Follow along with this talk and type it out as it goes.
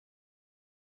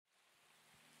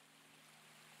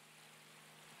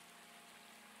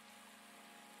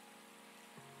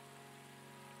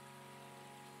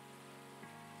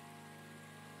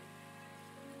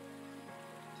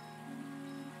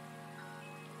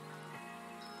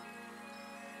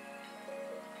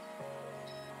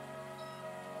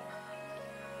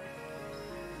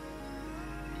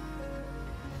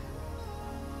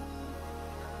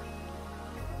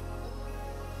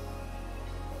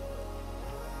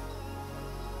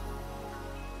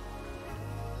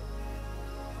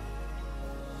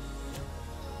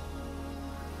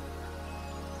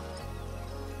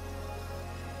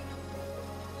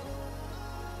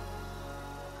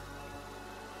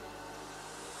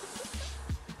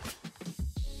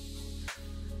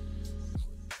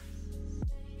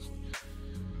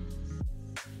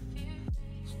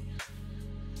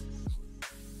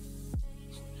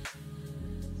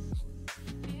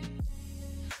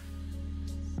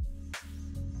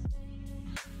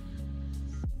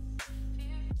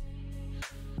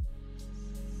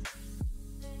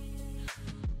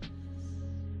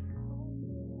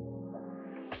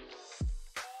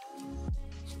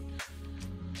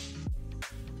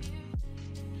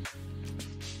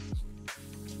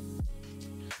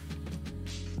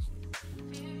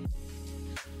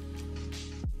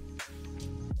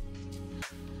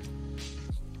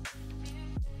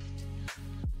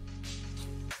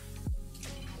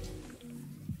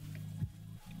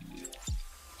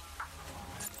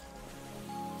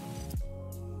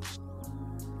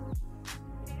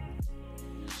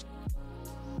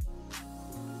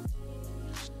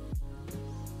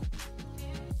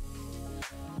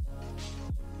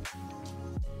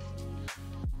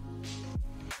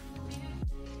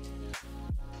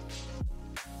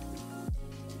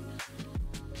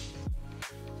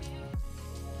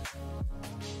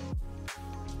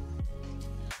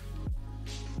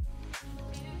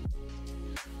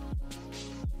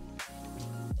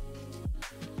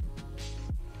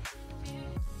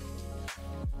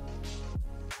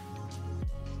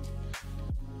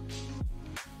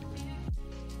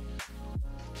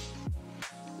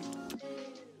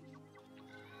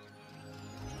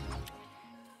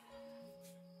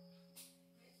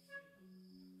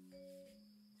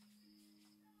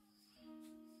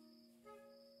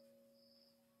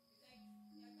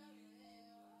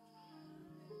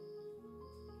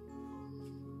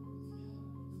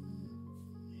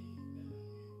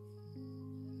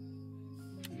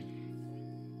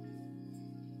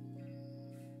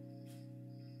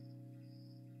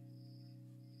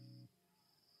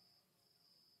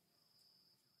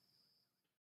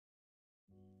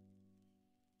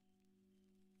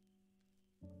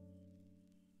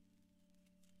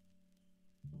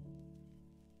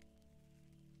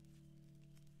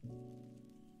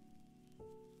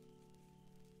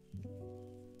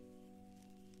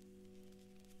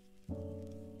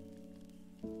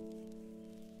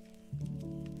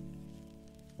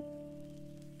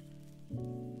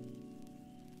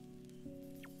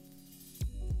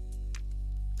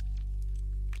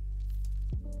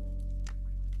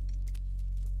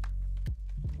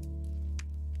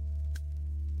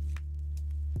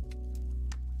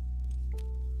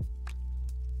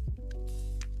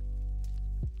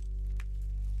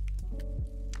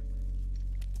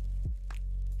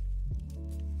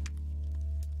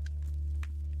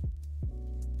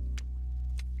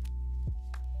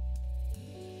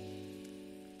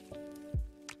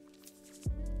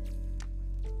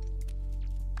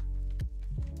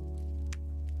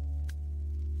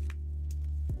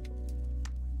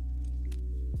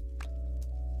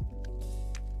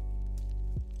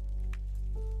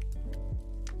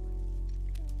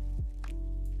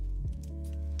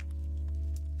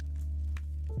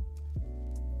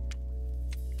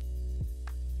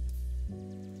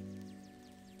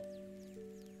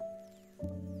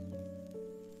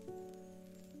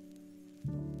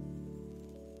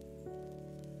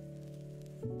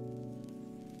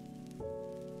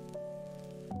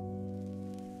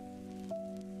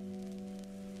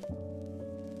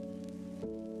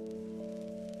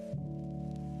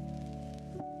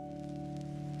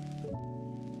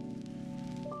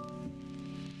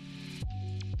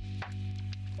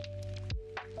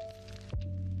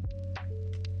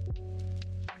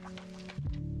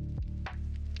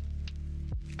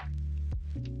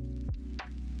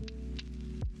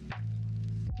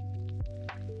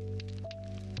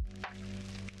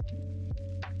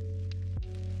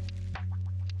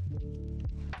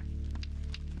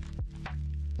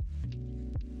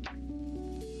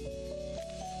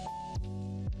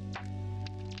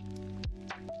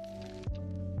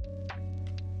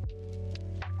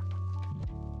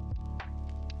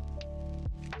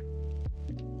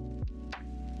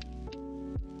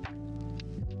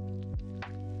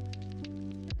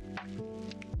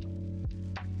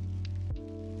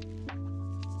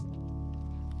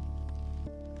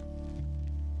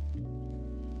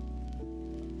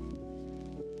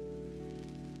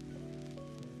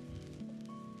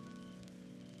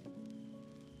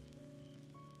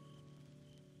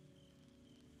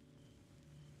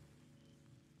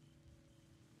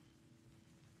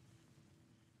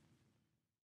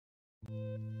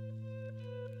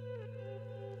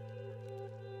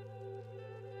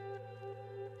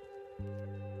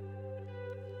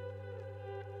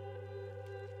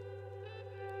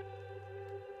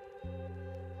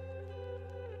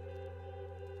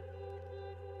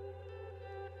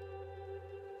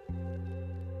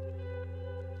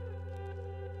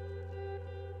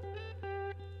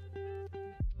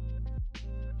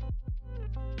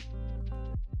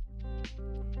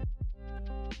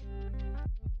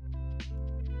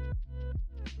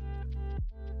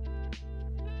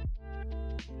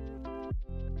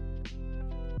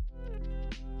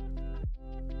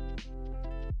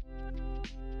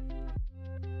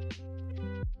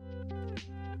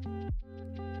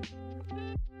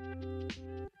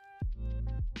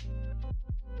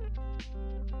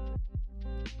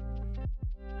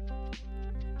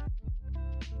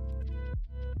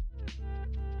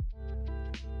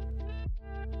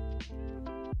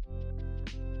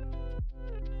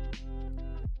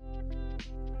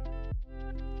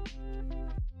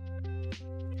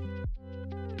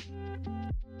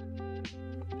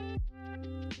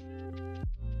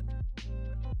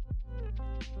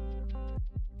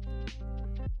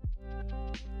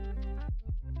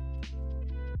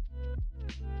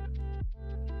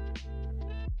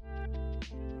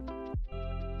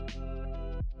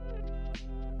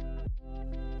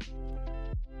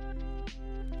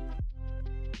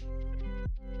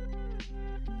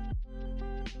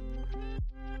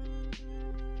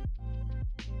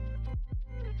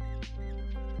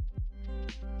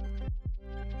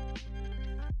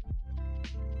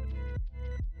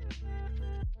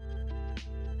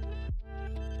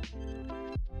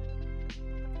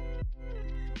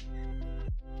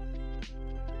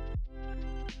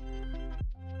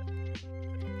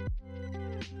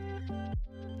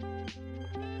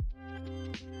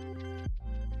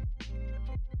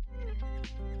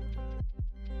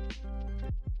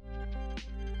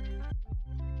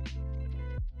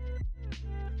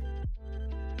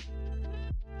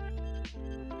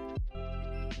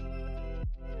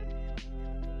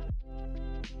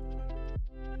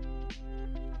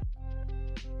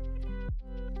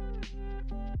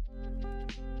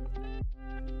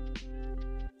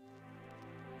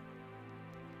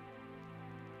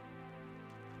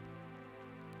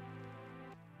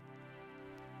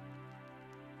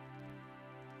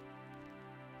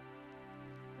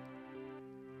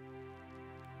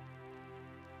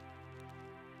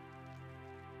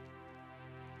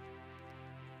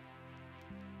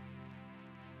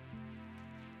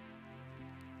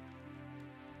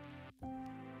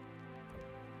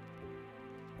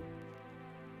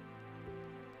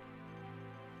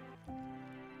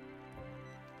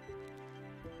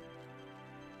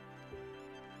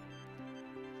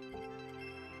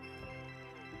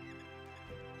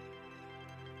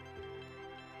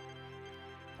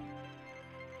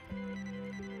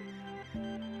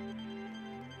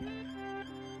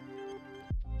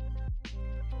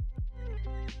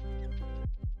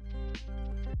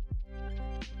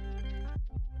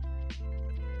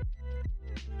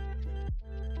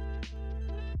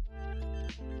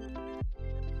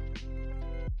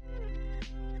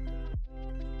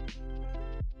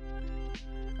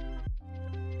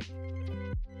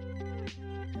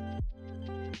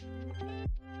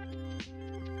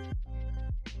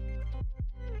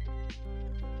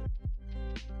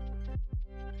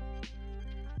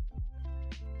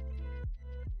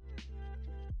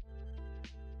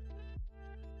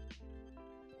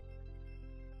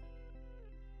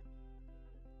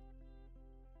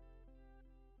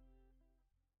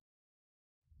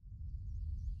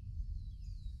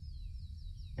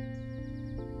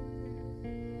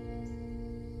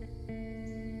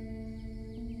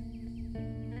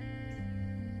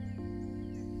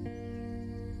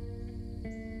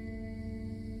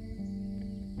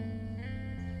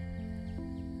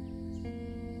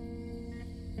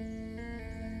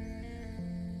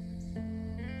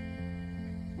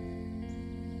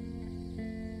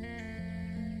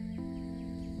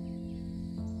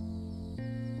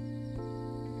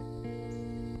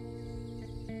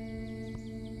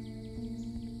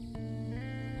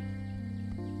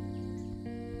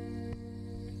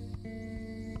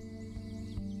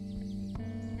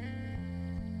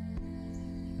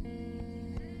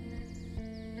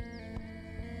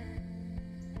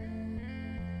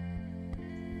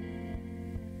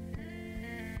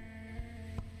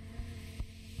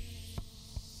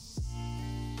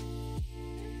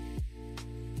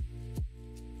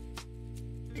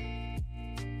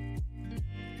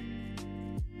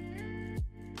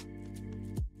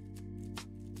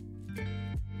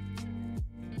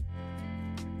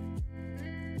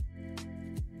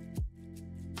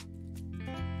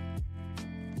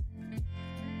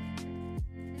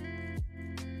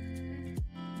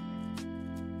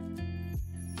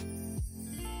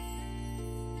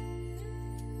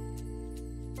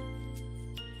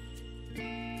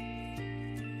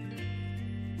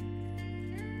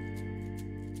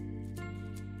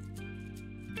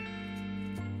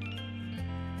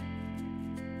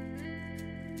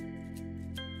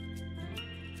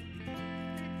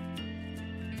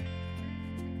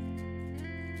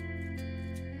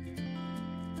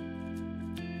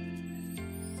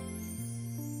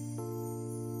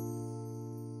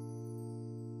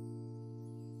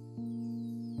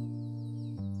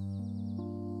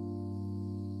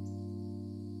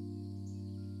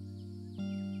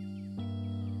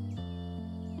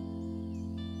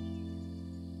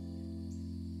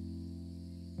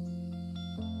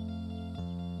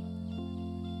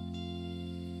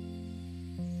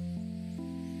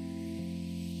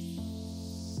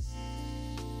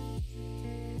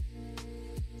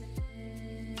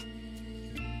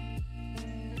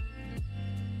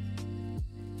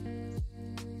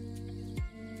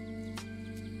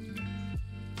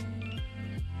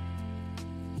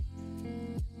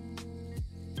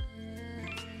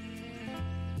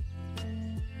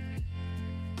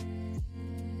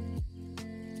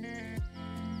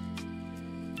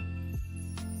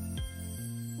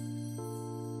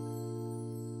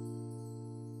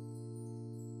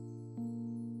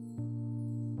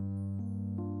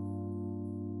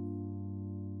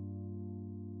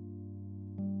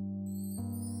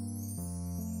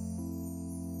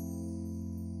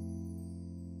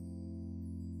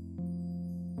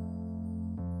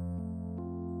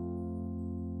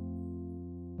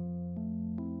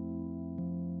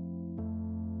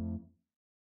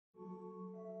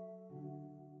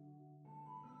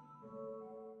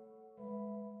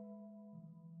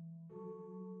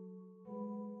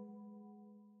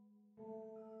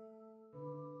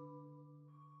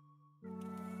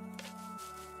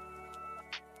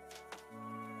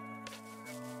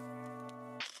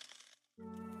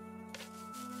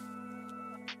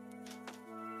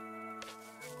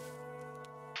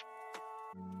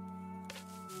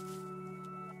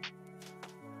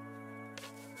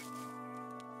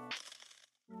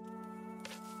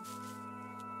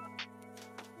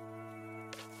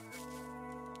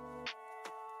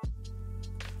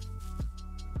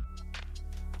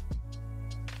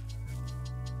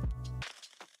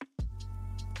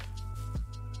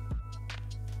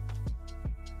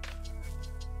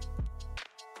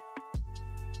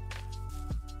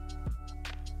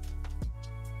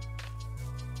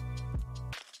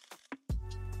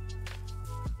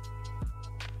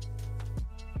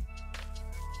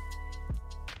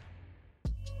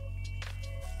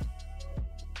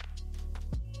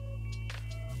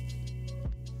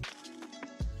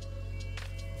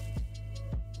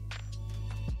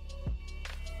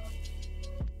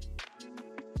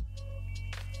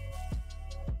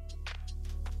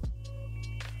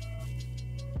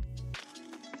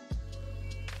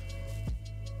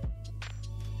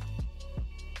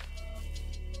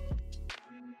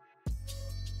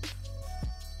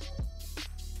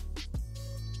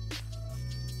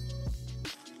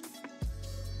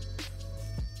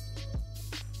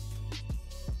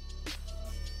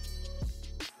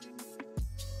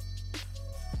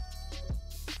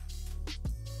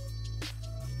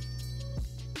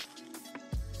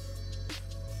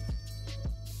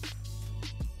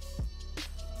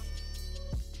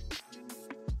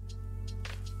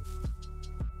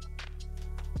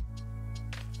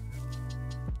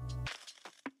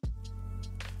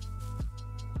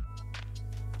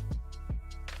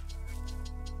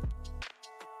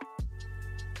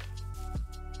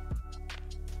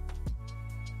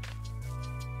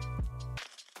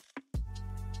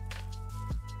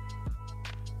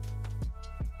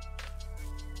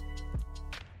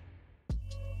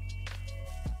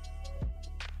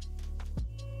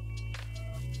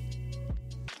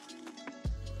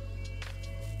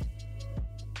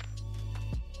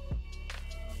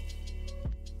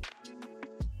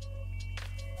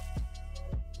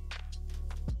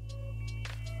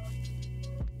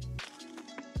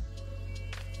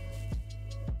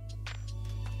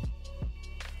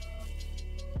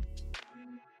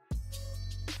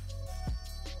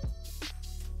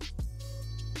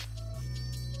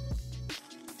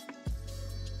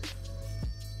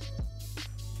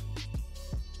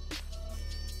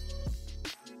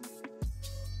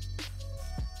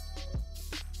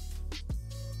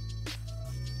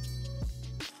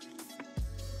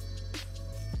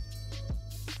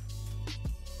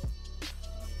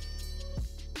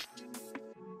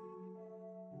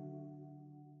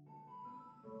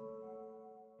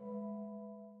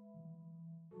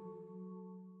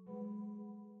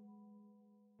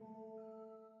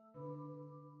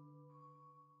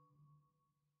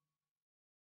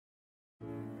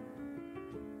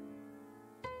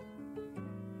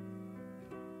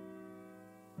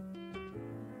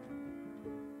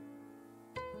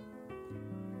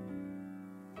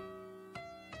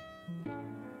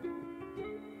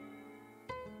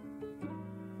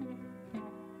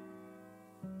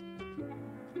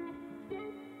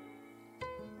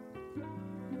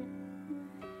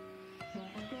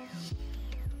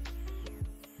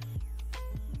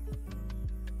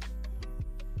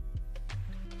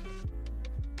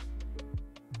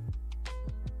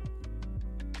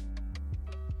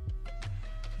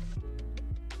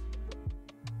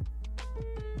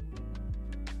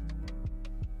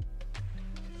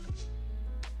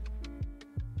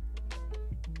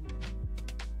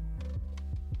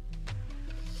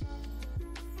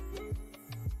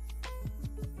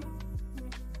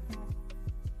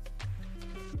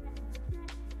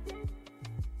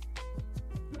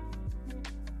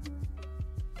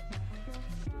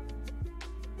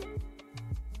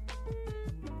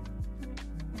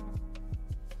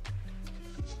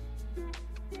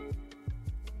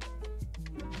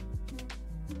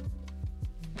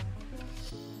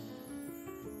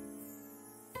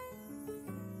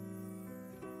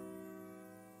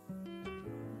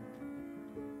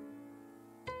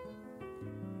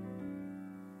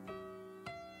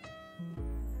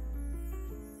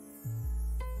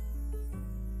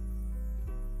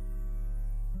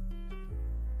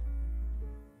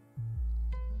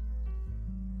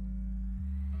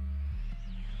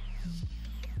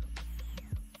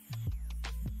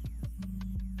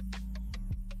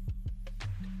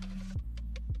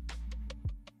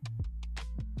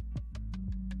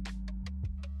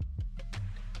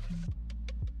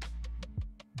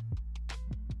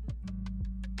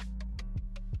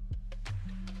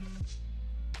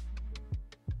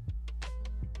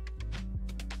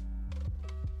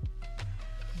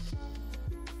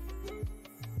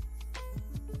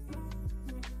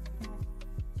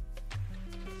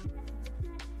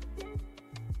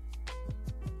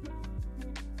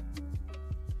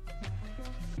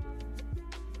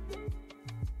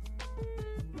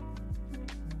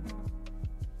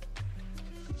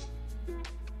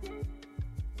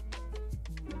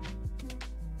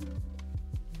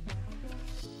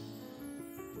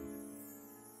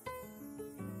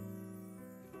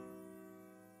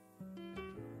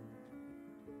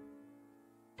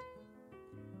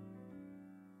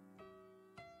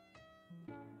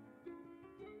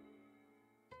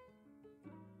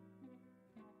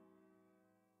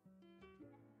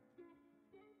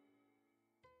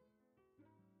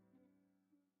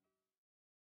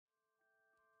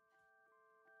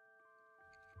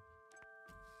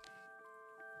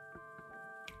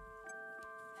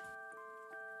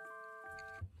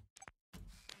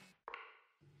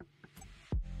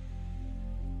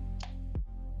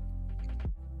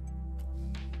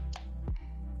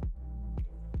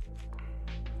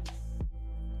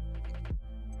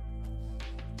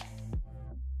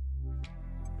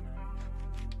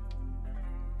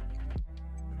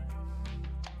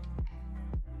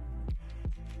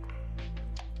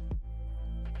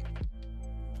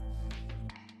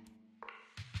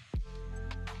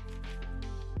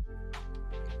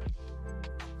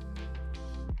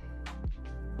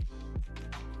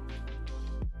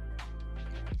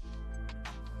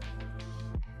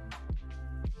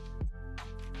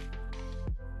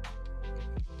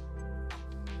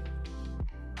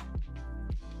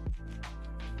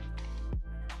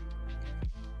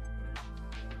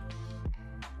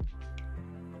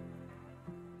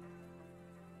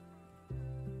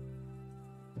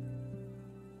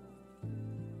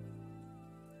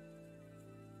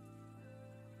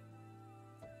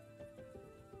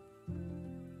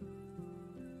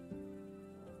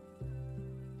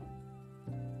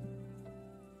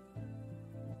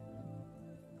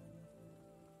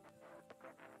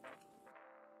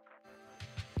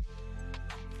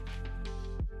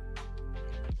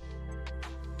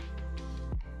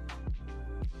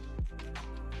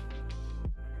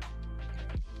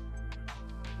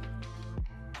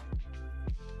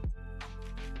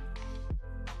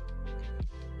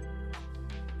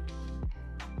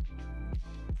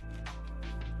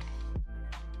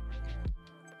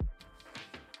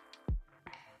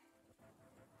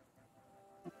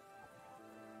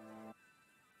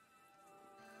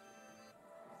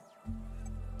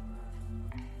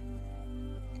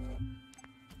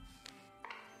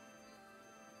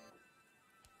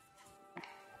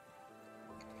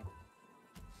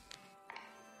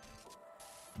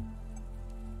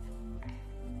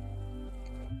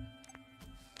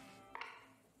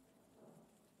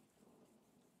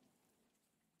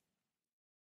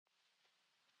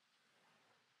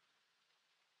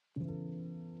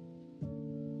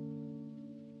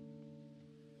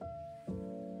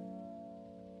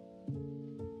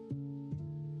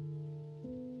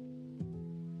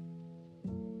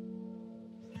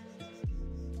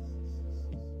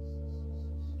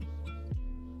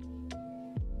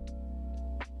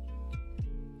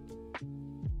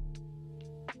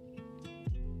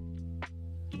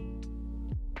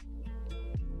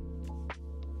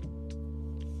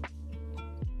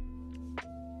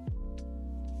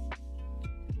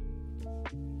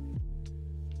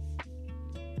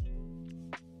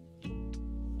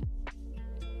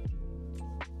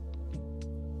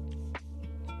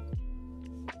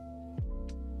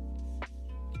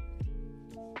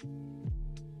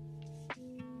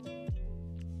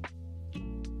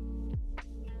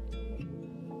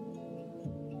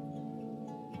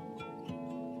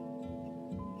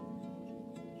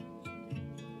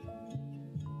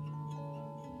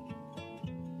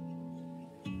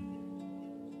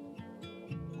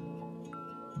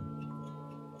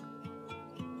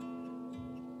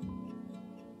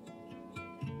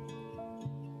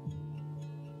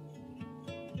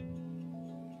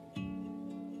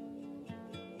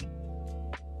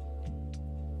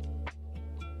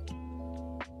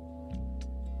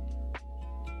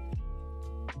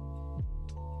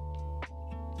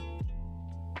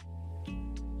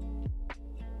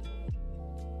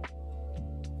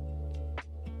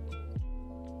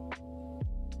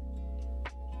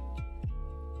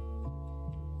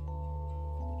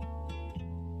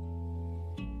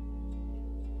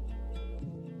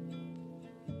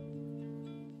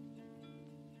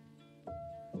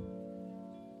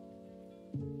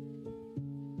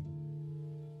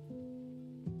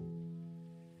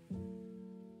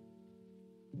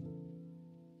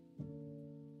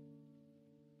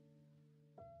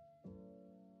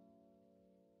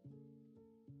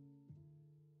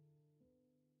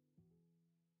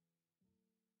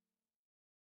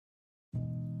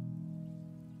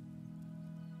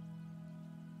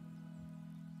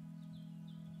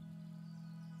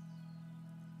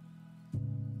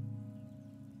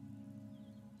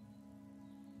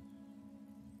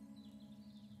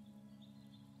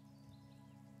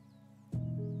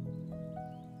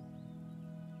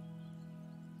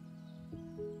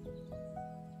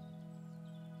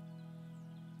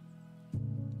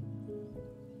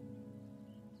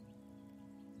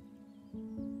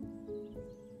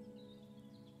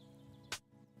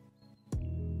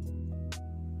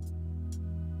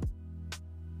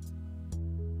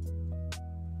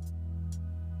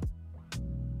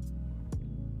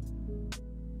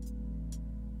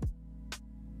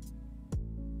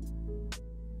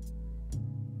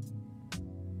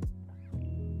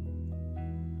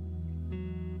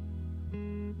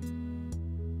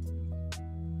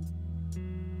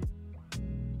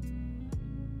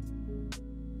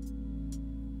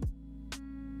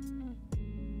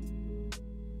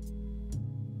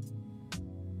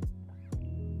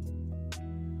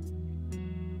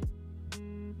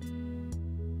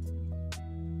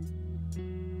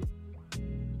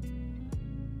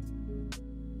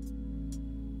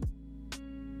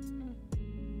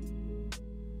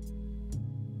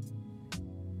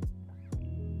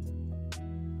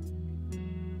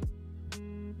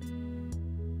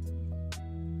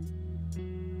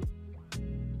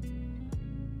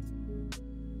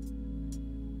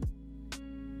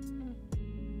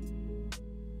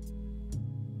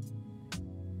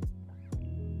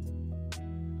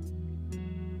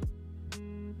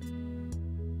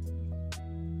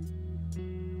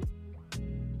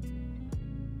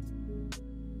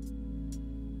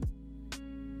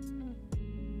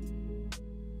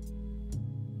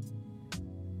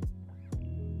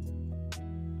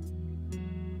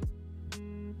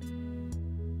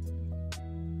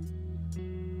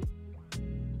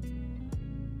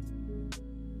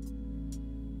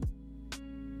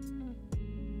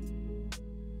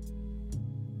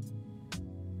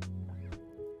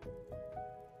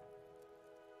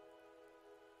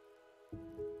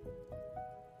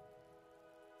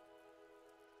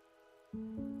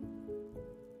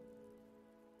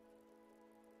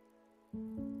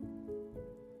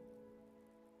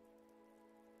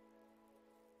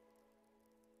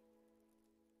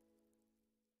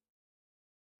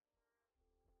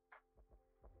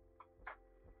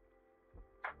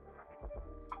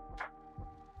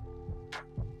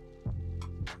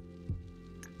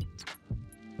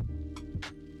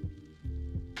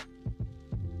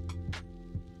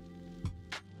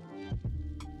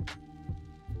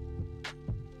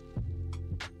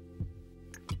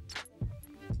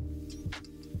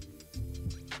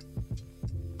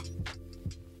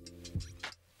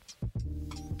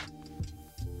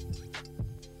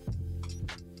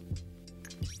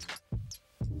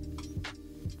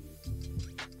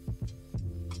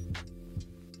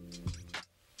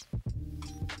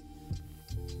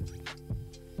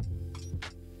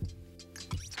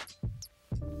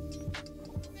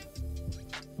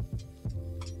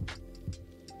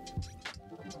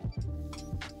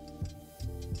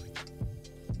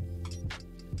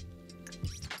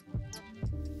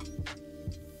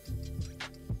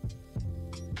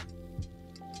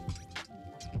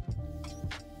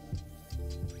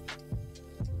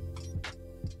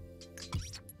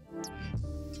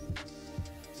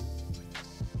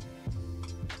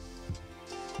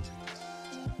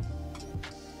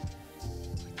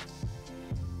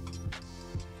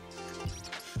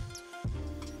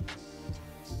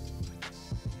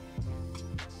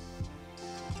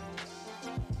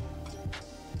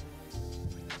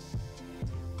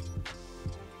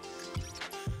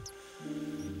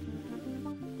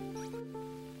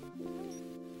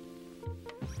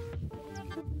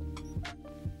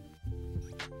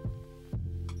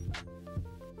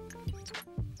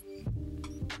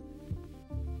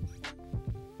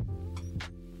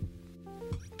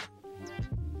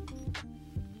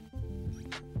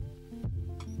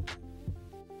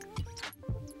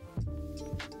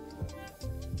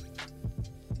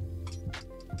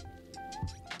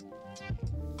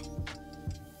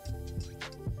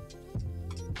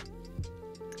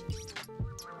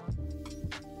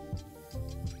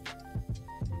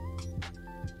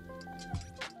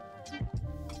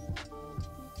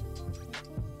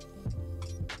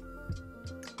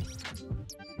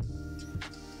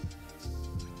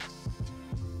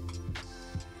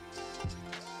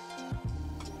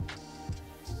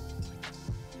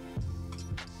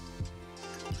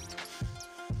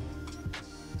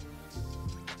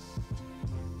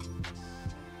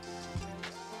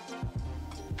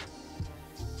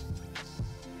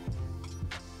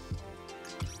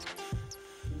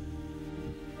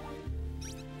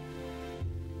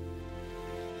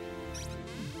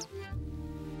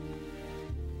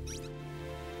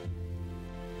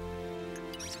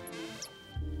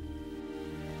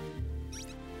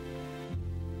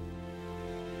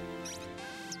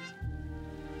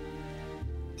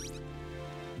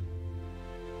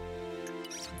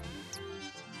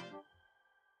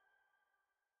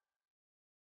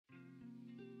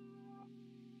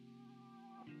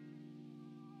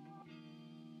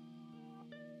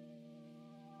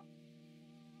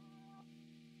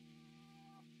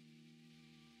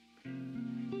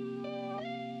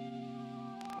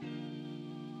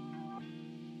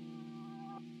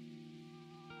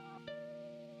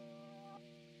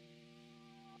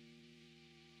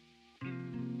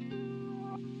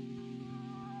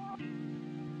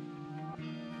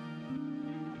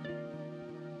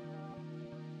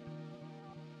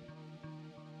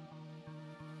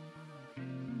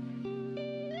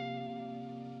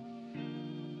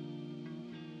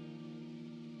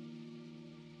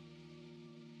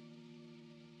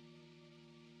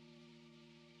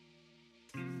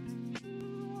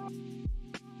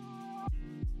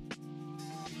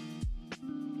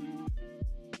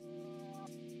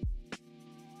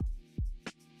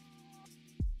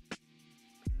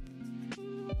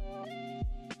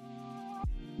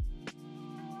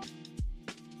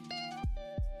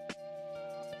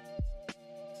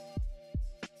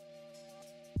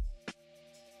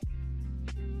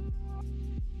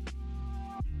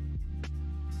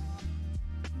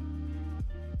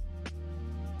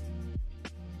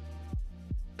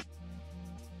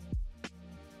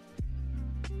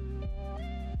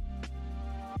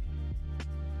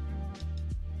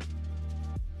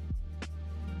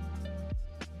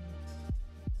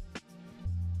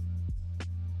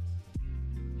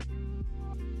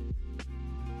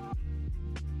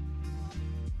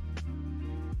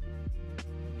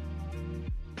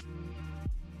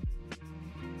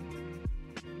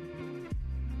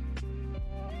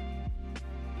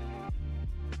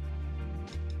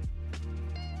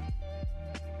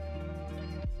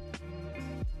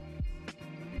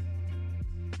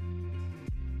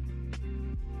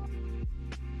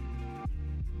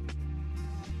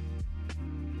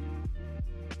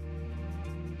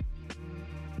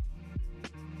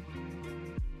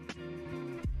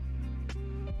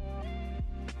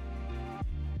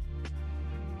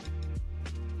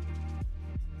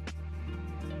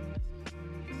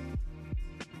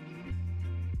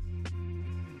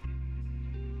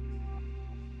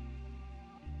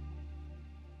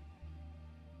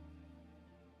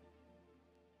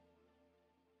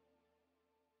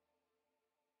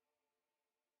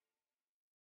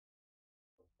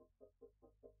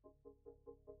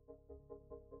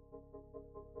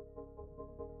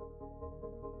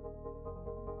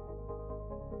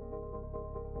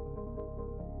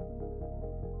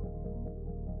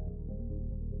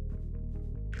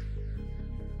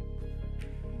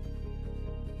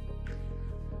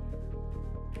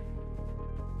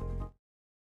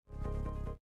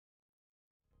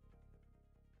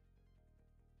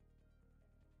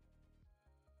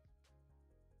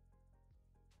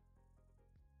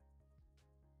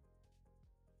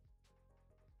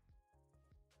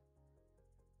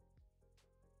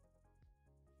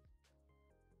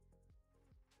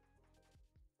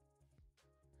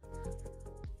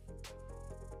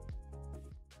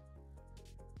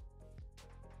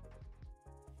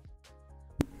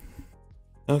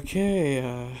Okay,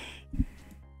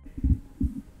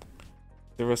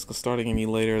 the risk of starting any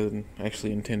later than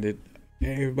actually intended.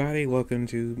 Hey everybody, welcome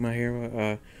to my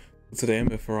hero, to the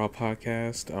Emmett for All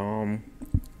podcast.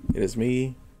 It is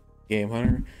me, Game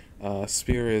Hunter.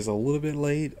 Spear is a little bit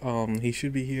late. He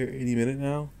should be here any minute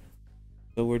now.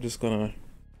 So we're just gonna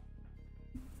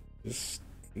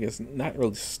I guess not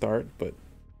really start, but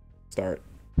start.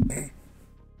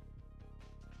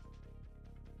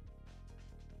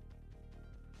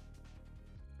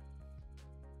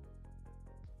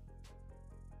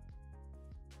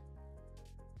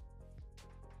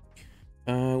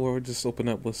 We'll just open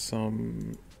up with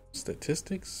some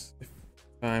statistics, if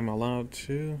I'm allowed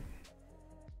to.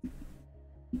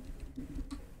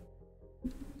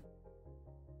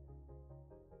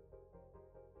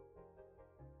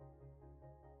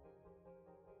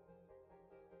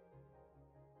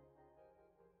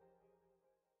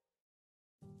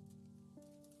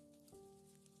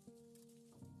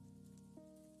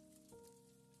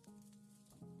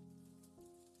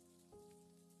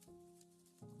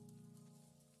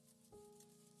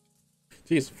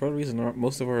 Geez, for a reason,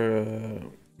 most of our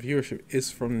viewership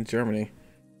is from Germany.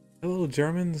 Hello,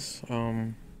 Germans.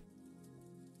 Don't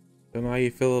know how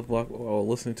you feel about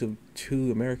listening to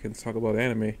two Americans talk about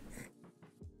anime.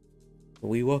 But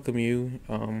we welcome you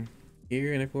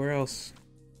here and everywhere else.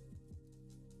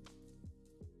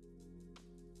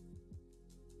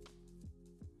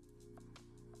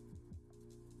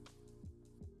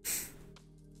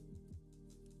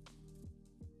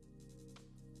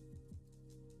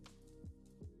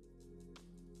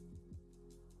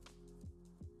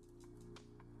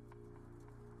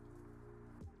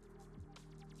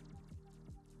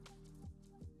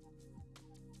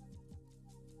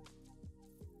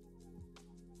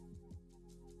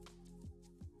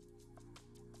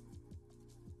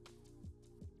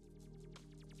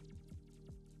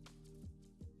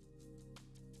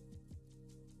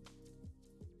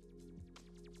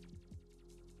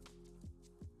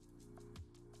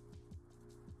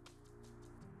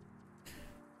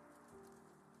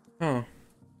 Huh.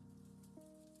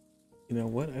 You know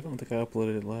what? I don't think I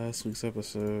uploaded last week's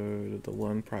episode, the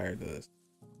one prior to this.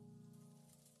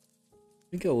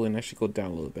 Let me go and actually go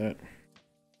download that.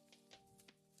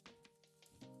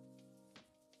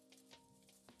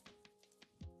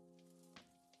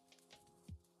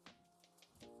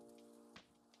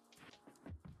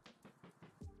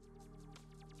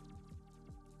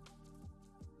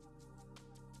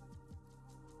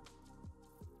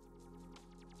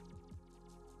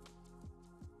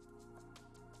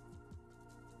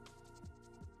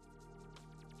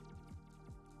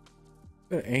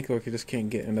 Anchor could just can't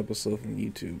get an episode from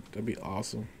YouTube. That'd be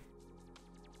awesome.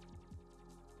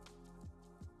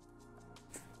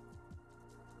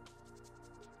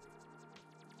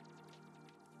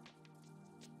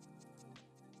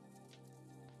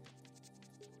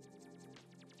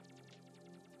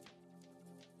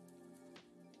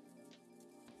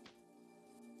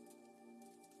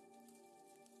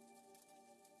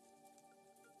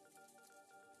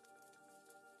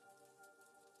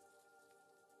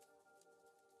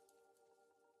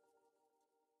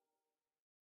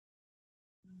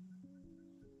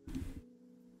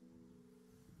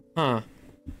 Huh.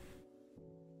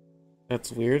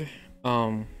 That's weird.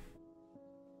 Co-host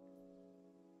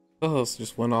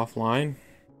just went offline.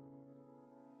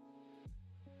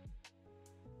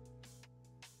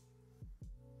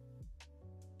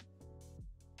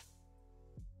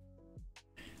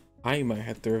 I might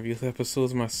have to review the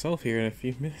episodes myself here in a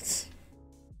few minutes.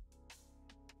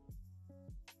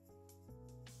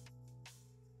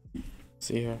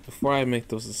 See here, before I make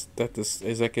this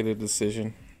executive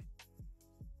decision.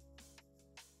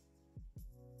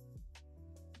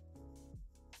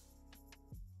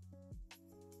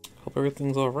 Hope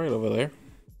everything's alright over there.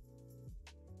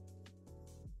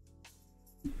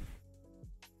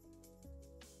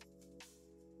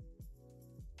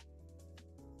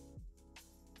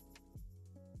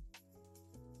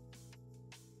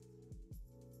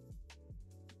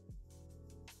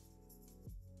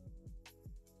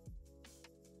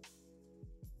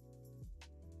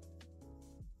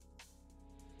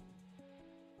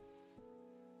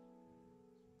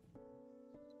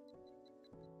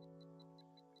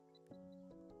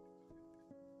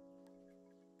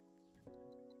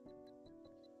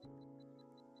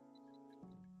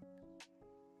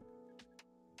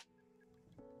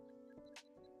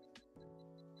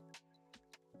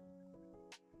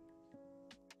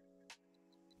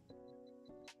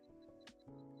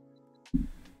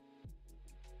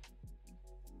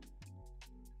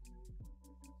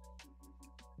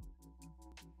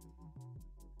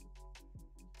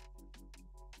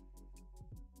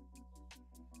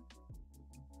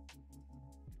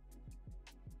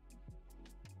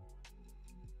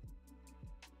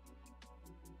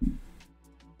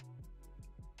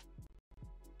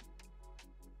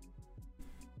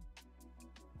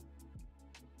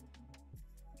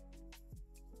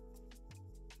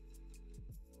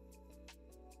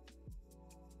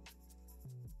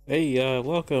 Hey,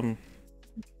 welcome.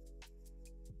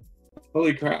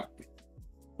 Holy crap.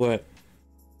 What?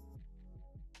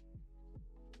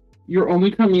 You're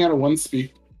only coming out of one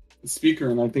speaker,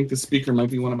 and I think the speaker might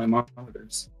be one of my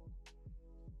monitors.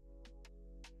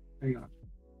 Hang on.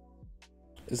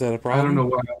 Is that a I don't problem? know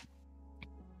why.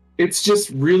 It's just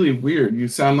really weird. You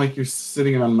sound like you're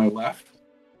sitting on my left.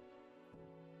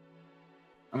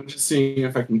 I'm just seeing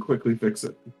if I can quickly fix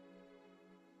it.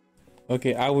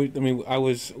 Okay, I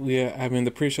was, yeah, I mean,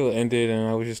 the pre-show ended and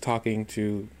I was just talking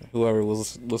to whoever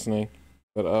was listening.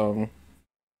 But, I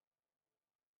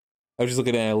was just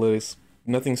looking at analytics.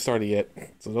 Nothing started yet,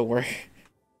 so don't worry.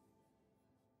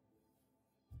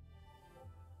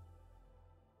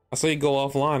 I saw you go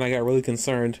offline. I got really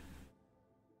concerned.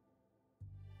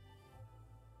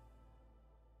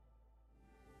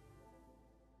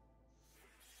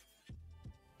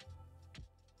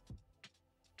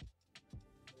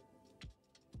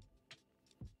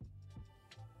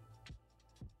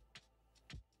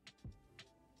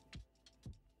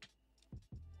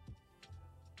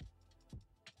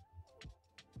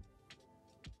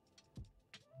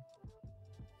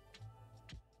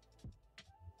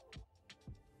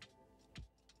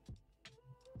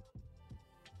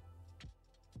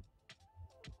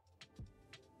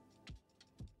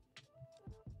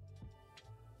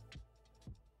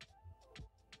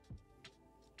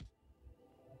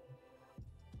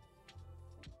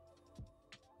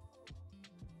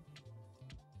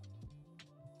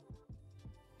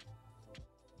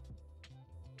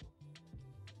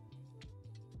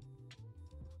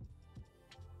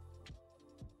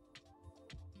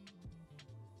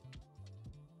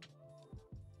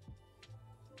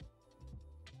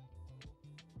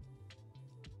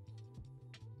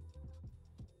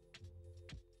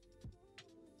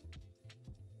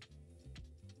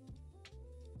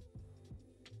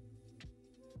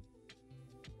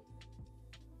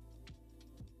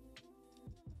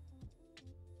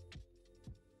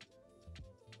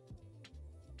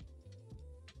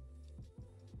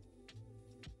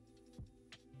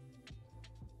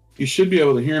 You should be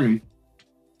able to hear me.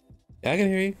 Yeah, I can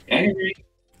hear you.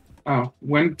 Oh,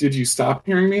 when did you stop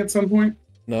hearing me at some point?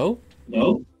 No?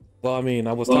 No. Well, I mean,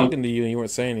 I was talking to you and you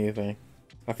weren't saying anything.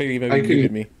 I figured you maybe I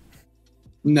muted couldn't. me.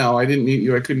 No, I didn't mute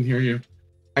you. I couldn't hear you.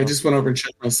 I Oh, just went over and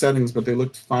checked my settings, but they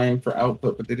looked fine for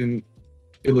output, but they didn't.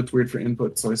 It looked weird for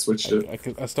input, so I switched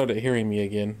it. I started hearing me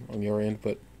again on your end,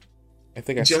 but I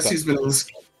think I Jesse's stopped. been ask-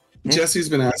 Hmm? Jesse's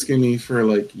been asking me for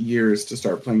like years to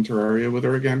start playing Terraria with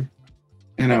her again,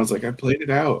 and I Oh, was like, I played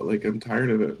it out. Like I'm tired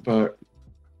of it, but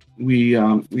we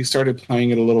started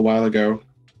playing it a little while ago,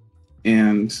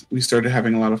 and we started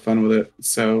having a lot of fun with it.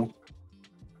 So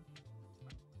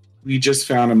we just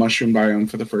found a mushroom biome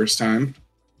for the first time.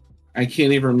 I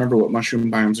can't even remember what mushroom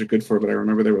biomes are good for, but I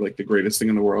remember they were like the greatest thing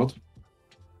in the world.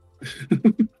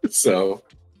 So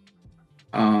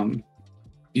um,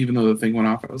 even though the thing went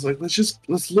off, I was like,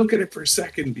 let's look at it for a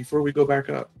second before we go back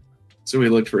up. So we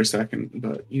looked for a second,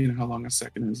 but you know how long a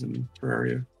second is in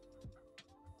Terraria.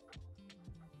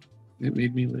 It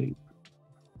made me late.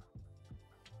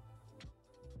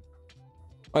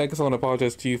 I guess I want to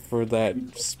apologize to you for that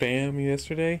spam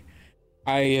yesterday.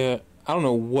 I don't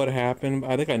know what happened.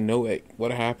 I think I know it.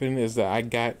 What happened is that I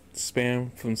got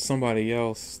spam from somebody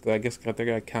else that I guess got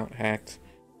their account hacked.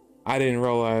 I didn't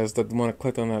realize that when I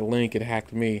clicked on that link, it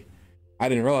hacked me. I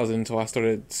didn't realize it until I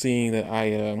started seeing that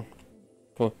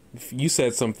well, you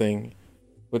said something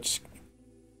which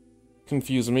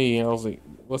confused me. I was like,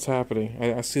 what's happening?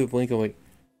 I see the link. I'm like,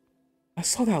 I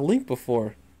saw that link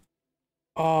before.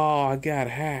 Oh, I got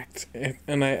hacked.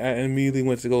 And I immediately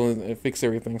went to go and fix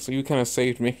everything. So you kind of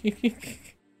saved me.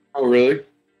 Oh, really?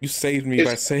 You saved me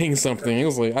by It's saying something. It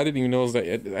was like, I didn't even know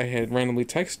that I had randomly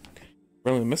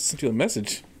sent you a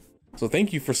message. So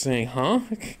thank you for saying, huh?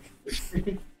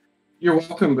 You're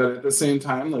welcome, but at the same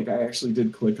time, like I actually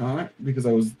did click on it because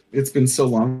I was. It's been so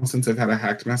long since I've had a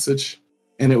hacked message,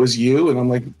 and it was you, and I'm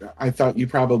like, I thought you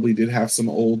probably did have some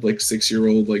old like 6 year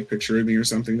old like picture of me or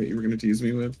something that you were gonna tease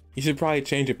me with. You should probably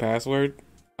change your password.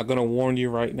 I'm gonna warn you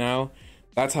right now.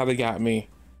 That's how they got me.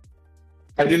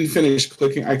 I didn't finish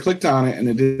clicking. I clicked on it and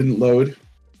it didn't load.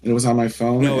 And it was on my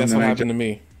phone, No, and that's then what I happened just. to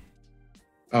me.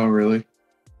 Oh, really?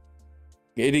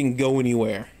 It didn't go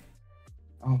anywhere.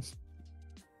 Oh,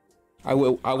 I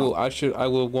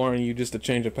will warn you just to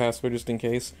change your password just in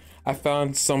case. I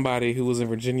found somebody who was in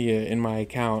Virginia in my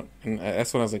account, and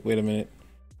that's when I was like, wait a minute,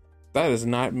 that is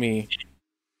not me.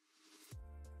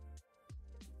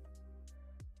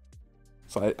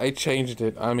 So I changed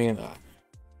it. I mean,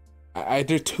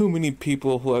 there are too many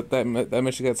people who that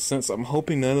message got sent. So I'm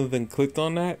hoping none of them clicked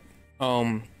on that.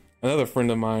 Um, another friend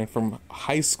of mine from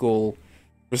high school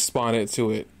responded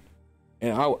to it,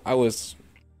 and I was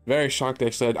very shocked.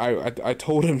 Actually, I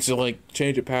told him to like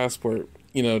change a passport.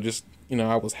 Just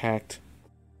I was hacked.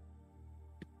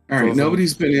 All So I right, was like,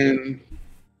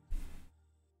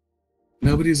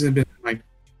 nobody's been in my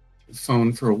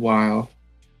phone for a while,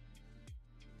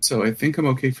 so I think I'm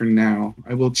okay for now.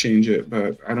 I will change it,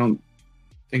 but I don't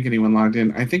think anyone logged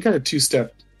in. I think I had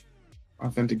two-step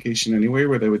authentication anyway,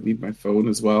 where they would need my phone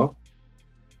as well.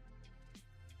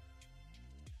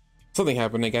 something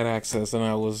happened. They got access, and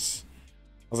I was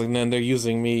like, man, they're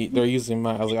using me. They're using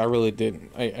my. I was like, I really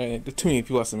didn't. There's too many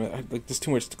people. Like, there's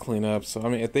too much to clean up. So I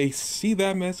mean, if they see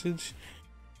that message,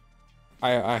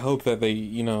 I hope that they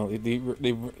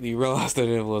realize that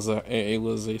it was a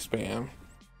spam.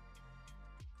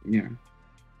 Yeah.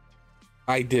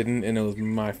 I didn't, and it was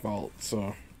my fault.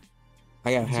 So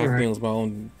I got hacked, and it was my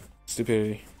own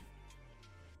stupidity.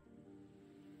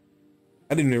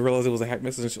 I didn't even realize it was a hack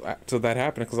message until that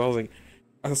happened, because I was like,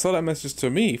 I saw that message to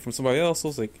me from somebody else. I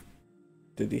was like,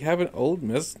 did he have an old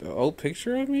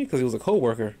picture of me? Because he was a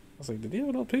coworker. I was like, did he have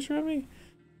an old picture of me?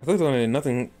 I clicked on it and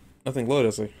nothing loaded. I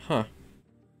was like, huh.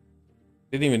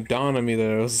 It didn't even dawn on me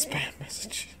that it was a spam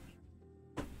message.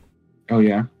 Oh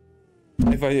yeah.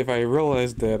 If I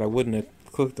realized that, I wouldn't have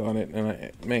clicked on it.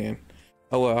 And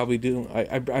oh well, I'll be doing.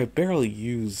 I barely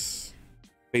use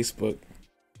Facebook.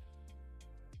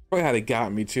 Probably how they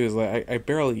got me too is like I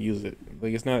barely use it.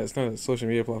 Like it's not a social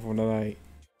media platform that I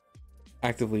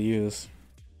actively use.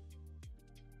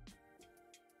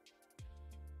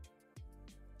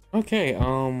 Okay,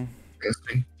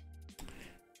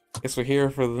 guess we're here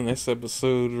for the next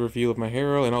episode review of My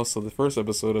Hero, and also the first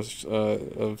episode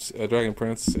of Dragon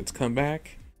Prince. It's come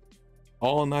back.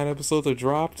 All 9 episodes are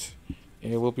dropped,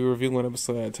 and we'll be reviewing one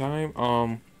episode at a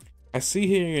time. I see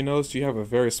here in your notes you have a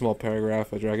very small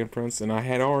paragraph of Dragon Prince, and I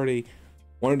had already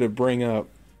wanted to bring up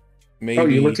maybe. Oh,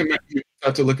 you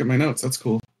thought to look at my notes. That's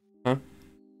cool. Huh?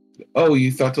 Oh,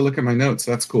 you thought to look at my notes.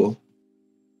 That's cool.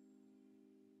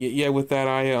 Yeah. With that,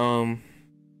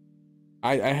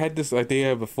 I had this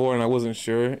idea before, and I wasn't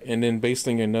sure. And then based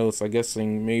on your notes, I'm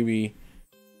guessing maybe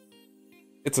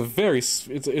it's a very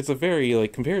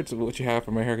like compared to what you have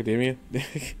for My Hero Academia.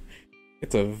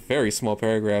 It's a very small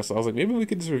paragraph, so I was like, maybe we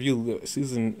could just review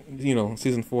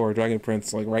season 4 Dragon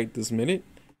Prince like right this minute,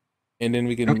 and then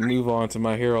we can move on to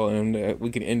My Hero, and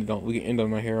we can end on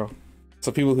My Hero.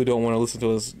 So people who don't want to listen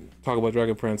to us talk about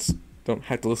Dragon Prince don't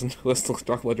have to listen to us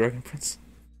talk about Dragon Prince.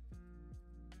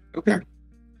 Okay,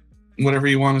 whatever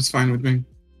you want is fine with me.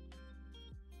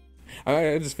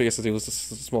 I just figured since it was a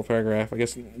small paragraph, I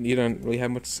guess you don't really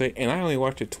have much to say, and I only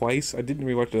watched it twice. I didn't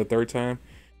rewatch it a third time.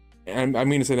 And I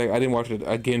mean to say that I didn't watch it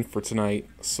again for tonight,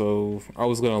 so I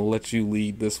was gonna let you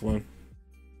lead this one.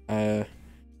 I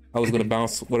was gonna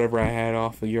bounce whatever I had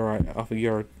off of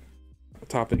your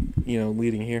topic,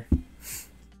 leading here.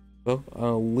 So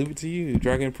I'll leave it to you.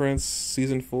 Dragon Prince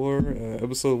season 4,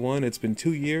 episode 1. It's been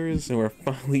 2 years, and we're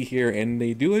finally here, and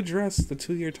they do address the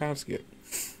 2-year time skip.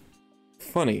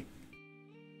 Funny,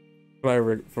 what I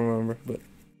remember, but.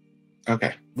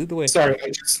 Okay. Lead the way. Sorry,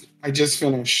 I just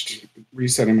finished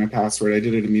resetting my password. I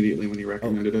did it immediately when you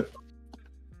recommended it.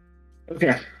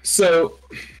 Okay, so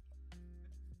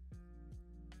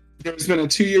there's been a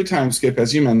 2-year time skip,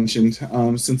 as you mentioned,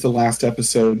 since the last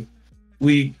episode.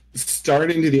 We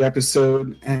start into the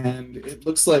episode, and it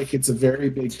looks like it's a very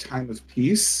big time of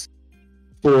peace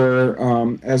for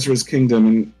Ezra's kingdom,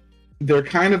 and they're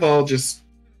kind of all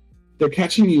they're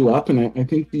catching you up, and I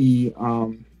think the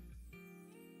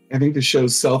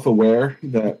show's self-aware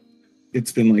that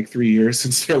it's been like 3 years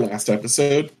since their last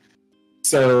episode.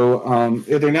 So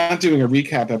they're not doing a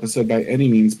recap episode by any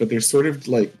means, but they're sort of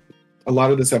like, a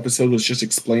lot of this episode was just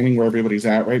explaining where everybody's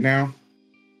at right now.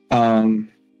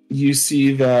 You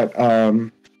see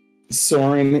that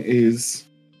Soren is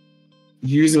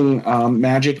using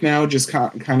magic now, just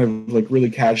kind of like really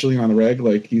casually on the reg.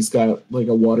 Like he's got like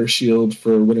a water shield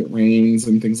for when it rains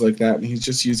and things like that, and he's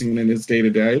just using it in his day to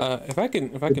day. If I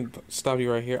can stop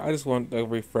you right here, I just want a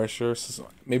refresher. So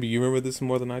maybe you remember this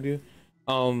more than I do.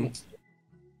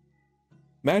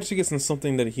 Magic isn't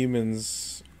something that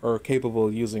humans are capable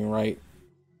of using, right?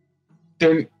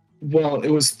 Well, it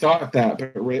was thought that,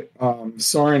 but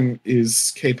Soren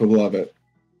is capable of it.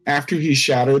 After he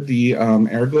shattered the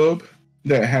air globe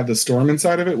that had the storm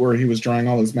inside of it, where he was drawing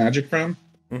all his magic from,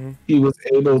 he was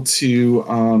able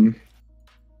to.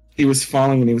 He was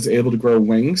falling and he was able to grow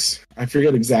wings. I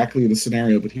forget exactly the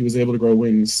scenario, but he was able to grow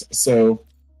wings. So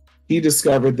he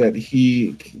discovered that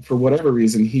for whatever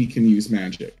reason, he can use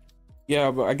magic. Yeah,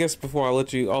 but I guess before I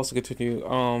let you also continue,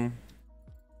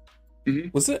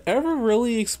 Mhm. Was it ever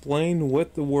really explained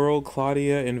what the world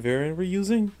Claudia and Varen were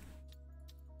using?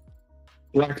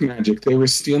 Black magic. They were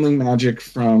stealing magic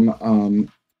from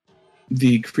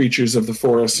the creatures of the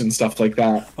forest and stuff like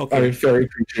that. I Okay, mean, fairy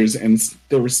creatures, and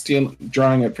they were stealing,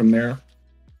 drawing it from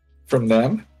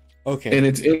them. okay. And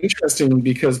it's interesting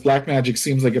because black magic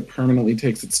seems like it permanently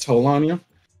takes its toll on you.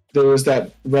 There was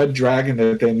that red dragon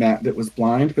that they met that was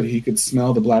blind, but he could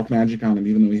smell the black magic on him,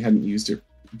 even though he hadn't used it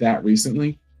that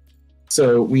recently.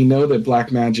 So we know that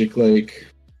black magic like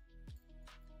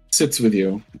sits with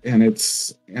you, and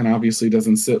obviously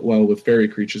doesn't sit well with fairy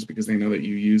creatures because they know that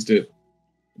you used it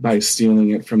by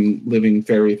stealing it from living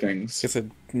fairy things. Guess it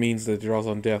means that it draws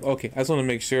on death. Okay, I just want to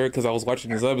make sure because I was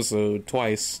watching this episode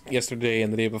twice, yesterday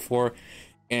and the day before,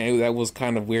 and that was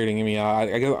kind of weirding me out.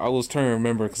 I guess I was trying to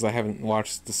remember because I haven't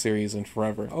watched the series in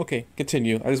forever. Okay,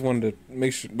 continue. I just wanted to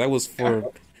make sure that was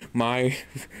for my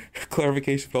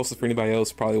clarification, but also for anybody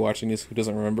else probably watching this who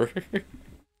doesn't remember.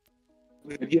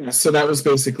 Yeah, so that was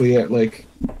basically it. Like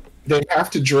they have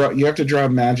to draw you have to draw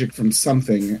magic from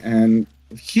something, and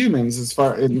humans as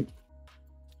far in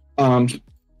um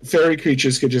fairy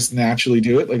creatures could just naturally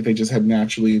do it, like they just had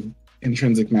naturally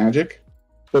intrinsic magic.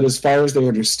 But as far as they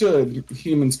understood,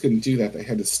 humans couldn't do that. They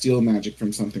had to steal magic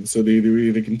from something. So they would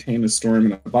either contain a storm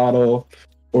in a bottle,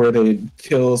 or they'd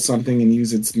kill something and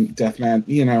use its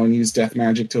and use death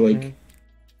magic to like Mhm.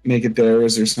 make it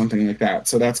theirs or something like that.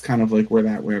 So that's kind of like where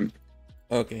that went.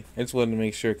 Okay, I just wanted to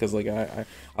make sure because like I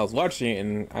was watching it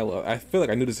and I feel like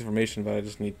I knew this information, but I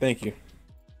just need thank you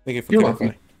for You're welcome.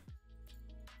 clarifying.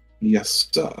 Yes.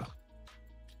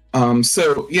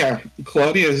 So yeah,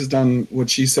 Claudia has done what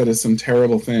she said is some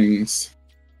terrible things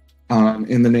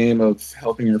in the name of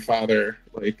helping her father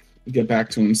like get back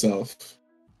to himself.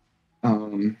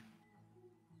 Um,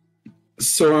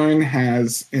 Soren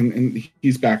has, and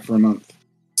he's back for a month.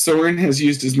 Soren has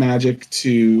used his magic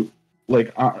to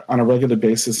like on a regular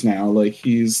basis now. Like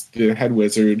he's the head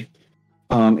wizard.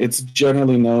 It's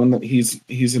generally known that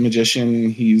he's a magician.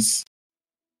 He's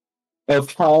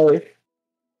of high,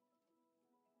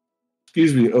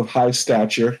 of high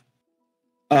stature.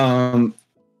 Um,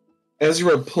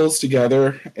 Ezra pulls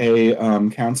together a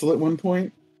council at one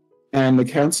point, and the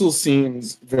council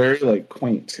seems very like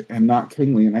quaint and not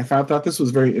kingly. And I thought this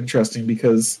was very interesting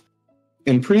because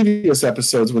in previous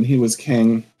episodes when he was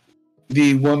king,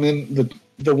 the woman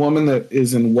that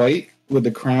is in white with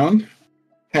the crown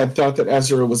had thought that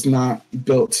Ezra was not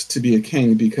built to be a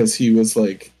king because he was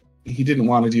like he didn't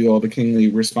want to do all the kingly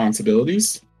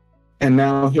responsibilities. And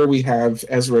now here we have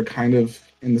Ezra kind of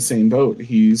in the same boat.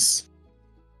 He's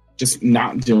just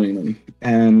not doing them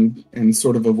and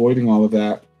sort of avoiding all of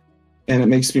that. And it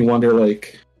makes me wonder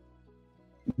like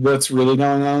what's really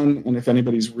going on and if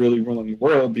anybody's really ruling the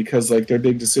world because like their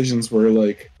big decisions were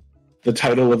like the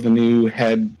title of the new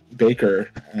head baker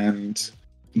and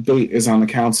Bait is on the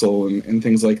council and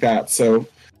things like that. So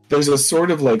there's a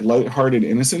sort of like lighthearted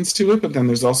innocence to it, but then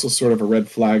there's also sort of a red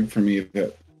flag for me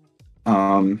that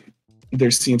um, there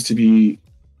seems to be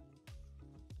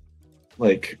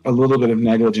like a little bit of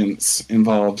negligence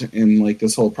involved in like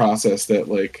this whole process that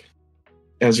like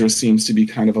Ezra seems to be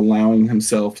kind of allowing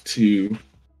himself to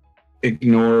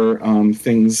ignore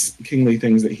kingly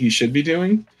things that he should be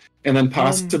doing, and then Um,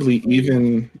 possibly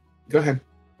even go ahead.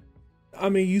 I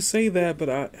mean, you say that, but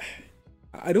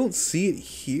I don't see it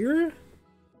here.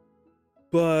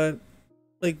 But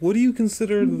like, what do you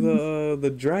consider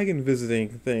the dragon visiting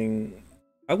thing?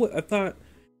 I thought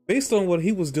based on what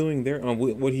he was doing there, on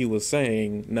what he was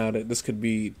saying. Now that this could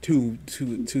be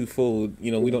twofold.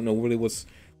 You know, we don't know really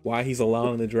why he's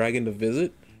allowing the dragon to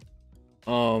visit.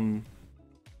 Um,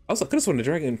 I could have sworn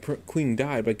the queen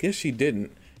died, but I guess she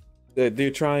didn't. That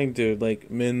they're trying to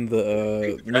like mend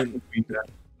the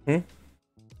Hmm?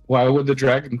 Why would the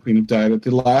Dragon Queen have died at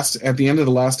the end of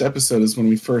the last episode is when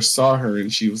we first saw her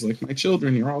and she was like, "My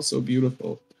children, you're all so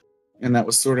beautiful," and that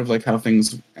was sort of like how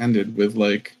things ended with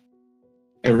like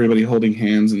everybody holding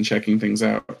hands and checking things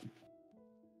out.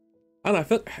 I don't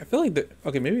know. I feel like that.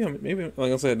 Okay, maybe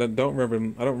like I said, I don't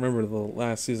remember the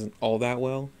last season all that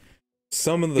well.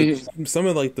 Some of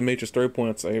like the major story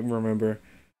points I remember,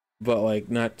 but like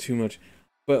not too much.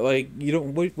 But like you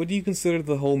don't what do you consider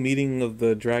the whole meeting of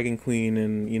the Dragon Queen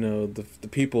and you know the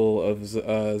people of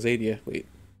Zadia? Wait,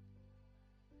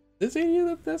 is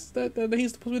Zadia that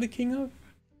he's supposed to be the king of?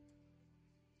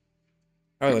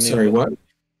 I don't know the name Sorry, of it.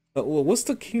 what? Well, what's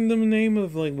the kingdom name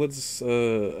of like what's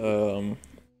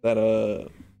that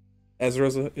Ezra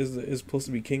is supposed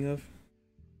to be king of?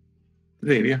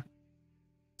 Zadia.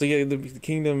 So yeah, the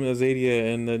kingdom of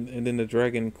Zadia and then the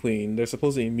Dragon Queen. They're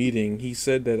supposed to be meeting. He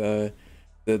said that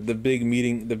the big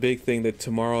meeting, the big thing that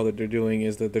tomorrow that they're doing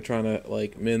is that they're trying to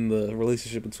like mend the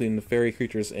relationship between the fairy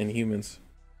creatures and humans.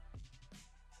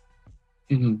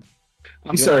 Hmm. I'm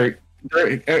You know, sorry.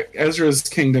 Ezra's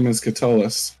kingdom is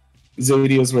Catullus.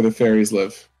 Zadia is where the fairies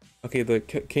live. okay, the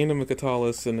Kingdom of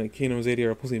Catalyst and the Kingdom of Zadia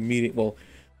are supposed to be meeting. Well,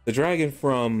 the dragon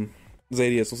from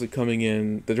Zadia is supposed to be coming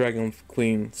in. The Dragon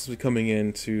Queen is supposed to be coming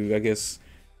in to, I guess,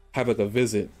 have like a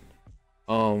visit.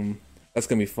 That's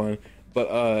gonna be fun.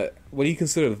 But what do you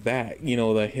consider that? You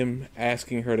know, that him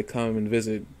asking her to come and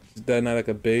visit, is that not like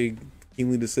a big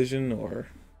kingly decision, or?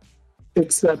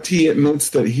 Except he admits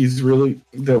that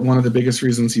that one of the biggest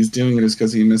reasons he's doing it is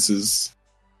because he misses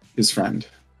his friend,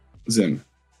 Zim.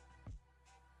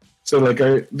 So like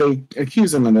they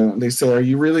accuse him of that. They say, are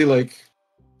you really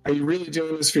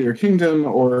doing this for your kingdom,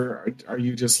 or are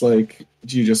you just like,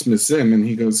 do you just miss Zim? And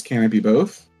he goes, can it be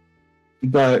both?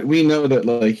 But we know that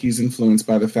like he's influenced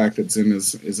by the fact that Zim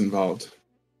is involved.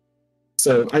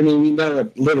 So I mean, we know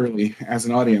it literally as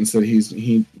an audience that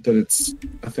that it's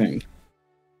a thing.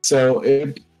 So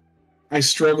I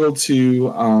struggle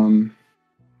to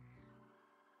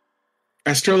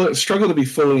struggle to be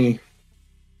fully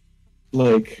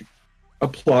like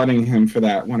applauding him for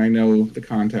that when I know the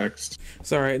context.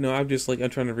 Sorry, no, I'm just like I'm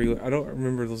trying to I don't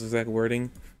remember those exact wording.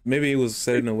 Maybe it was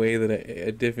said in a way that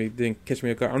it definitely didn't catch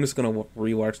me off guard. I'm just gonna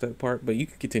rewatch that part, but you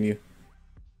can continue.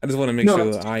 I just want to make No,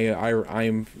 sure that I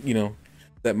am, you know,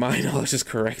 that my knowledge is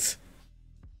correct.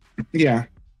 yeah.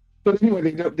 But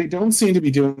anyway, they don't seem to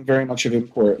be doing very much of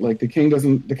import. Like the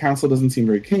council doesn't seem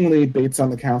very kingly. Bates on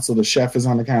the council, the chef is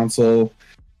on the council,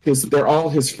 because they're all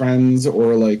his friends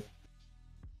or like.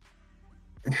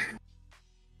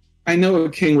 I know a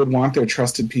king would want their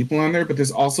trusted people on there, but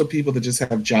there's also people that just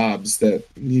have jobs that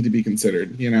need to be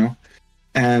considered, you know?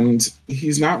 And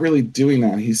he's not really doing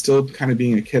that. He's still kind of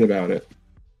being a kid about it.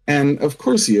 And of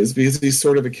course he is, because he's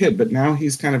sort of a kid, but now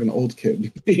he's kind of an old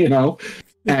kid, you know?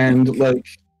 And like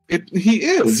he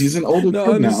is. He's an older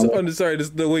No, kid now. I'm just sorry.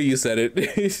 Just the way you said it.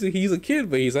 He's a kid,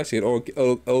 but he's actually an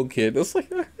old kid. It's like,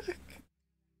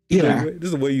 Yeah,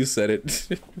 just the way you said it.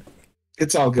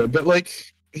 it's all good. But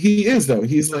like he is though.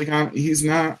 He's like he's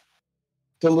not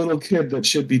the little kid that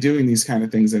should be doing these kind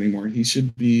of things anymore. He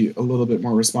should be a little bit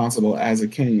more responsible as a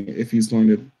king if he's going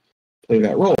to play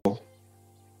that role.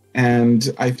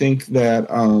 And I think that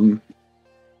and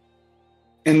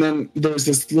then there's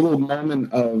this little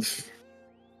moment of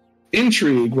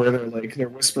intrigue where they're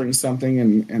whispering something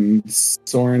and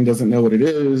Soren doesn't know what it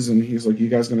is and he's like, you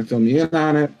guys gonna fill me in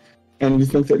on it? And you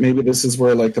think that maybe this is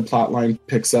where like the plot line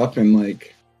picks up and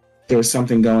like there's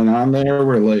something going on there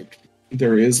where like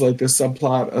there is like this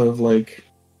subplot of like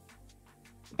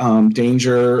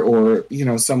danger or you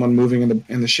know someone moving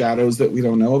in the shadows that we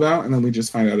don't know about, and then we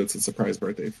just find out it's a surprise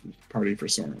birthday party for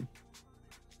Soren.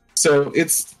 So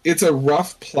it's a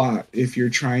rough plot if you're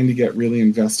trying to get really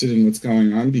invested in what's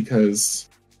going on because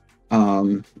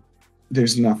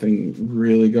there's nothing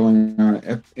really going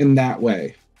on in that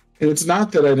way. And it's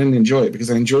not that I didn't enjoy it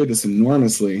because I enjoyed this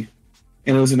enormously,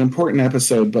 and it was an important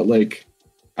episode. But like,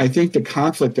 I think the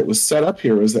conflict that was set up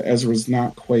here was that Ezra was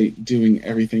not quite doing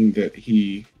everything that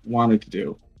he wanted to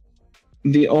do.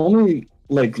 The only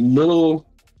like little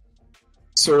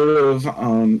sort of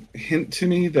hint to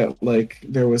me that like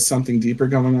there was something deeper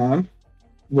going on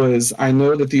was I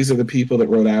know that these are the people that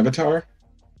wrote Avatar,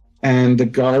 and the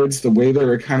guards, the way they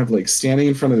were kind of like standing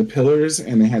in front of the pillars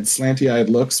and they had slanty-eyed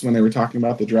looks when they were talking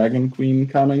about the Dragon Queen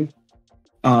coming.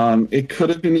 It could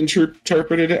have been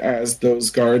interpreted as those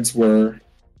guards were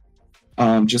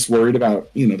just worried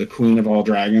about, you know, the queen of all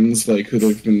dragons, like who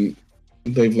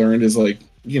they've learned is like,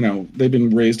 you know, they've been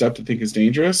raised up to think is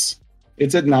dangerous.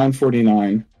 It's at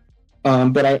 9:49.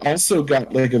 But I also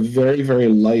got like a very, very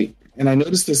light, and I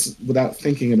noticed this without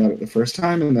thinking about it the first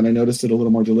time, and then I noticed it a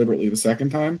little more deliberately the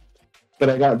second time. But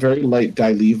I got very light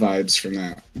Dai Li vibes from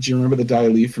that. Do you remember the Dai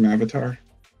Li from Avatar?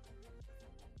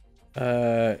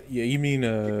 Yeah, you mean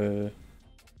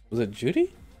was it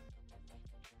Judy?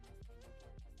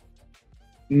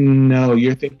 No,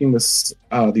 you're thinking the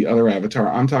other Avatar.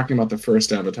 I'm talking about the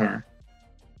first Avatar.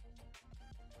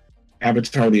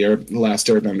 Avatar, the Last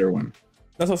Airbender one.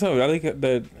 That's what I'm saying. I think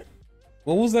that.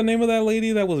 What was the name of that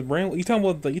lady that was brain? You talking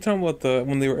about the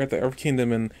when they were at the Earth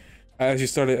Kingdom, and as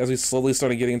we slowly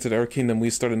started getting into the Earth Kingdom, we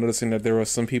started noticing that there were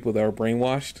some people that were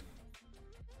brainwashed.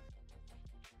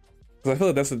 Because I feel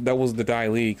like that was the Dai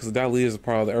Li, because the Dai Li is a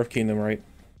part of the Earth Kingdom, right?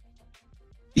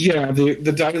 Yeah, the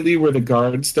Dai Li were the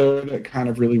guards though that kind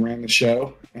of really ran the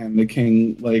show, and the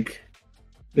king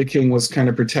was kind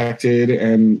of protected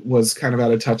and was kind of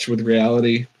out of touch with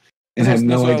reality and had no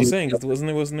That's what idea. I was saying. Cause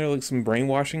wasn't there like some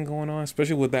brainwashing going on,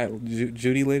 especially with that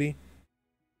Judy lady?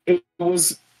 It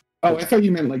was. Oh, I thought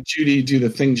you meant like Judy do the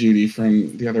thing, Judy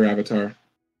from the other Avatar.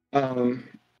 Um,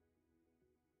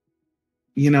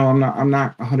 I'm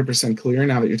not 100% clear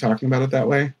now that you're talking about it that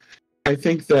way. I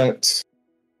think that,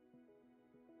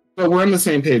 but we're on the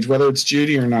same page, whether it's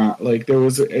Judy or not. Like there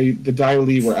was the Dai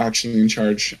Li were actually in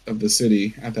charge of the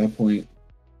city at that point,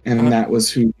 and that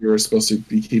was who you were supposed to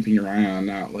be keeping your eye on,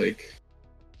 not like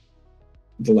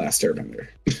the Last Airbender.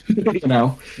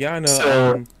 Yeah, I know.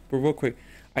 So, But real quick,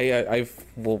 I've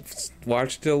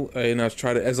watched it, and I was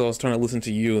trying to, as I was trying to listen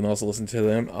to you and also listen to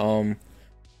them.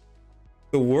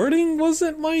 The wording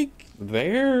wasn't like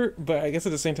there, but I guess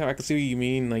at the same time I can see what you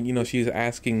mean. Like, she's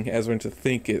asking Ezra to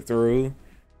think it through.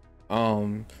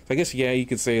 So I guess, yeah, you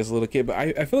could say as a little kid, but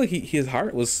I feel like his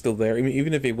heart was still there. I mean,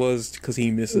 even if it was because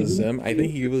he misses them, I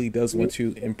think he really does want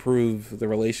to improve the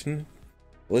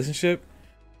relationship.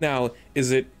 Now,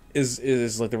 is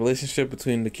like the relationship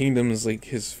between the kingdoms like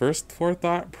his first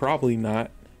forethought? Probably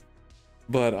not.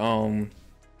 But I'm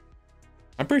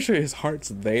pretty sure his heart's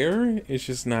there. It's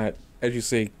just not, as you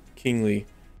say, kingly.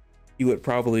 He would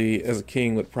probably, as a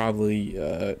king,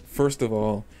 first of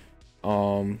all,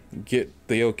 get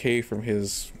the okay from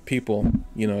his people.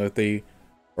 If they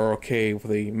are okay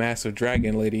with a massive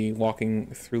dragon lady walking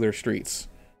through their streets.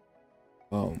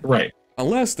 right.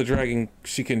 Unless the dragon,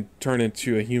 she can turn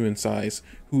into a human size.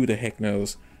 Who the heck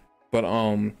knows? But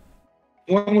one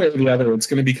way or the other, it's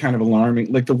going to be kind of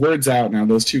alarming. Like the word's out now;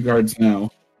 those two guards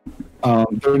know.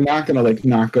 They're not going to like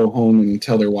not go home and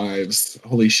tell their wives,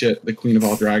 "Holy shit, the Queen of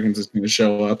all Dragons is going to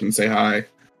show up and say hi."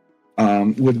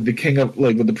 With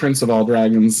the Prince of all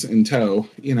Dragons in tow,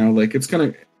 like it's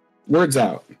gonna. Word's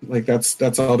out. Like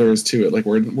that's all there is to it. Like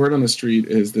word on the street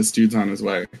is this dude's on his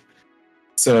way.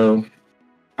 So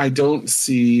I don't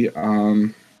see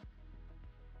that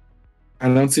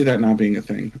not being a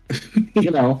thing.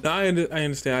 No, I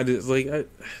understand. I just I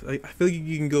feel like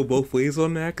you can go both ways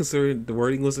on that because the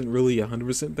wording wasn't really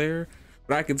 100% there,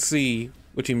 but I could see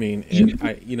what you mean, and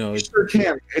you sure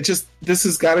can. It just this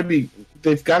has got to be.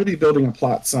 They've got to be building a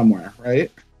plot somewhere,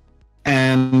 right?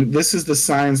 And this is the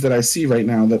signs that I see right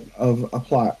now of a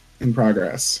plot in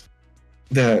progress.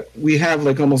 That we have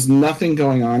like almost nothing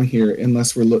going on here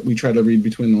unless we try to read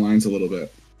between the lines a little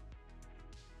bit.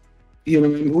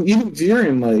 Even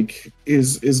Viren like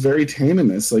is very tame in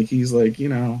this. Like he's like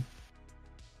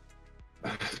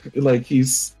like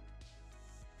he's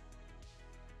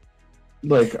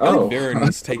like Viren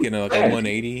is taking a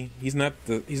 180. He's not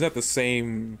the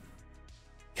same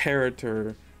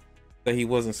character that he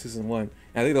was in season 1. And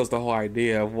I think that was the whole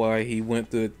idea of why he went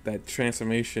through that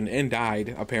transformation and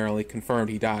died. Apparently,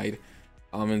 confirmed he died.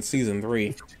 In season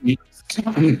 3.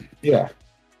 Yeah.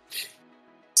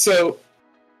 So,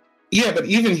 yeah, but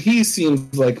even he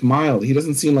seems like mild. He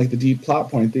doesn't seem like the deep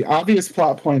plot point. The obvious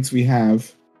plot points we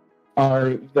have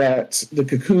are that the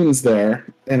cocoon's there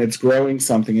and it's growing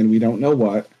something and we don't know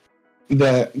what.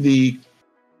 That the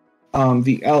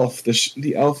elf,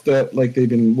 the elf that like they've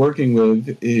been working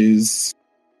with is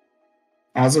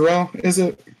Azarel, is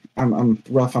it? I'm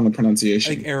rough on the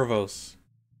pronunciation. I think Erebos.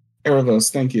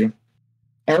 Erebos, thank you.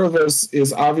 Erebos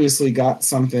is obviously got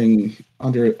something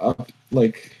up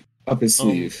his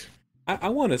sleeve. I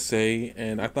want to say,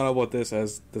 and I thought about this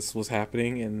as this was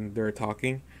happening and they're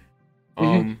talking.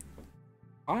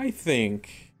 I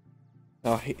think,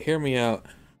 hear me out.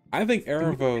 I think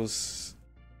Erebos,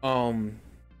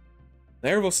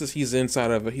 Erebos says he's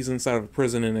inside of a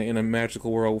prison in a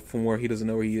magical world from where he doesn't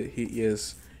know where he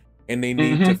is, and they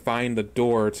need to find the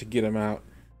door to get him out.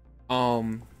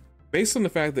 Based on the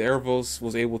fact that Erebos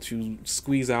was able to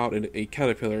squeeze out a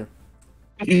caterpillar,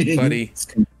 buddy,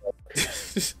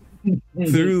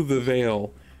 through the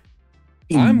veil,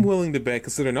 I'm willing to bet.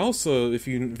 Considering also, if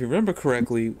you remember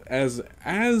correctly, as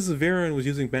Viren was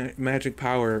using magic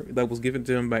power that was given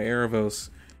to him by Erebos,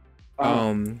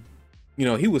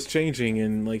 he was changing,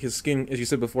 and like his skin, as you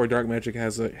said before, dark magic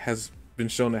has been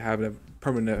shown to have a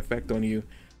permanent effect on you.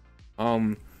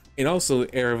 And also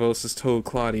Erebos has told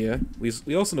Claudia.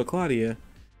 We also know Claudia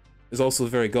is also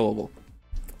very gullible.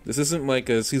 This isn't like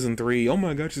a season 3. Oh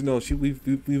my gosh,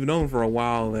 we've known for a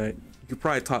while that you could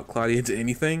probably talk Claudia into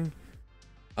anything.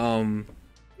 And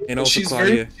also she's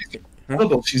Claudia,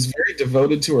 gullible. She's very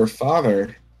devoted to her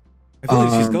father. I feel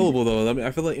like she's gullible though. I mean,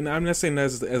 I feel like, I'm not saying that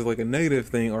as like a negative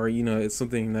thing, or it's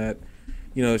something that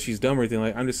she's dumb or anything.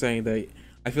 Like, I'm just saying that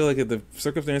I feel like the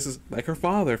circumstances, like her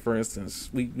father, for instance,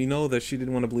 we know that she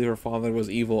didn't want to believe her father was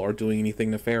evil or doing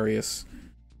anything nefarious,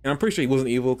 and I'm pretty sure he wasn't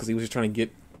evil because he was just trying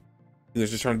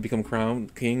to become crown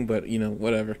king. But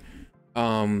whatever.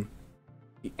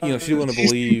 She didn't want to She's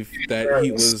believe that he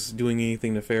nefarious. was doing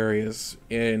anything nefarious,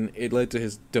 and it led to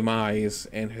his demise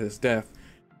and his death.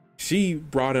 She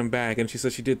brought him back, and she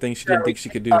said she did things she didn't think she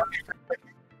could do.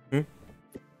 Hmm?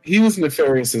 He was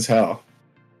nefarious as hell.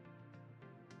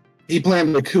 He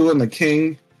planned the coup on the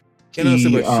king. But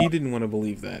she didn't want to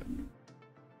believe that.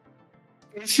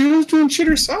 She was doing shit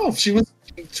herself. She was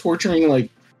torturing, like,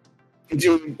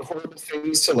 doing horrible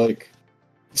things to, like,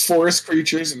 forest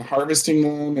creatures and harvesting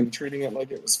them and treating it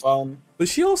like it was fun. But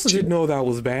she also didn't know that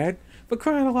was bad. But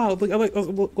crying out loud, like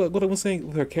what I was saying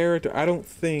with her character, I don't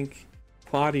think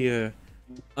Claudia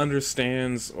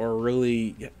understands or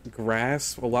really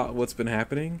grasps a lot of what's been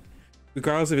happening,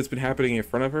 regardless if it's been happening in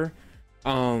front of her.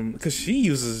 Because she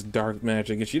uses dark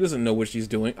magic and she doesn't know what she's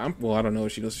doing. I don't know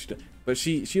what she does, but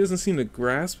she doesn't seem to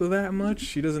grasp that much.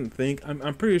 She doesn't think.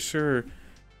 I'm pretty sure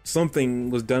something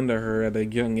was done to her at a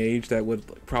young age that would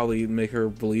probably make her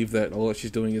believe that all that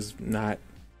she's doing is not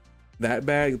that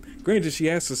bad. Granted,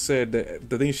 she also said that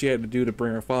the thing she had to do to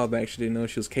bring her father back, she didn't know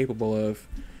she was capable of,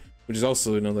 which is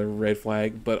also another red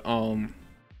flag. But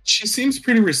she seems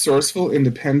pretty resourceful,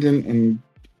 independent, and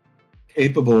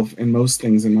capable in most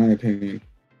things, in my opinion.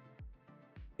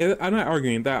 I'm not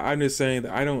arguing that. I'm just saying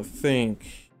that I don't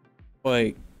think,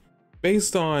 like,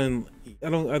 based on, I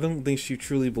don't think she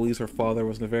truly believes her father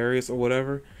was nefarious or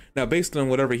whatever. Now, based on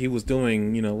whatever he was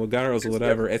doing, regardless of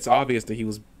whatever, it's obvious that he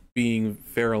was being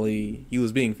fairly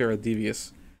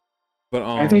devious. But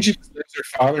I think she deserves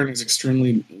her father and is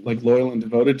extremely, like, loyal and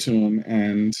devoted to him,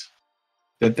 and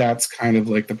that's kind of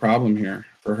like the problem here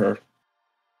for her.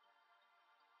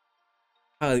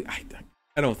 I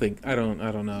don't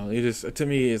know. It just, to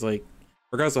me, is like,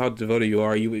 regardless of how devoted you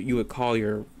are, you would call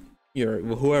your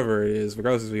whoever it is,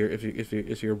 regardless of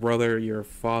if your brother, your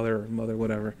father, or mother,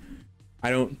 whatever.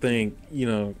 I don't think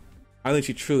I think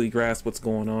she truly grasps what's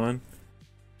going on.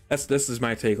 This is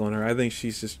my take on her. I think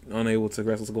she's just unable to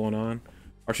grasp what's going on,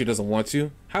 or she doesn't want to.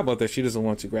 How about that? She doesn't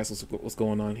want to grasp what's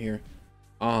going on here.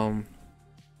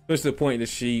 Especially to the point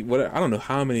that I don't know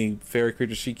how many fairy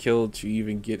creatures she killed to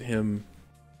even get him.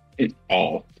 It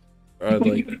all.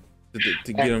 Like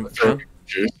to get him. Huh?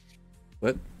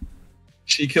 What?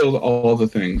 She killed all the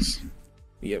things.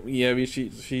 Yeah. I mean,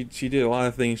 she did a lot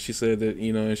of things. She said that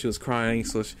and she was crying,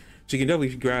 so she can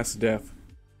definitely grasp death.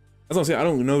 That's what I'm saying. I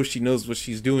don't know if she knows what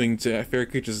she's doing to fairy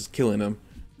creatures is killing them,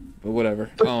 but whatever.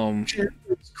 She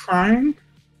was crying.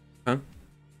 Huh?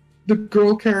 The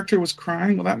girl character was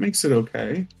crying. Well, that makes it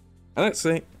okay. I like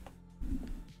saying.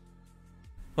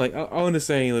 Like, I want to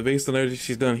say, based on everything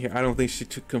she's done here, I don't think she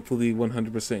took completely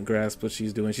 100% grasp what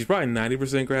she's doing. She's probably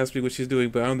 90% grasping what she's doing,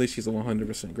 but I don't think she's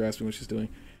 100% grasping what she's doing.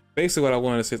 Basically, what I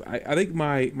want to say is, I think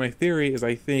my theory is,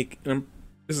 and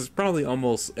this is probably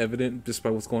almost evident just by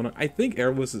what's going on. I think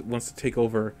Erebus wants to take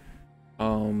over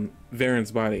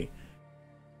Varen's body.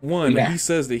 One, he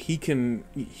says that he can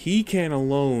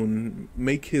alone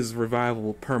make his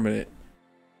revival permanent.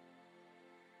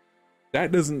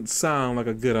 That doesn't sound like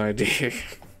a good idea.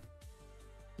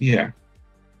 Yeah.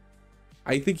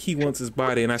 I think he wants his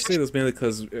body, and I say this mainly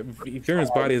because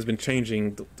Varen's body has been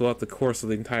changing throughout the course of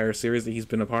the entire series that he's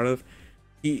been a part of.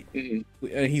 He's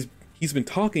been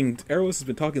talking. Erebus has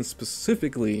been talking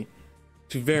specifically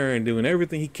to Varen, doing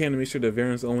everything he can to make sure that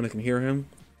Varen's the only one that can hear him.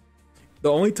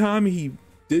 The only time he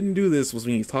didn't do this was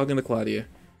when he's talking to Claudia.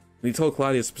 And he told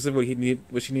Claudia specifically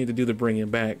what she needed to do to bring him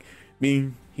back.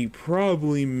 Meaning he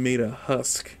probably made a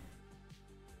husk.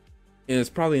 And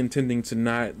it's probably intending to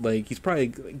not, he's probably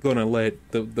gonna let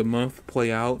the month play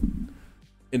out.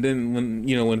 And then when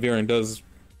Varen does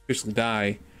officially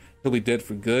die, he'll be dead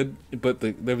for good. But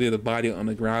there'll be the body on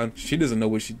the ground. She doesn't know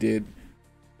what she did.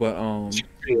 But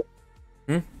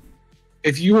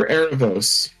if you were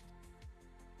Erebos,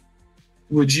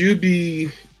 would you be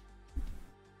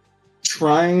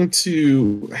trying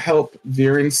to help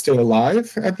Varen stay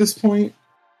alive at this point?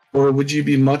 Or would you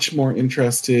be much more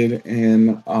interested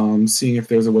in seeing if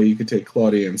there's a way you could take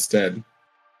Claudia instead?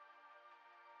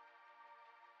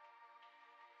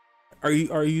 Are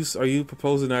you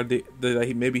proposing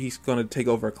that maybe he's going to take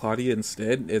over Claudia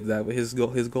instead? Is that what his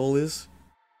goal is?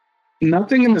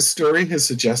 Nothing in the story has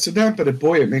suggested that, but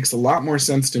it makes a lot more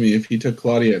sense to me if he took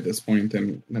Claudia at this point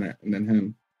than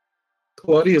him.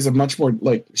 Claudia is a much more,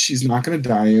 she's not going to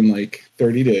die in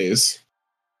 30 days.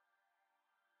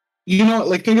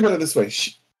 Think about it this way.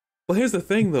 Well, here's the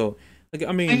thing, though.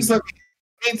 I need to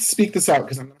speak this out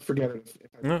because I'm going to forget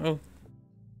it.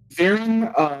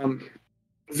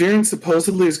 Varen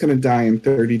supposedly is going to die in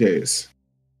 30 days.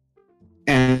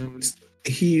 And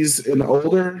he's an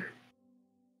older,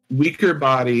 weaker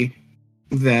body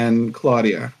than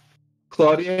Claudia.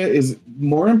 Claudia is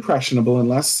more impressionable and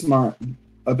less smart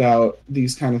about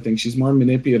these kind of things. She's more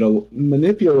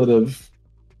manipulative,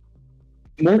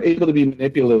 more able to be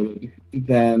manipulated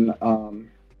than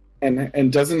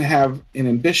and doesn't have an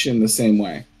ambition the same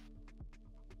way.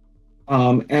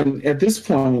 And at this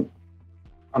point,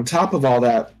 on top of all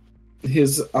that,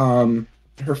 his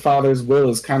her father's will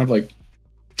is kind of like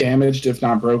damaged, if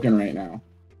not broken, right now.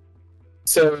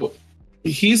 So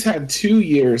he's had 2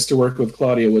 years to work with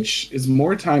Claudia, which is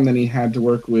more time than he had to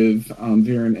work with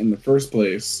Viren in the first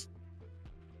place.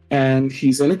 And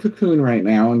he's in a cocoon right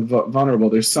now and vulnerable.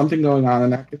 There's something going on in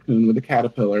that cocoon with a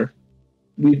caterpillar.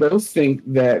 We both think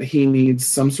that he needs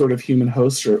some sort of human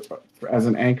host as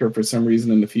an anchor for some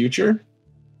reason in the future.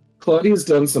 Claudia's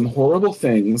done some horrible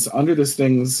things under this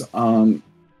thing's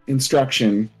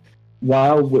instruction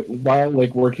while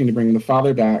like working to bring the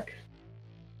father back.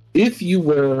 If you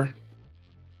were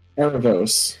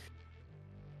Erebos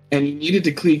and you needed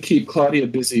to keep Claudia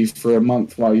busy for a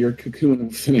month while your cocoon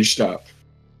finished up,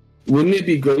 wouldn't it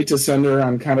be great to send her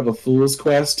on kind of a fool's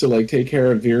quest to like take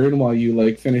care of Viren while you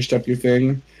like finished up your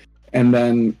thing, and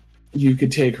then you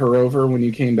could take her over when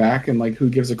you came back, and like who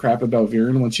gives a crap about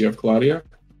Viren once you have Claudia?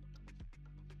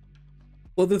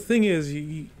 Well, the thing is,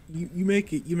 you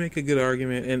make a good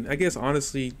argument, and I guess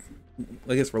honestly,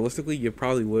 I guess realistically, you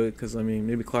probably would, because I mean,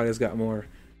 maybe Claudia's got more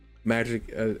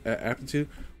magic aptitude.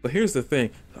 But here's the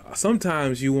thing: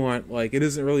 sometimes you want like it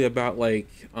isn't really about like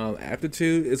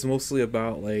aptitude. It's mostly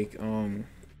about like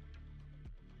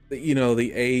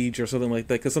the age or something like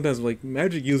that. Because sometimes like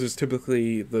magic users,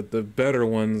 typically the better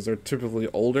ones are typically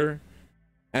older,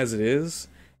 as it is.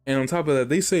 And on top of that,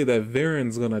 they say that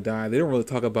Viren's gonna die. They don't really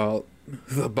talk about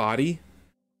the body.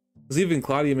 Because even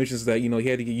Claudia mentions that, he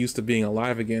had to get used to being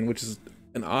alive again, which is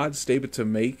an odd statement to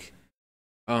make.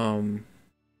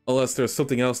 Unless there's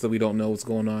something else that we don't know what's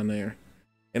going on there.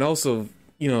 And also,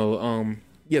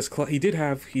 yes, he did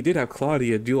have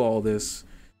Claudia do all this.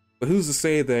 But who's to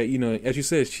say that, as you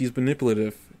said, she's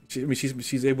manipulative.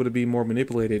 She's able to be more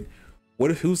manipulated.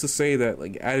 Who's to say that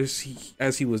like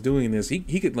as he was doing this,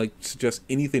 he could like suggest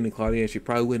anything to Claudia and she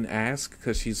probably wouldn't ask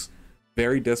because she's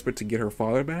very desperate to get her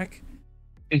father back.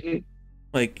 Mm-hmm.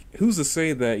 Like, who's to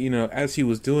say that, as he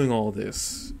was doing all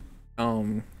this,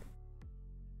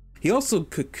 he also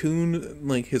cocooned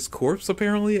like his corpse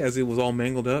apparently as it was all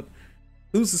mangled up.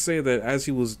 Who's to say that as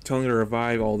he was telling her to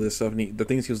revive all this stuff and the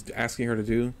things he was asking her to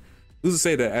do, who's to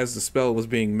say that as the spell was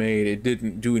being made, it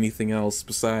didn't do anything else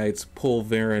besides pull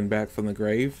Viren back from the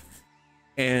grave?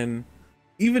 And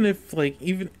even if like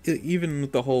even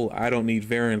with the whole I don't need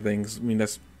Viren things, I mean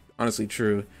that's honestly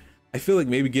true. I feel like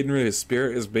maybe getting rid of his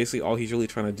spirit is basically all he's really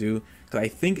trying to do. Because I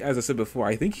think, as I said before,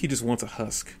 I think he just wants a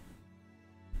husk.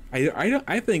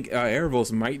 I think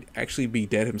Erebos might actually be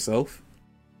dead himself,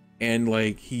 and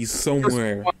like he's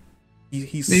somewhere.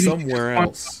 He's somewhere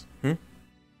else.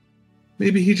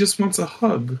 Maybe he just wants a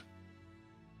hug.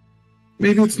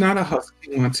 Maybe it's not a husk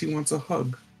he wants. He wants a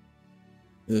hug.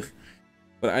 Ugh.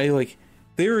 But I like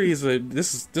theories.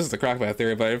 This is the Crockbat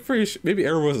theory, but I'm pretty sure maybe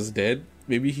Erebos is dead.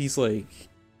 Maybe he's like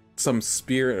some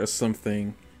spirit or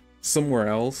something somewhere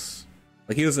else.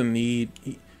 Like he doesn't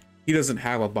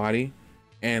have a body,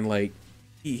 and like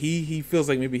he feels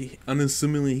like maybe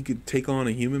unassumingly he could take on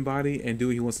a human body and do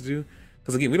what he wants to do.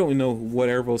 Because again, we don't know what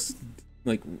Erebos,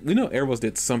 like we know Erebos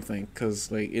did something,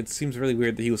 because like it seems really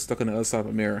weird that he was stuck on the other side of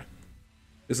a mirror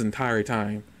this entire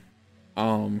time.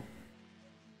 And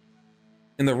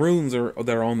the runes that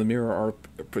are on the mirror are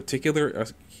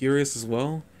curious as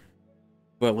well.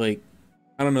 But like,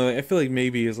 I don't know. I feel like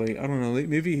maybe it's like, I don't know.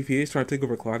 Maybe if he is trying to take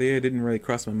over Claudia, it didn't really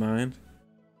cross my mind.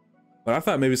 But I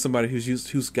thought maybe somebody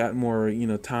who's got more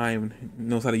time,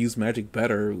 knows how to use magic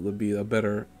better, would be a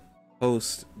better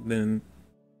host than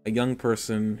a young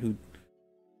person who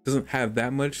doesn't have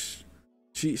that much.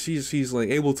 She's like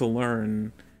able to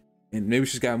learn, and maybe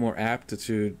she's got more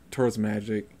aptitude towards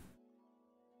magic.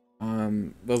 I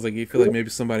was like, you feel like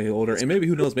maybe somebody older, and maybe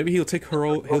who knows? Maybe he'll take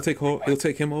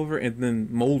him over, and then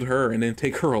mold her, and then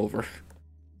take her over.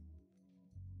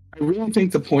 I really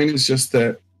think the point is just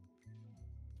that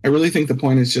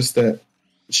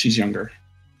she's younger,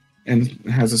 and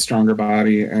has a stronger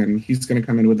body, and he's going to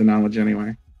come in with the knowledge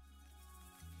anyway.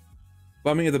 But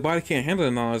I mean, if the body can't handle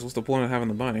the knowledge, what's the point of having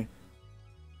the body?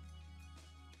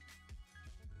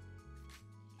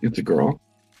 It's a girl.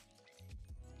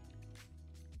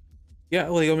 Yeah,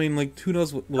 like I mean, like who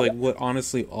knows what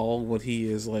honestly what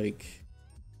he is like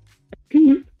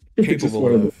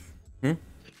capable of.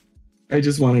 I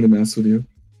just wanted to mess with you.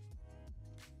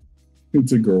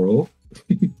 It's a girl.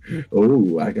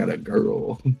 Oh, I got a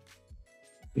girl.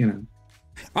 I don't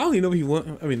even know if he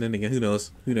want. I mean, then again, who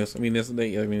knows? I mean,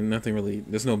 nothing really.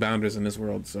 There's no boundaries in this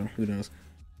world, so who knows?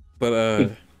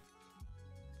 But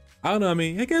I don't know. I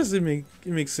mean, I guess it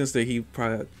makes sense that he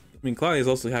probably. I mean, Claudia's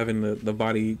also having the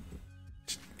body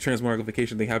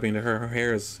transmogrification thing happening to her. Her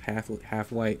hair is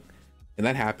half white, and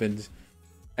that happened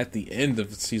at the end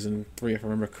of season 3, if I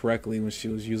remember correctly, when she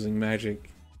was using magic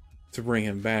to bring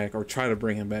him back or try to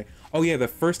bring him back. Oh yeah, the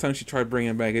first time she tried bringing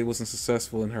him back, it wasn't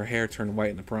successful, and her hair turned white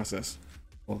in the process.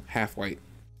 Well, half white.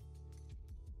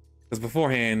 Because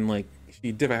beforehand, like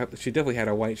she definitely had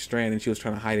a white strand, and she was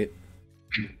trying to hide it.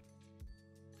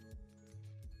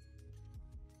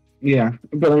 Yeah,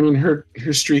 but I mean, her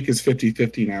streak is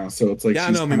 50-50 now, so it's like yeah,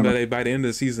 I know. I mean, but by the end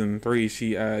of season 3,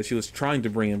 she was trying to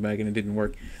bring him back, and it didn't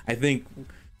work. I think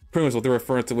pretty much what they're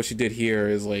referring to what she did here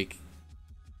is like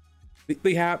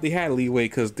they had leeway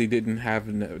because they didn't have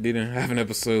an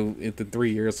episode in the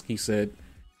 3 years, he said,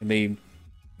 and they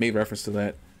made reference to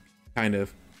that kind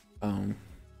of. I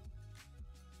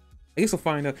guess we'll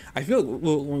find out. I feel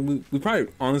we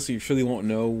probably honestly really won't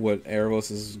know what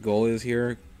Erebos' goal is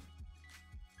here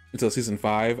until season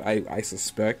 5. I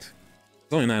suspect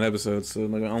it's only 9 episodes, so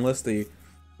like, unless they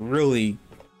really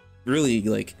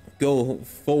like go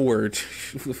forward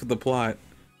with the plot,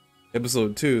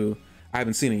 episode 2, I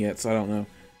haven't seen it yet, so I don't know.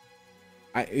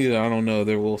 I don't know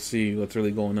that we'll see what's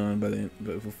really going on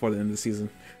before the end of the season.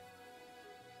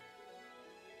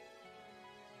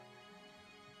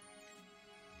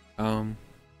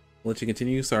 Let you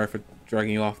continue. Sorry for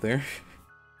dragging you off there.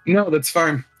 No, that's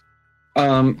fine.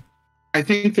 I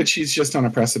think that she's just on a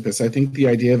precipice. I think the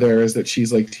idea there is that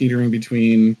she's like teetering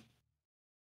between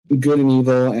good and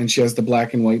evil, and she has the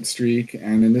black and white streak.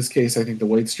 And in this case, I think the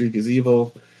white streak is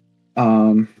evil.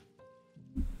 And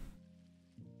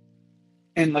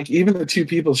like even the 2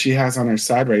 people she has on her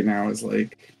side right now is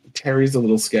like Terry's a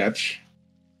little sketch.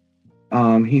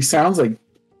 He sounds like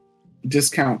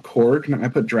discount Korg. No, I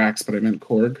put Drax, but I meant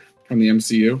Korg from the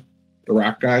MCU, the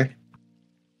rock guy.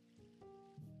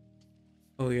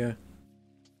 Oh yeah.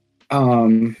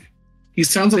 He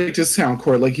sounds like discount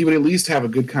Korg. Like he would at least have a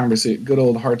good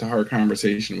old heart-to-heart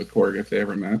conversation with Korg if they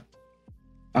ever met.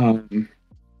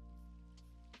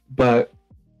 But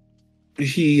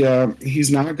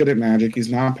he's not good at magic. He's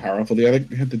not powerful.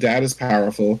 The dad is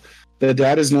powerful. The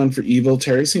dad is known for evil.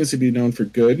 Terry seems to be known for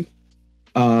good.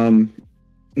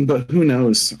 But who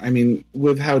knows? I mean,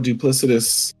 with how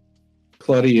duplicitous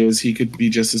Claudia is, he could be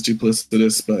just as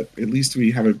duplicitous, but at least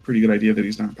we have a pretty good idea that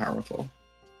he's not powerful.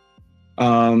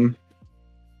 And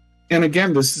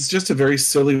again, this is just a very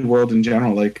silly world in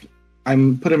general. Like,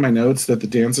 I'm putting in my notes that the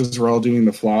dancers were all doing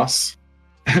the floss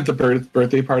at the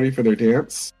birthday party for their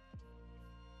dance.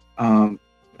 That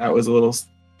was a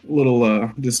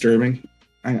little disturbing.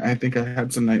 I think I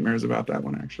had some nightmares about that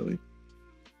one, actually.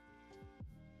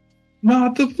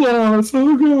 Not the floss,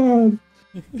 oh god.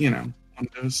 One of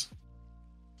those.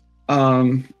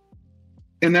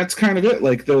 And that's kind of it.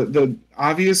 Like the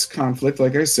obvious conflict,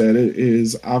 like I said,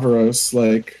 is Averos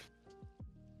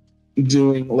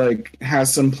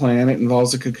has some plan. It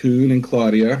involves a cocoon and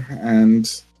Claudia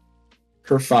and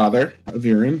her father,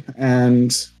 Aviran.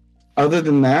 And other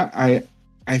than that,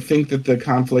 I think that the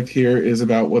conflict here is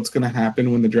about what's going to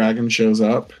happen when the dragon shows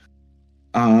up.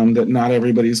 That not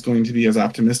everybody's going to be as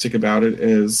optimistic about it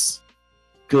as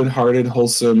good-hearted,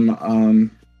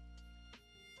 wholesome.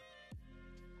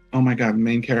 Oh my god,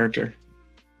 main character.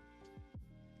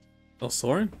 Oh,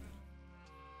 Soren?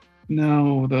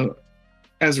 No, the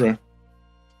Ezra.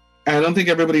 I don't think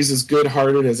everybody's as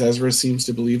good-hearted as Ezra seems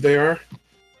to believe they are,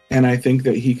 and I think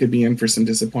that he could be in for some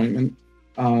disappointment.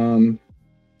 I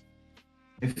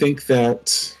think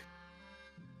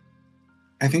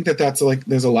that that's like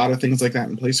there's a lot of things like that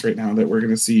in place right now that we're going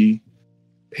to see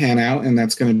pan out, and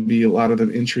that's going to be a lot of the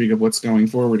intrigue of what's going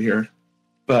forward here.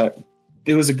 But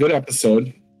it was a good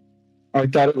episode. I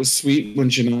thought it was sweet when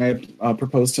Janai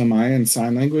proposed to Maya in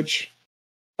sign language,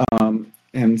 and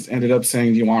ended up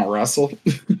saying, "Do you want to wrestle?"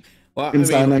 Well, I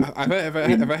mean,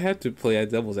 if I had to play a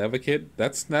devil's advocate,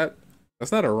 that's not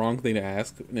a wrong thing to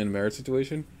ask in a marriage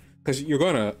situation, because you're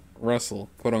going to wrestle,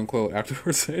 quote unquote,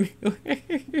 afterwards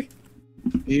anyway.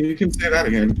 You can say that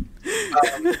again.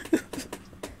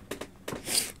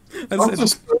 I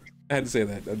had to say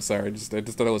that. I'm sorry. I just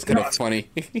thought it was kind of funny.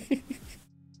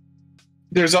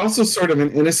 There's also sort of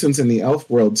an innocence in the elf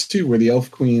world too, where the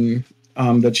elf queen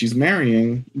that she's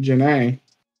marrying, Janae.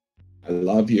 I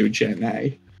love you,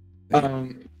 Janae.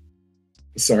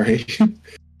 Sorry.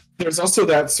 There's also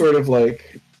that sort of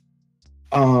like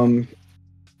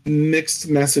mixed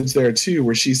message there too,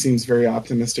 where she seems very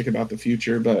optimistic about the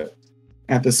future, but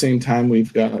at the same time,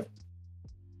 we've got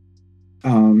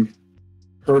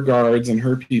her guards and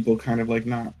her people kind of like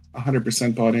not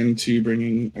 100% bought into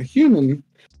bringing a human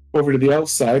over to the elf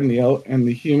side, and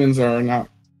the humans are not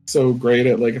so great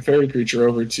at like a fairy creature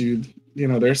over to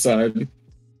their side.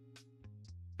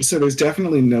 So there's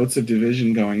definitely notes of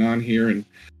division going on here,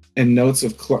 and notes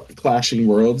of clashing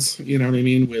worlds. You know what I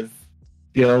mean, with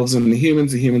the elves and the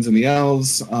humans and the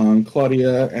elves,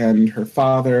 Claudia and her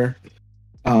father.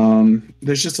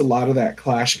 There's just a lot of that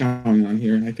clash going on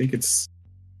here, and I think it's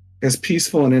as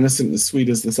peaceful and innocent and sweet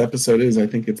as this episode is. I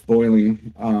think it's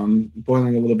boiling a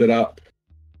little bit up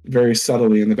very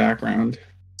subtly in the background.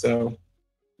 So,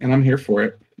 and I'm here for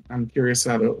it. I'm curious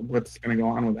what's going to go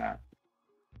on with that.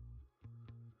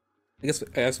 I guess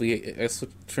as we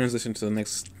transition to the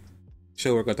next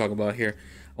show we're going to talk about here,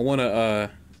 I want to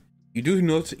you do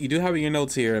have in your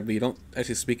notes here, but you don't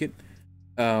actually speak it.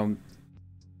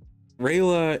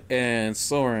 Rayla and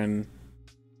Soren,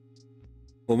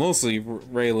 well, mostly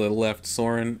Rayla left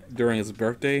Soren during his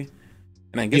birthday,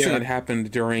 and I'm guessing it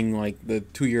happened during like the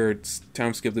 2-year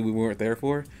time skip that we weren't there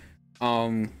for.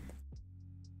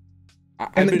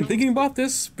 I've been thinking about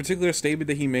this particular statement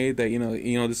that he made that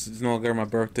this is no longer my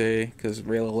birthday because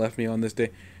Rayla left me on this day.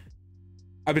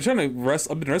 I've been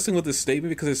wrestling with this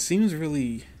statement because it seems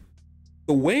really,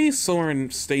 the way Soren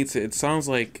states it, it sounds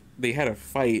like they had a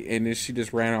fight and then she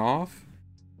just ran off.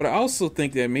 But I also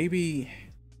think that maybe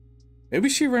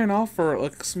she ran off for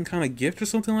like some kind of gift or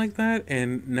something like that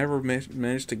and never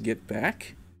managed to get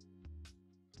back.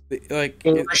 Like,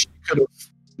 she could have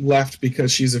left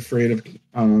because she's afraid of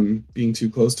being too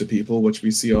close to people, which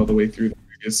we see all the way through the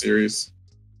previous series.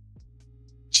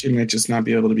 She might just not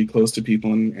be able to be close to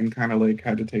people and kind of like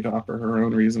had to take off for her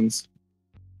own reasons.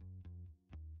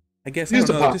 I guess, I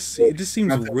don't know, it just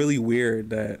seems really weird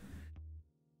that,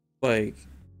 like,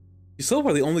 she's so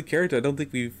far the only character I don't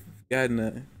think we've gotten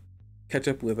to catch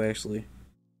up with, actually.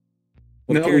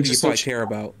 What character you probably care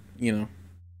about, We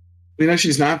know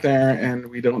she's not there, and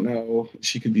we don't know.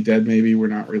 She could be dead, maybe. We're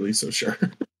not really so sure.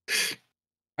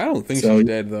 I don't think she's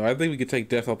dead, though. I think we could take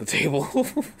death off the table.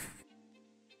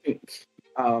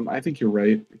 I think you're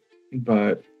right.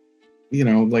 But,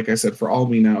 like I said, for all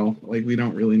we know, like, we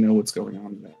don't really know what's going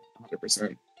on there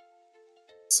 100%.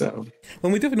 So.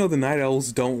 Well, we definitely know the Night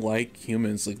Elves don't like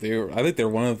humans. Like, I think they're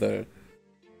one of the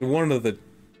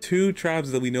 2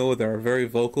 tribes that we know that are very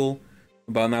vocal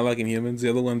about not liking humans. The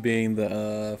other one being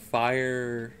the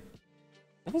fire.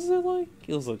 What was it like?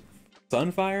 It was like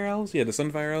Sunfire Elves. Yeah, the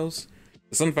Sunfire Elves.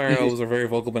 The Sunfire Elves are very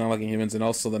vocal about not liking humans, and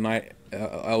also the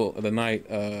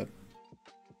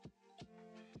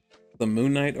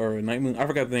Moon Knight or Night Moon. I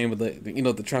forgot the name of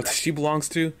the tribe that she belongs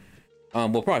to.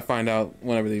 We'll probably find out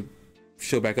whenever they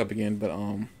show back up again. But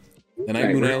the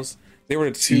Night Moon Elves, they were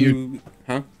the 2.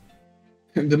 Huh?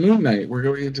 The Moon Knight. We're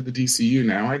going into the DCU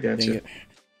now. I got you.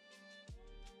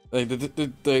 Like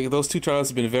those 2 tribes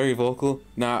have been very vocal.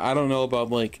 Now I don't know about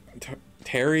like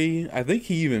Terry. I think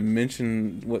he even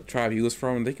mentioned what tribe he was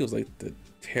from. I think it was like the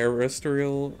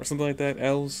Terrestrial or something like that.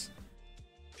 Elves.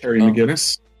 Terry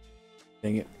McGinnis.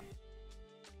 Dang it.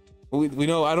 We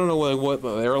know. I don't know what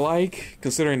they're like,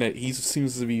 considering that he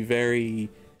seems to be very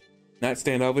not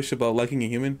standoffish about liking a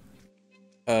human.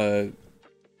 So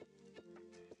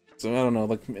I don't know.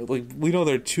 Like we know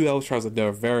there are 2 elf tribes that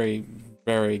are very,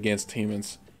 very against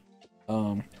humans.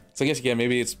 So I guess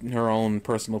maybe it's her own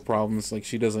personal problems. Like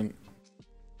she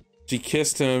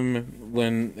kissed him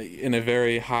when in a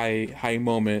very high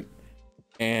moment,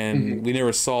 and we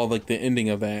never saw like the ending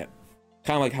of that.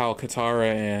 Kind of like how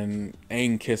Katara and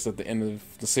Aang kissed at the end of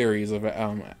the series of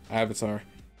Avatar.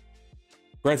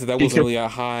 Granted, that wasn't really a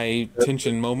high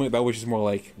tension moment. That was just more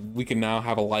like we can now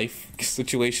have a life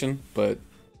situation. But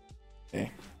yeah.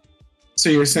 So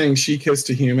you're saying she kissed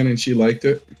a human and she liked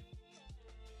it?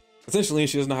 Essentially,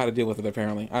 she doesn't know how to deal with it,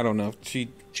 apparently. I don't know. She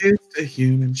kissed a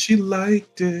human, she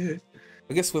liked it.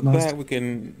 I guess with that, we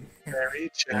can...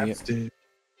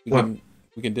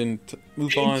 We can then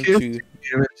move on to... Human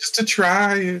just to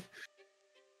try it.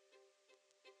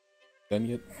 Done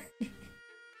yet?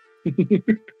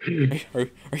 Are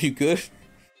you good?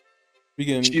 We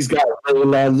can... She's got a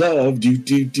lot of love.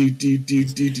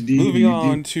 Moving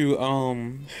on to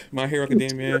My Hero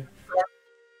Academia,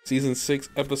 Season 6,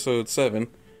 Episode 7.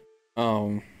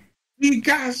 We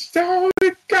got so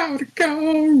to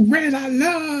go, red I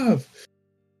love.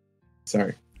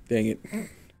 Sorry. Dang it.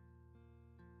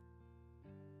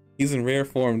 He's in rare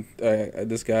form,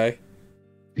 this guy.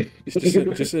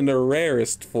 just in the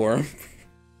rarest form.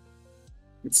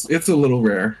 It's a little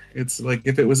rare. It's like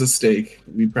if it was a steak,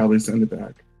 we'd probably send it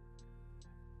back.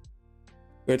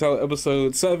 We're talking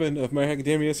episode 7 of My Hero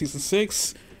Academia Season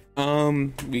 6.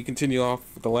 We continue off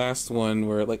with the last one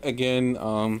where, like, again,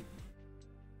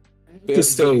 To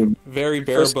say, very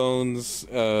bare first, bones,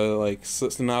 like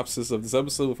synopsis of this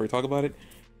episode before we talk about it.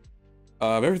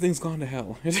 Everything's gone to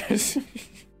hell.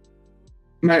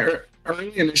 my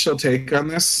early initial take on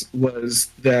this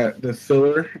was that the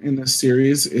filler in this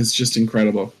series is just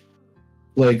incredible.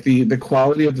 Like the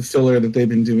quality of the filler that they've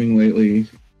been doing lately,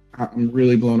 I'm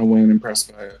really blown away and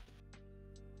impressed by it.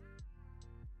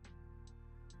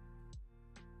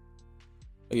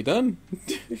 Are you done?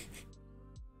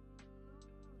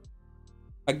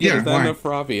 I get Yeah, it's not why? enough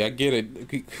for Avi. I get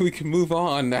it. We can move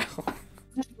on now.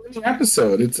 The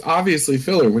episode, it's obviously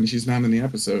filler when she's not in the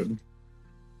episode.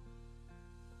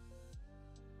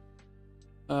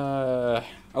 I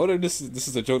wonder if this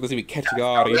is a joke that's even catching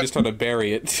on, or you're just trying to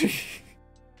bury it.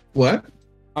 What?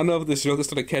 I don't know if this joke is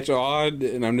trying to catch on,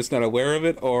 and I'm just not aware of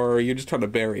it, or you're just trying to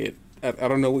bury it. I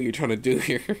don't know what you're trying to do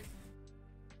here.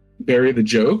 Bury the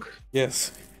joke?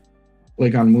 Yes.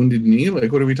 Like on Wounded Knee?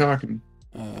 Like, what are we talking?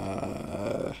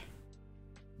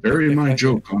 Bury my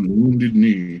joke on Wounded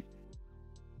Knee.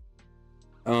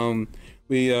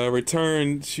 We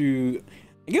return to.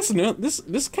 I guess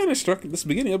this kind of struck this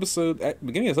beginning of this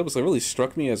episode really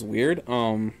struck me as weird.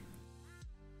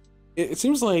 It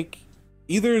seems like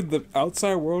either the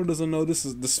outside world doesn't know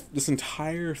this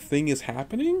entire thing is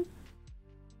happening,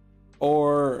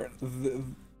 or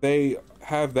they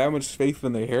have that much faith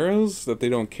in the heroes that they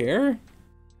don't care.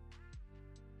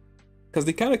 Because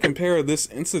they kind of compare this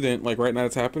incident, like right now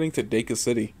it's happening, to Dacre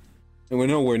City, and we're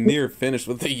nowhere near finished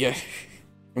with it yet.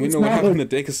 And we know what happened to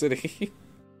Dacre City.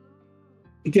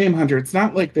 Game Hunter, it's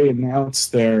not like they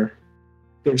announced their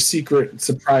secret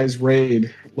surprise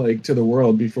raid like to the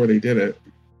world before they did it.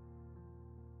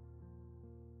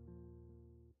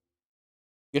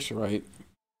 Guess you're right.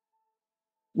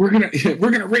 We're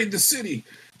gonna raid the city.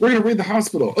 We're gonna raid the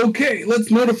hospital. Okay, let's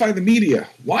notify the media.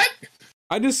 What?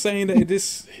 I'm just saying that it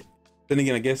just. Then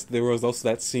again, I guess there was also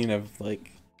that scene of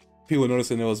like people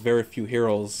noticing there was very few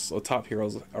heroes or top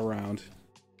heroes around.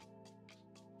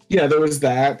 Yeah, there was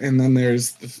that, and then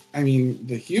there's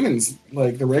the humans,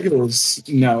 like the regulars,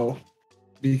 know,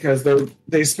 because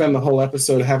they spend the whole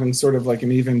episode having sort of like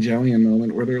an Evangelion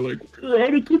moment where they're like, "We're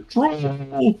out of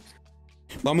control."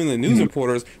 Well, I mean, the news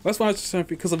reporters. That's why I was just saying,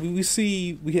 because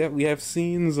we have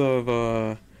scenes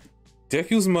of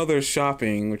Deku's mother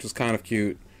shopping, which was kind of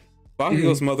cute.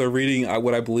 Bakugo's mother reading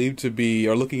what I believe to be,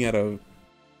 or looking at a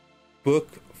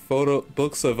book of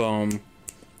photos of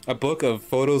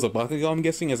Bakugo, I'm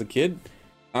guessing, as a kid.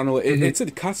 I don't know. It's a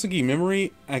Katsugi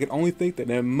memory. I can only think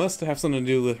that it must have something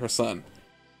to do with her son.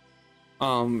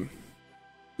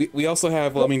 We also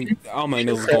have. Well, I mean, Alma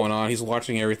knows what's going on. He's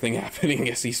watching everything happening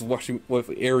as he's watching with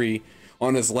Eri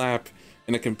on his lap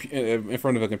in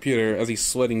front of a computer as he's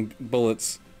sweating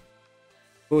bullets.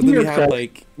 But then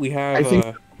we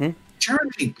have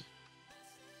Charlie.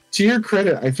 To your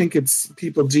credit, I think it's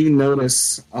people do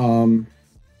notice when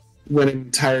an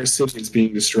entire city is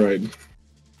being destroyed.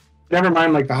 Never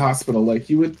mind, like the hospital. Like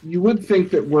you would think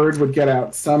that word would get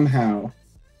out somehow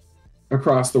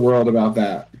across the world about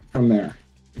that from there.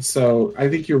 So I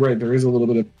think you're right. There is a little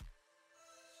bit of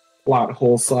plot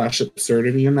hole /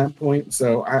 absurdity in that point.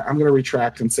 So I'm going to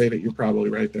retract and say that you're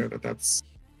probably right there. That's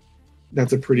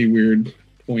a pretty weird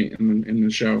point in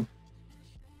the show.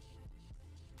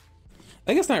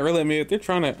 I guess not really. I mean, they're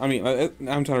trying to. I mean,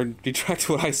 I'm trying to detract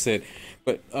what I said,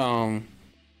 but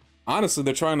honestly,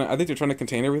 I think they're trying to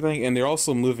contain everything, and they're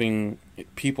also moving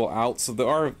people out. So there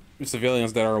are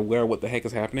civilians that are aware of what the heck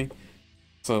is happening.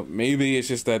 So maybe it's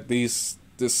just that this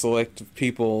select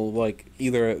people, like,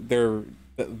 either they're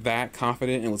that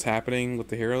confident in what's happening with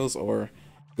the heroes, or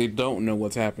they don't know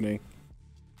what's happening.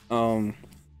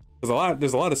 There's a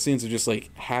lot of scenes of just like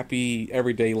happy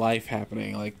everyday life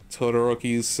happening, like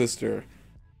Todoroki's sister,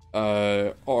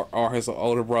 or his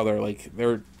older brother, like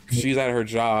she's at her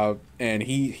job and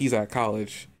he's at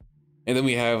college, and then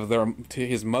we have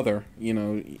his mother. You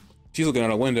know, she's looking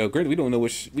out a window. Great, we don't know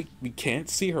we can't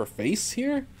see her face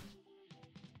here,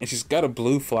 and she's got a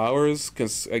blue flowers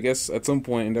because I guess at some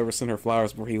point Endeavor sent her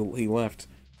flowers before he left.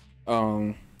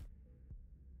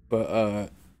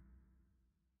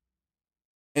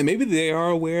 And maybe they are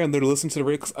aware and they're listening to the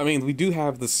radio. I mean, we do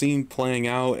have the scene playing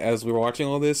out as we're watching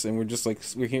all this, and we're just like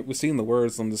we're seeing the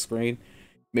words on the screen.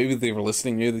 Maybe they were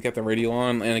listening. Maybe they got the radio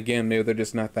on, and again, maybe they're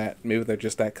just not that. Maybe they're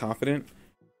just that confident.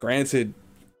 Granted,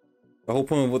 the whole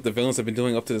point of what the villains have been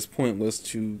doing up to this point was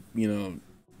to,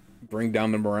 bring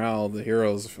down the morale of the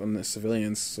heroes from the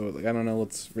civilians. So like, I don't know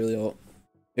what's really all.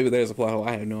 Maybe there's a plot hole.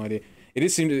 I have no idea. It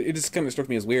just kind of struck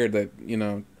me as weird that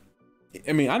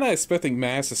I mean, I'm not expecting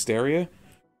mass hysteria.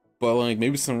 But like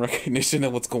maybe some recognition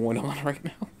of what's going on right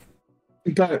now.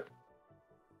 But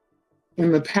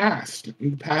in the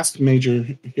past major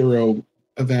hero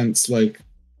events like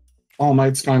All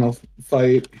Might's final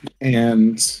fight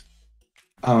and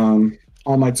All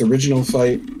Might's original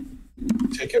fight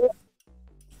ticket,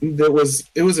 it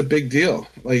was a big deal.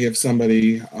 Like if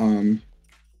somebody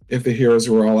if the heroes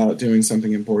were all out doing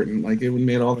something important, like it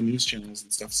made all the news channels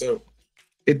and stuff. So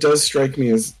it does strike me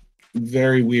as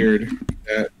very weird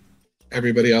that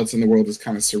everybody else in the world is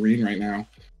kind of serene right now.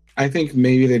 I think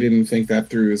maybe they didn't think that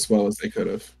through as well as they could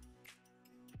have.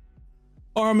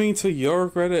 Or I mean, to your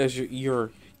credit, as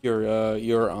your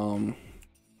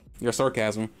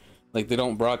sarcasm, like they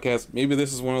don't broadcast. Maybe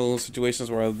this is one of those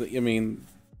situations where I mean,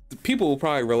 the people will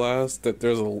probably realize that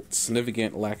there's a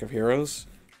significant lack of heroes.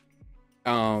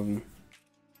 And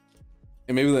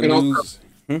maybe the And news.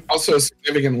 also a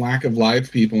significant lack of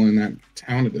live people in that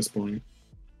town at this point.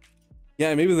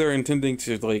 Yeah, maybe they're intending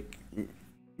to like.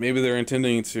 Maybe they're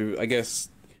intending to. I guess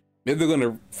maybe they're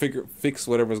gonna fix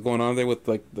whatever's going on there with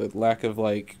like the lack of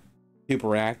like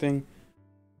people reacting.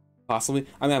 Possibly.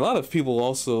 I mean, a lot of people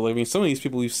also. I mean, some of these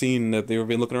people we've seen that they've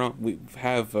been looking around. We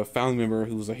have a family member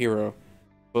who's a hero.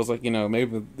 So it's like,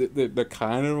 maybe they're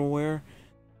kind of aware.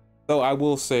 Though I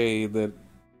will say that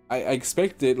I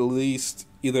expected at least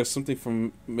either something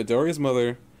from Midoriya's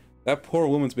mother. That poor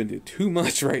woman's been doing too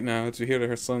much right now to hear that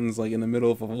her son's like in the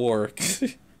middle of a war.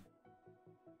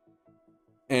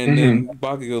 And then Mm-hmm.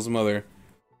 Bakugo's mother.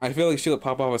 I feel like she would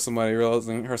pop off with somebody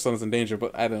realizing her son is in danger,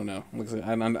 but I don't know. Like I said,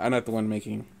 I'm not the one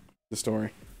making the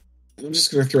story. I'm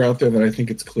just going to throw out there that I think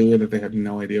it's clear that they have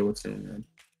no idea what's going on.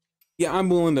 Yeah, I'm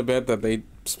willing to bet that they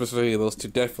specifically those two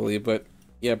definitely, but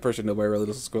yeah, pretty sure nobody really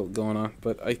knows what's going on.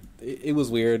 But it was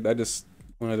weird. I just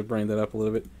wanted to bring that up a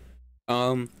little bit.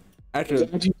 Um, I'm after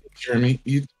glad you did, Jeremy.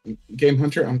 Game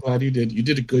Hunter, I'm glad you did. You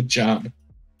did a good job.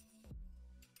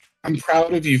 I'm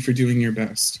proud of you for doing your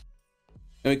best.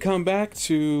 and we come back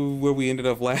to where we ended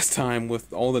up last time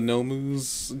with all the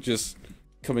Nomus just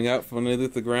coming out from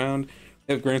underneath the ground.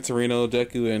 We have Gran Torino,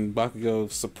 Deku, and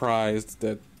Bakugo surprised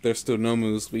that they're still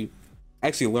Nomus. We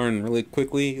actually learn really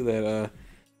quickly that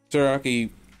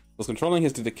Shigaraki was controlling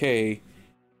his decay,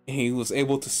 and he was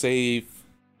able to save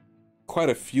quite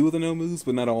a few of the Nomus,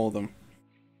 but not all of them.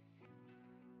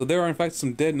 So there are in fact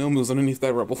some dead Nomus underneath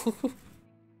that rubble.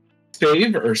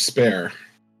 Save or spare?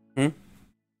 Hmm?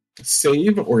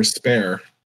 Save or spare?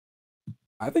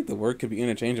 I think the word could be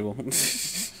interchangeable.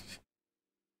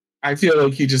 I feel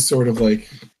like he just sort of like,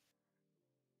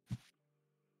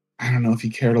 I don't know if he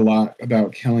cared a lot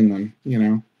about killing them, you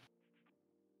know?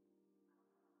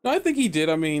 No, I think he did.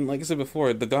 I mean, like I said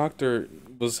before, the doctor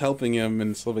was helping him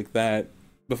and stuff like that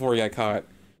before he got caught.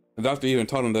 The doctor even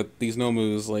told him that these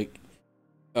Nomus, like,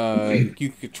 you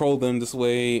can control them this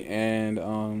way,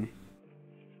 and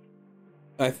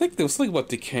I think there was something about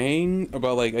decaying,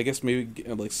 about like I guess maybe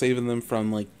like saving them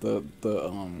from like the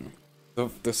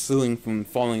ceiling from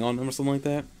falling on them or something like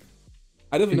that.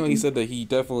 I definitely know he said that he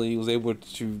definitely was able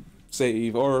to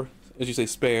save, or as you say,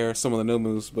 spare some of the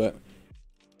Nomus, but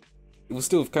it was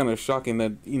still kind of shocking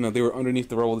that they were underneath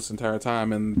the rubble this entire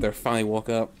time and they finally woke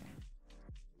up.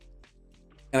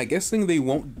 And I guess they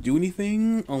won't do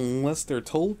anything unless they're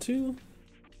told to,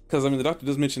 because I mean the doctor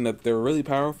does mention that they're really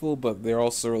powerful, but they're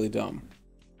also really dumb.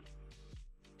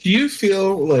 Do you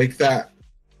feel like that?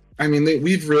 I mean,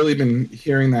 we've really been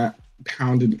hearing that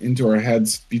pounded into our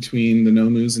heads between the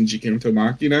Nomus and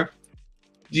Gigantomachina.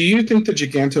 Do you think the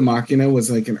Gigantomachina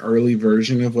was like an early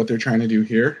version of what they're trying to do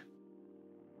here?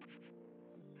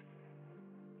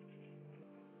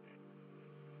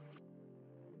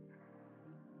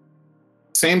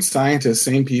 Same scientists,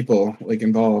 same people like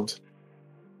involved.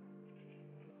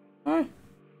 Huh?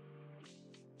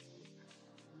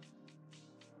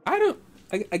 I don't.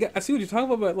 I see what you're talking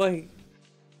about, but like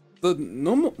the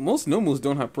normal, most Nomus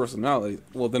don't have personality.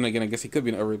 Well, then again, I guess he could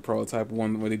be an early prototype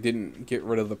one where they didn't get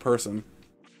rid of the person.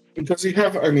 Does he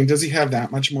have? I mean, does he have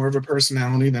that much more of a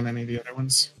personality than any of the other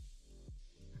ones?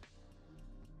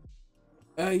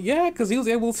 Yeah, because he was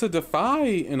able to defy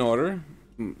an order.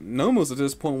 Nomus at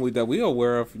this point that we are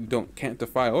aware of can't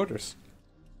defy orders.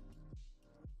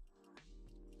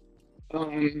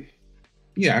 Um,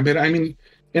 yeah, but I mean,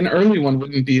 an early one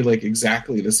wouldn't be like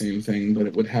exactly the same thing, but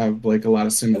it would have like a lot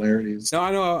of similarities. No,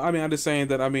 I know. I mean, I'm just saying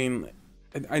that. I mean,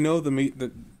 I know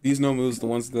that these Nomus, the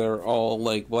ones that are all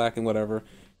like black and whatever,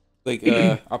 like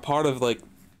are part of like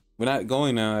we're not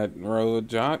going down that road,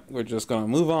 Jock. We're just gonna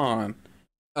move on.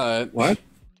 Uh, What?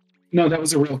 No, that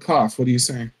was a real cough. What are you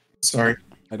saying? Sorry.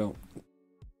 I don't.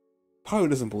 Probably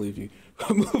doesn't believe you.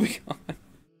 Moving on.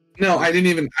 No, I didn't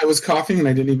even. I was coughing and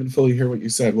I didn't even fully hear what you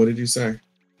said. What did you say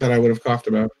that I would have coughed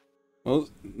about?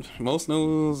 Most most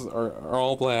Nomus are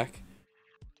all black.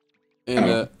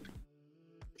 and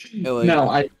Oh like, no,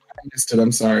 I missed it.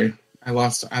 I'm sorry. I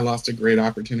lost a great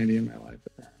opportunity in my life.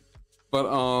 but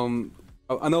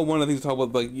I know one of the things talk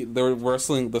about, like, they were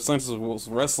wrestling. The scientist was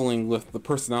wrestling with the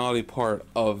personality part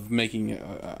of making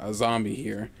a zombie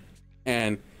here,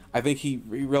 and I think he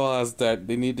realized that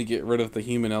they need to get rid of the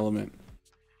human element.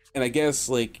 And I guess,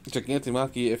 like,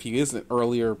 Gigantomachia, if he is an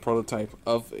earlier prototype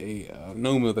of a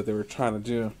Nomu that they were trying to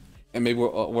do, and maybe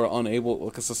were unable,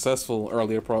 like a successful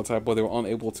earlier prototype, but they were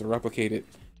unable to replicate it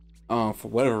for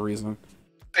whatever reason.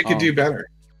 They could do Um, better.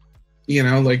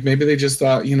 Like maybe they just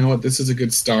thought, you know what, this is a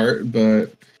good start, but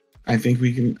I think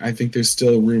we can. I think there's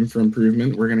still room for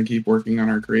improvement. We're going to keep working on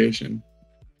our creation.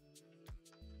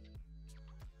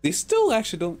 they still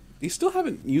actually don't. They still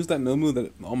haven't used that Nomu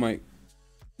that All Might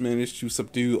managed to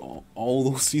subdue all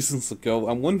those seasons ago.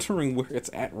 I'm wondering where it's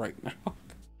at right now.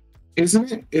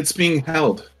 Isn't it? It's being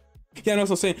held. Yeah, I know what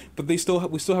I'm saying, but we still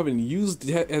haven't used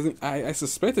it. I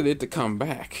suspected it to come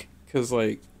back because,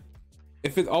 like,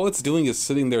 if all it's doing is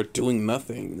sitting there doing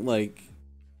nothing, like,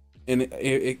 and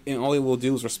all it will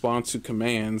do is respond to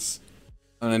commands,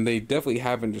 and they definitely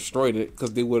haven't destroyed it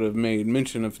because they would have made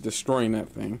mention of destroying that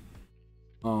thing.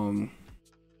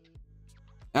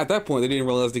 At that point, they didn't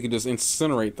realize they could just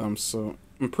incinerate them, so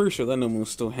I'm pretty sure that no one was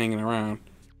still hanging around.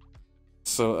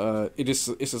 So it's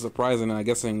just surprising. I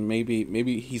guess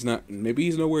maybe he's not, maybe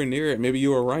he's nowhere near it. Maybe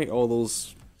you were right all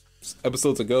those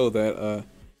episodes ago that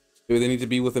maybe they need to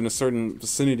be within a certain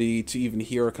vicinity to even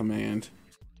hear a command.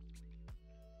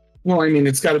 Well, I mean,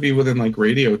 it's got to be within like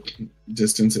radio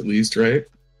distance at least, right?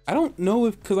 I don't know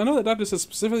if, because I know that Doctor says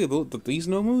specifically that these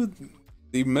Nomu,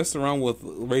 they messed around with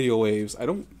radio waves. I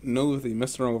don't know if they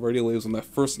messed around with radio waves on that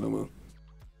first Nomu.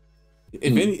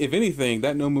 If anything,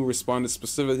 that Nomu responded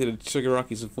specifically to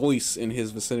Shigaraki's voice in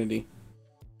his vicinity.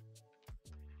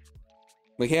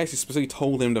 Like, he actually specifically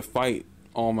told him to fight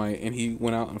All Might, and he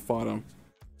went out and fought him.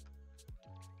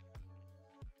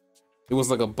 It was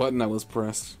like a button that was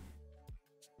pressed.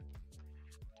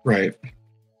 Right.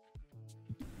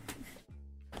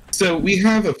 So we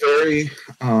have a very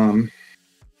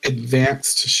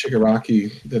advanced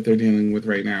Shigaraki that they're dealing with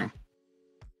right now.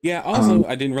 Yeah. Also,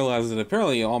 I didn't realize that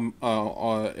apparently, Endeavor,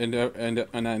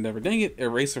 dang it,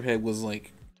 Eraserhead was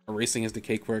like erasing his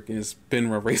decay quirk and has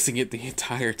been erasing it the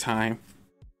entire time.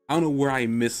 I don't know where I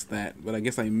missed that, but I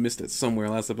guess I missed it somewhere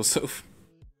last episode.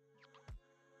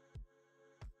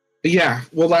 Yeah.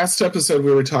 Well, last episode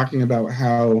we were talking about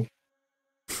how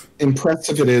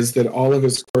impressive it is that all of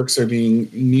his quirks are being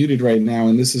muted right now,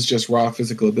 and this is just raw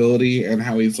physical ability, and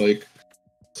how he's like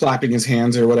clapping his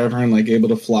hands or whatever and like able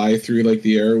to fly through like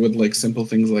the air with like simple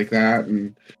things like that.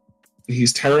 And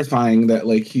he's terrifying that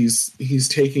like he's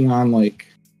taking on like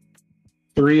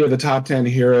 3 of the top 10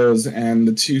 heroes and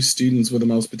the 2 students with the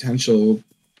most potential,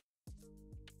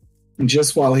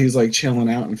 just while he's like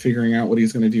chilling out and figuring out what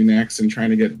he's going to do next and trying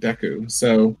to get Deku.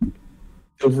 So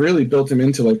they've really built him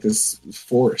into like this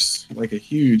force, like a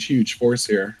huge force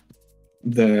here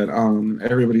that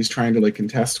everybody's trying to like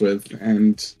contest with.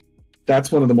 And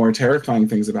that's one of the more terrifying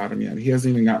things about him yet. He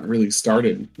hasn't even gotten really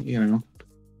started,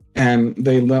 And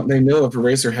they know if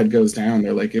Eraserhead goes down,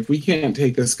 they're like, if we can't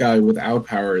take this guy without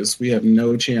powers, we have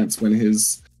no chance when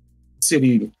his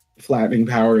city flattening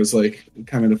powers like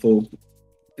come into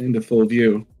full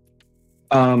view.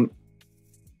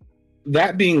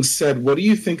 That being said, what do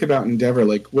you think about Endeavor?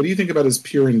 Like, what do you think about his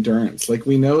pure endurance? Like,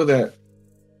 we know that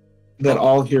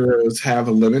all heroes have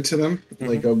a limit to them,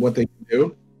 like of what they can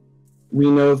do. We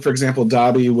know, for example,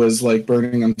 Dabi was like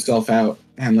burning himself out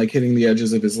and like hitting the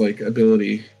edges of his like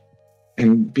ability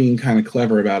and being kind of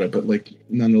clever about it, but like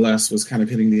nonetheless was kind of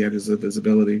hitting the edges of his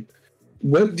ability.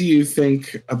 What do you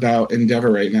think about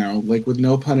Endeavor right now? Like, with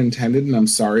no pun intended, and I'm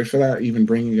sorry for that, even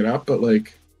bringing it up, but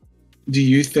like, do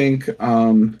you think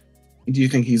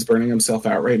he's burning himself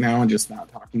out right now and just not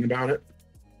talking about it?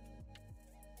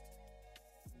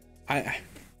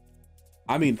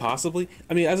 I mean, possibly.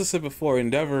 I mean, as I said before,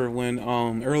 Endeavor, when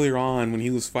earlier on when he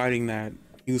was fighting that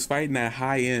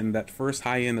high end, that first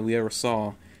high end that we ever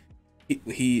saw,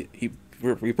 he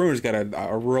pretty much got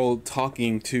a real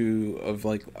talking to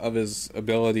of his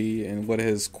ability and what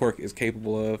his quirk is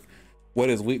capable of, what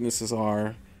his weaknesses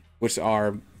are, which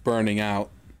are burning out.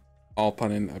 All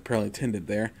pun apparently intended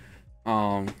there.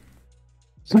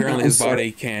 Apparently his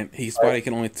body can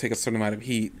only take a certain amount of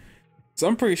heat. So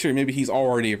I'm pretty sure maybe he's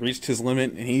already reached his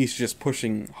limit and he's just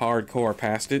pushing hardcore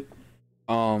past it.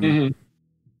 I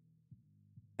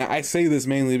say this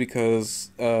mainly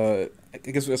because I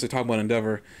guess as we talk about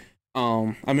Endeavor,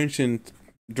 I mentioned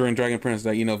during Dragon Prince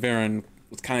that Varen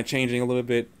was kind of changing a little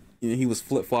bit. He was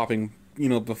flip flopping,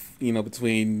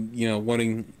 between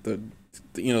wanting the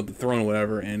the throne or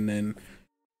whatever, and then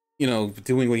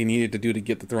doing what he needed to do to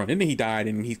get the throne. And then he died,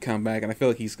 and he's come back, and I feel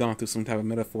like he's gone through some type of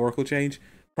metaphorical change.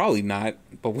 Probably not,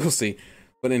 but we'll see.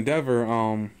 But Endeavor,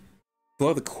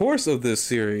 throughout the course of this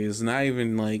series, not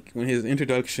even like when his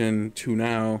introduction to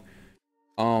now,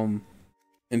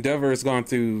 Endeavor has gone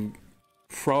through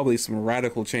probably some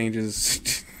radical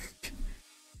changes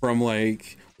from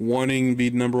like wanting to be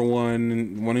number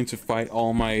one, wanting to fight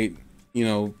All Might,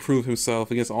 prove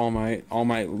himself against All Might, All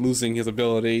Might losing his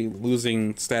ability,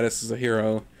 losing status as a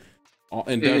hero,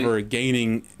 Endeavor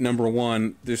gaining number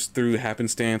one just through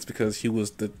happenstance because he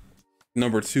was the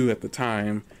number two at the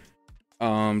time,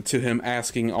 to him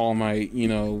asking All Might,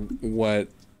 what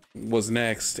was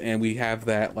next. And we have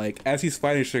that, like, as he's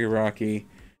fighting Shigaraki,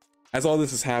 as all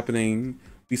this is happening,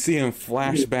 we see him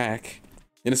flash back,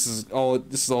 and this is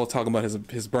all talking about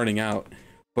his burning out,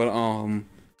 but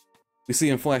we see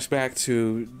him flash back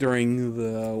to during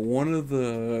one of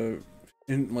the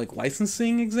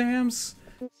licensing exams,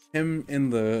 him in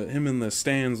the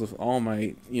stands with All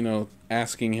Might,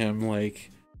 asking him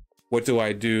like, what do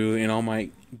I do? And All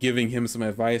Might giving him some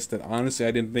advice that honestly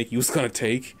I didn't think he was gonna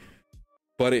take,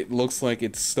 but it looks like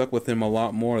it stuck with him a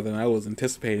lot more than I was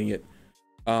anticipating it.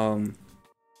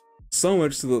 So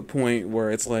much to the point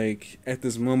where it's like at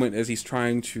this moment, as he's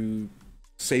trying to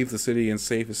save the city and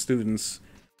save his students,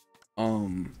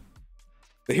 the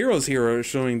heroes here are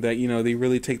showing that they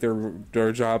really take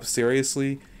their job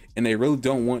seriously, and they really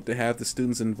don't want to have the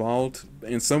students involved.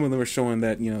 And some of them are showing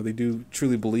that they do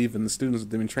truly believe in the students that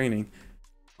they've been training.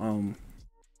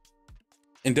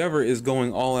 Endeavor is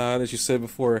going all out, as you said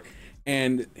before,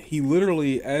 and he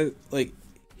literally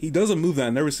he does a move that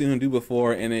I've never seen him do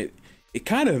before, and it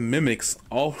kind of mimics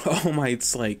All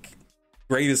Might's like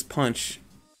greatest punch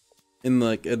in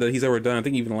that he's ever done. I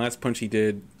think even the last punch he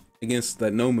did against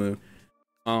that Nomu,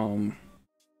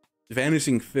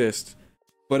 Vanishing Fist.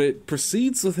 But it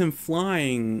proceeds with him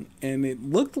flying, and it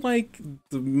looked like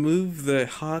the move that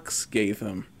Hawks gave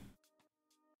him,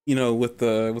 with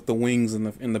the wings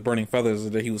and the burning feathers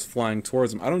that he was flying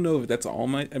towards him. I don't know if that's All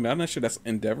Might. I mean, I'm not sure that's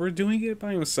Endeavor doing it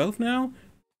by himself now,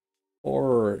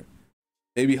 or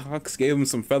maybe Hawks gave him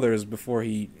some feathers before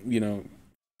he,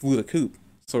 flew the coop,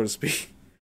 so to speak.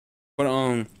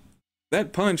 But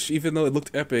that punch, even though it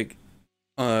looked epic,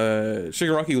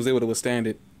 Shigaraki was able to withstand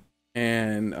it,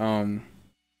 and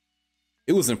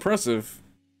it was impressive,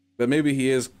 but maybe he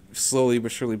is slowly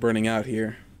but surely burning out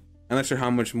here. I'm not sure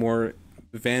how much more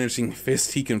Vanishing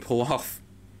Fist he can pull off.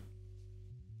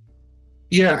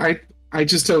 Yeah, I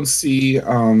just don't see.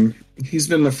 He's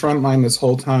been the front line this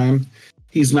whole time.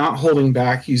 He's not holding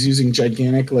back. He's using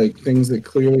gigantic things that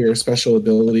clearly are special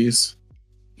abilities.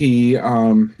 He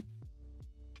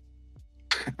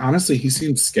honestly, he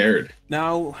seems scared.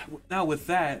 Now with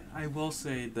that, I will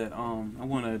say that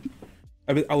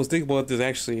I was thinking about this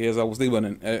actually as I was thinking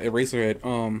about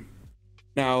Eraserhead.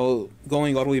 Now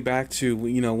going all the way back to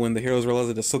when the heroes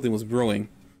realized that something was brewing,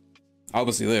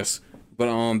 obviously this, but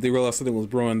they realized something was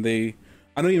brewing.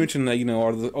 I know you mentioned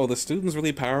that are the students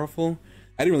really powerful.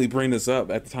 I didn't really bring this up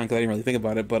at the time because I didn't really think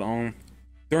about it, but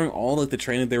during all of the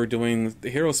training they were doing, the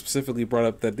heroes specifically brought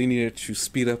up that they needed to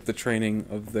speed up the training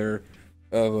of their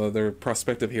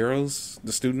prospective heroes,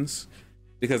 the students,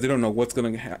 because they don't know what's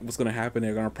gonna happen.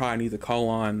 They're gonna probably need to call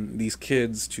on these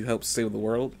kids to help save the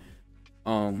world.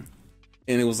 And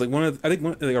it was like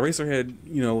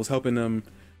Eraserhead, was helping them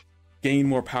gain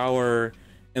more power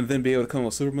and then be able to come up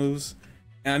with super moves.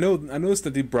 And I noticed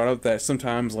that they brought up that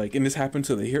sometimes, and this happened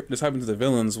to the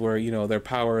villains where their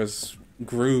powers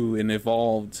grew and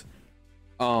evolved.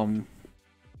 I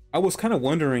was kind of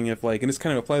wondering if and this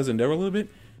kind of applies to Endeavor a little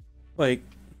bit,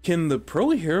 can the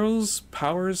pro heroes'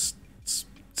 powers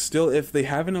still, if they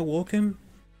haven't awoken,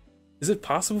 is it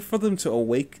possible for them to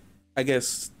awake? I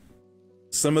guess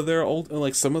some of their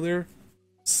some of their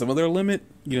limit,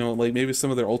 maybe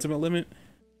some of their ultimate limit.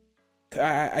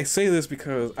 I say this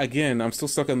because again, I'm still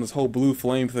stuck on this whole blue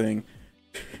flame thing.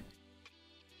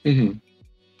 Mm-hmm.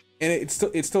 And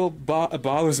it still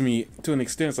bothers me to an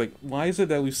extent. It's like, why is it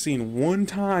that we've seen one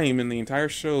time in the entire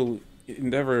show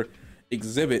Endeavor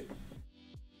exhibit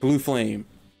blue flame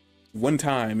one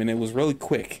time, and it was really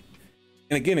quick?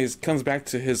 And again, it comes back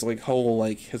to his whole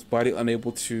his body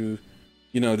unable to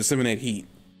disseminate heat.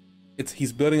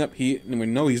 He's building up heat, and we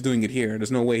know he's doing it here.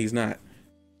 There's no way he's not.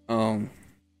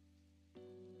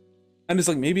 I'm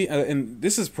just maybe, and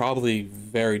this is probably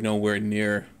very nowhere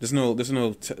near. There's no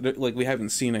we haven't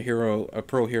seen a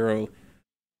pro hero,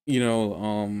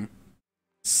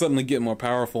 suddenly get more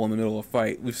powerful in the middle of a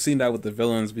fight. We've seen that with the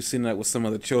villains. We've seen that with some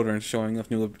of the children showing off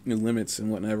new limits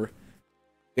and whatever.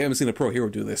 We haven't seen a pro hero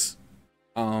do this.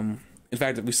 In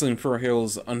fact, we've seen pro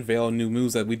heroes unveil new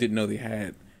moves that we didn't know they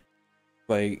had.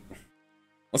 Like,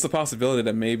 what's the possibility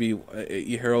that maybe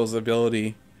a hero's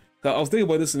ability? I was thinking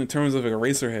about this in terms of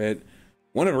Eraserhead.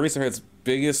 One of Eraserhead's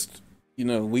biggest,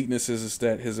 weaknesses is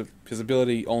that his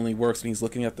ability only works when he's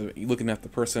looking at the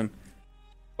person.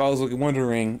 I was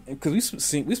wondering,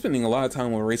 because we're spending a lot of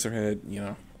time with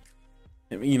Eraserhead,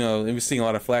 and we're seeing a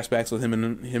lot of flashbacks with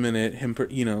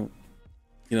him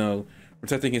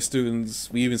protecting his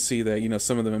students. We even see that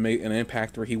some of them made an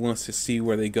impact where he wants to see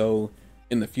where they go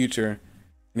in the future,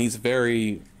 and he's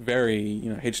very, very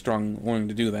headstrong, wanting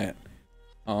to do that.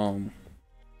 So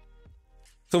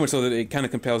much so that it kind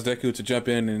of compels Deku to jump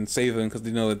in and save them, because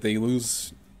they know that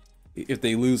if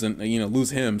they lose and lose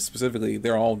him specifically,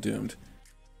 they're all doomed.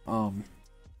 I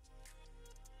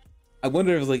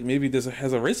wonder if maybe has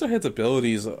Eraserhead's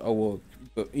abilities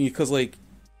because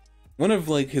one of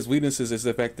his weaknesses is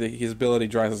the fact that his ability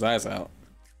dries his eyes out.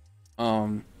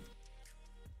 In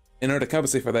order to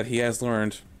compensate for that, he has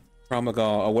learned Pramagal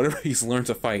or whatever he's learned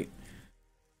to fight.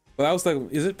 But I was like,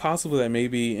 is it possible that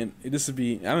maybe, and this would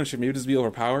be, I don't know, maybe this would be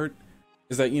overpowered?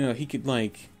 Is that, he could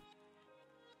kind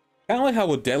of like how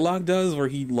what Deadlock does, where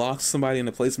he locks somebody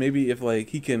into place. Maybe if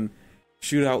he can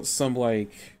shoot out some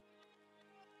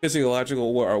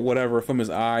physiological or whatever from his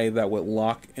eye that would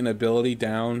lock an ability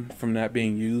down from that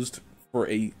being used for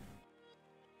a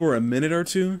minute or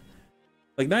two.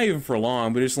 Not even for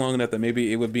long, but just long enough that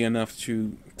maybe it would be enough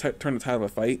to turn the tide of a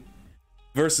fight,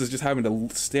 versus just having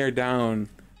to stare down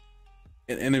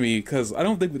an enemy. Because I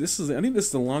think this is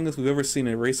the longest we've ever seen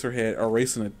a Eraserhead or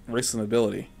race an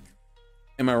ability.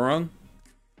 Am I wrong?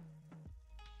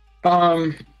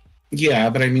 Yeah,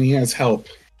 but I mean, he has help.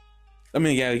 I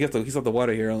mean, yeah, he's off the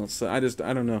water here, so I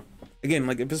don't know. Again,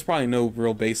 there's probably no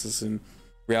real basis in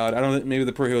reality. I don't think, maybe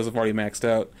the pro heroes have already maxed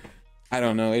out. I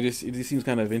don't know. It just seems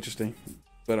kind of interesting.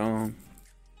 But I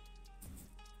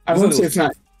won't say it's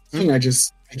not. I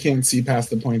can't see past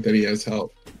the point that he has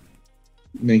help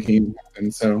making it happen.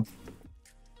 So,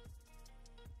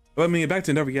 but I mean, back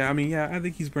to Endeavor. Yeah, I mean, yeah, I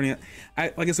think he's brilliant.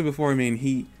 Like I said before, I mean,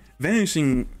 he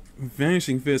vanishing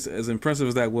fist, as impressive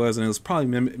as that was, and it was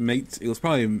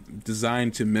probably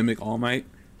designed to mimic All Might.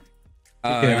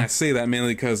 And I say that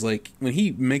mainly because when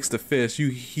he makes the fist, you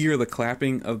hear the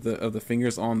clapping of the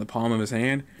fingers on the palm of his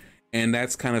hand, and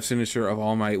that's kind of signature of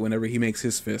All Might whenever he makes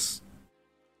his fist.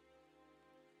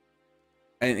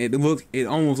 And it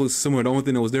almost looks similar. The only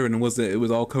thing that was different was that it was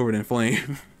all covered in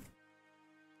flame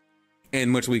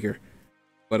and much weaker.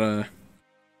 But and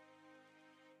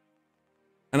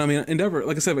I mean, Endeavor,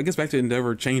 like I said, it gets back to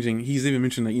Endeavor changing. He's even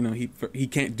mentioned that he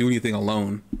can't do anything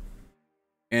alone,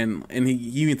 and he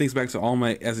even thinks back to All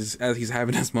Might as he's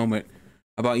having this moment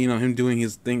about him doing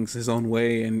his things his own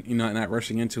way and not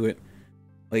rushing into it.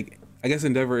 I guess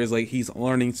Endeavor is he's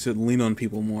learning to lean on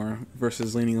people more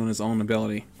versus leaning on his own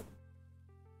ability.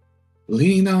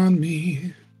 Lean on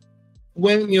me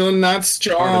when you're not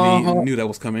strong. Part of me knew that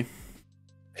was coming.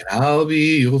 And I'll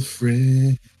be your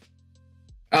friend.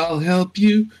 I'll help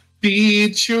you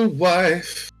beat your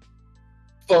wife.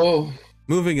 Oh.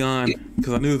 Moving on,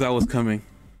 because I knew that was coming.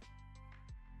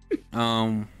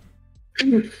 I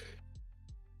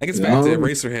guess back to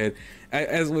Eraserhead. I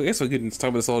guess we can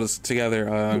talk about this all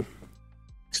together.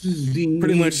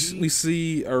 Pretty much, we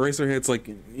see Eraserhead's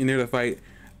in there to fight.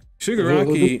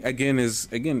 Shigaraki again is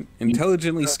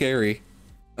intelligently scary.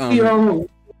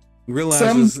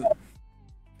 Realizes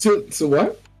to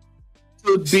what?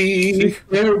 To be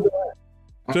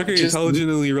Shigaraki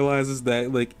intelligently realizes that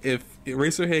if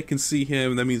Eraserhead can see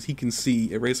him, that means he can see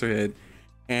Eraserhead.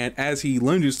 And as he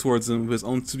lunges towards him with his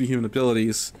own superhuman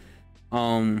abilities,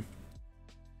 essentially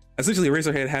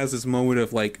Eraserhead has this moment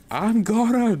of I'm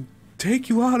gonna take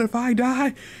you out if I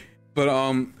die. But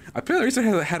apparently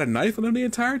Eraserhead had a knife on him the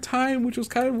entire time, which was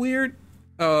kind of weird.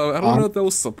 I don't know if that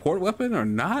was a support weapon or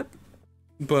not,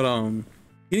 but he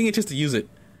didn't get a chance to use it.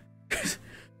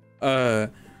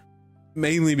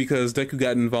 Mainly because Deku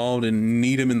got involved and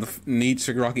kneed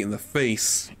Shigaraki in the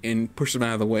face and pushed him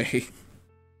out of the way.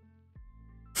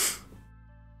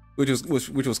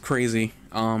 which was crazy.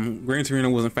 Gran Torino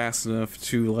wasn't fast enough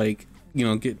to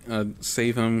get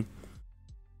save him.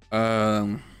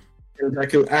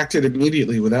 Deku acted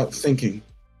immediately without thinking,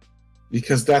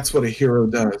 because that's what a hero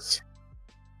does.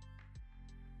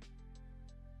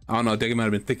 I don't know, Deku might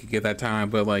have been thinking at that time,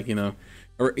 but as he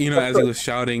was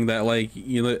shouting that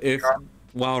if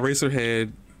while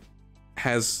Eraserhead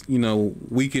has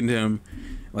weakened him,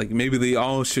 maybe they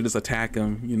all should just attack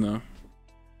him.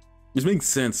 Which makes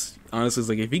sense,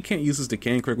 honestly. If he can't use his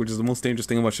Decaying Quirk, which is the most dangerous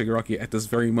thing about Shigaraki at this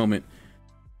very moment,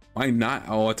 why not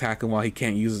all attack him while he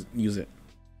can't use it?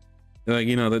 Like,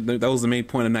 you know, that was the main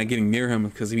point of not getting near him,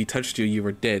 because if he touched you, you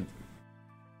were dead.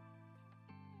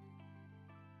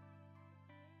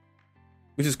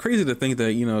 Which is crazy to think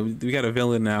that, you know, we got a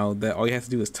villain now that all you have to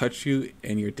do is touch you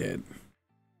and you're dead.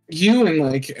 You and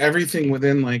like everything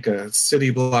within like a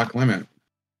city block limit.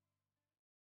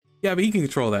 Yeah, but he can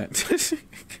control that.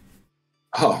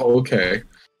 Oh, okay.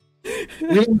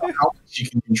 We don't know how much you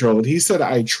can control it. He said,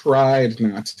 I tried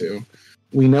not to.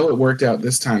 We know it worked out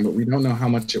this time, but we don't know how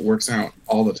much it works out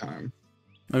all the time.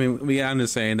 I mean, yeah, I'm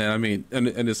just saying that. I mean, I'm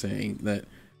just saying that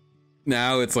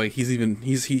now it's like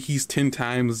he's 10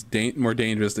 times more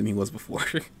dangerous than he was before.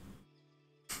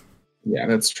 Yeah,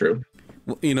 that's true.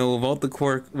 You know,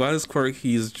 without his quirk,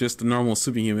 he's just a normal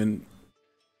superhuman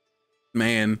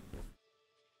man.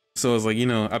 So it's like, you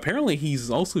know, apparently he's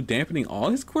also dampening all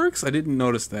his quirks. I didn't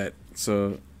notice that,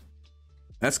 so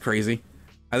that's crazy.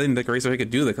 I didn't think Eraserhead could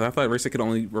do that, because I thought Eraserhead could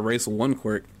only erase one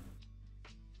quirk.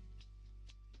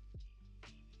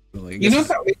 But like, You know,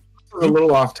 that makes me a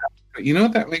little off topic, but you know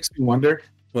what that makes me wonder?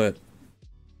 what?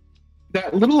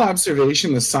 That little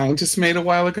observation the scientist made a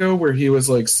while ago where he was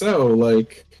like, so,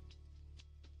 like,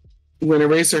 when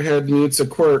Eraserhead mutes a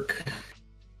quirk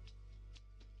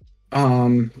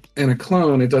and a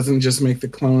clone, it doesn't just make the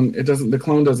clone, the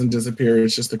clone doesn't disappear,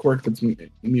 it's just the quirk that's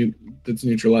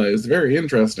neutralized. Very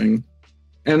interesting.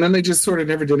 And then they just sort of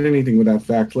never did anything with that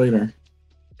fact later.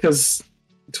 Because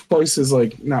Twice is,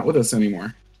 like, not with us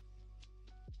anymore.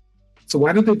 So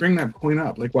why did they bring that point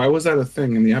up? Like, why was that a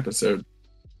thing in the episode?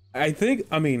 I think,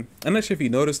 I mean, I'm not sure if you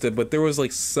noticed it, but there was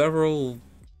like several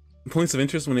points of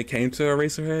interest when it came to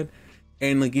Eraserhead.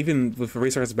 And like, even with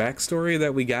Eraserhead's backstory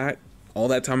that we got all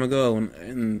that time ago,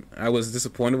 and I was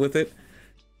disappointed with it.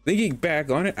 Thinking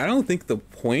back on it, I don't think the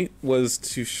point was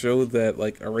to show that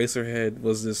like Eraserhead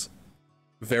was this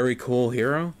very cool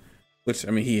hero, which,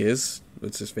 I mean, he is,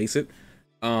 let's just face it.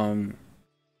 There's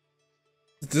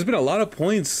been a lot of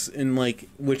points in like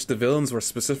which the villains were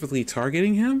specifically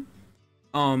targeting him.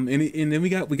 And then we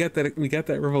got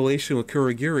that revelation with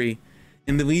Kurogiri,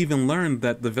 and then we even learned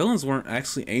that the villains weren't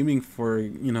actually aiming for,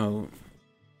 you know,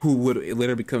 who would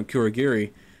later become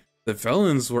Kurogiri. The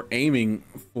villains were aiming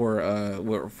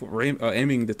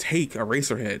aiming to take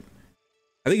Eraserhead.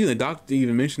 I think even the doctor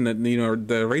even mentioned that, you know,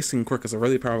 the racing quirk is a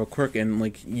really powerful quirk, and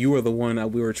like you were the one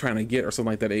that we were trying to get, or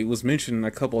something like that. It was mentioned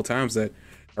a couple of times that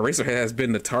Eraserhead has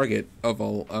been the target of a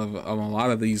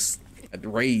lot of these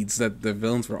raids that the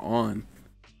villains were on.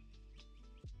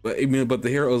 But I mean, but the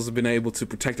heroes have been able to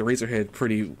protect Eraserhead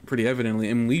pretty evidently,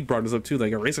 and we brought this up too.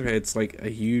 Like Eraserhead's like a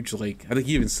huge, like, I think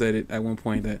he even said it at one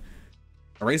point that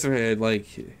Eraserhead, like,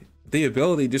 the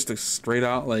ability just to straight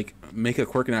out like make a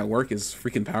quirk not work is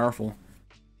freaking powerful.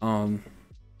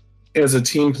 As a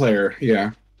team player,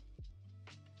 yeah.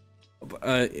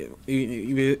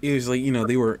 It was like, you know,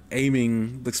 they were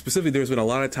aiming, like, specifically there's been a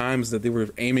lot of times that they were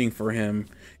aiming for him,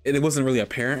 and it wasn't really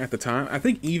apparent at the time. I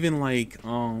think even like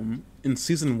in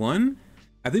season 1,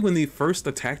 I think when they first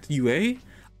attacked UA,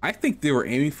 I think they were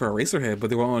aiming for Eraserhead, but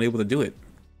they were unable to do it.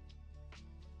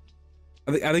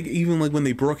 I think even like when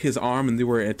they broke his arm and they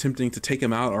were attempting to take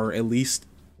him out, or at least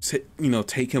you know,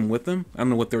 take him with them. I don't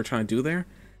know what they were trying to do there.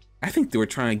 I think they were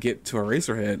trying to get to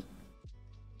Eraserhead.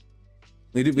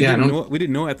 We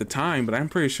didn't know at the time, but I'm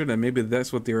pretty sure that maybe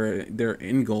that's what their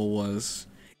end goal was,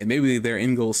 and maybe their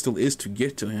end goal still is to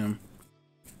get to him.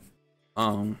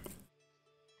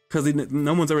 Because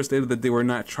no one's ever stated that they were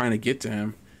not trying to get to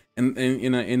him, and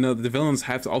the villains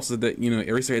have to also, that, you know,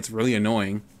 Eraserhead's really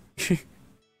annoying.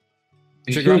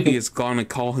 Shigaraki is gonna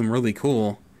call him really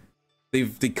cool. They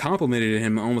complimented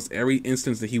him almost every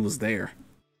instance that he was there.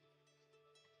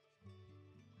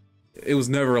 It was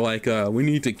never like, we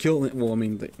need to kill him. Well, I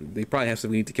mean, they probably have to,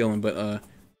 we need to kill him, but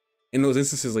in those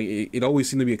instances, like, it always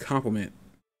seemed to be a compliment.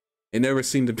 It never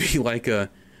seemed to be like a,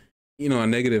 you know, a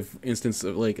negative instance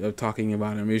of like of talking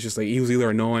about him. It was just like he was either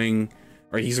annoying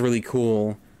or he's really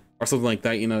cool or something like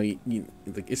that. You know,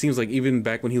 like, it seems like even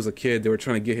back when he was a kid, they were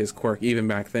trying to get his quirk even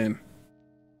back then.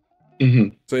 Mm-hmm.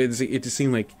 So it just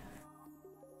seemed like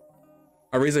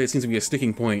Eraserhead seems to be a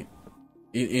sticking point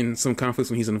in some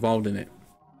conflicts when he's involved in it.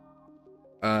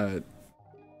 I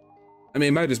mean,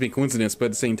 it might just be coincidence, but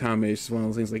at the same time, it's just one of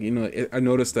those things. Like, you know, I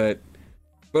noticed that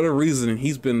for whatever reason,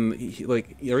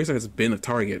 like, Eraserhead has been a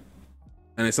target,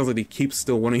 and it sounds like he keeps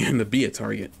still wanting him to be a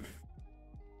target.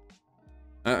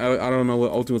 I don't know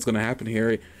what ultimately going to happen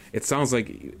here. It sounds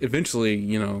like eventually,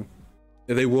 you know,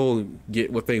 they will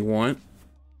get what they want,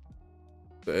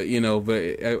 you know, but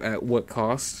at what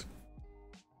cost?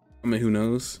 I mean, who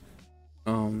knows?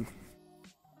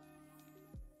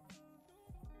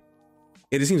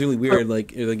 It just seems really weird.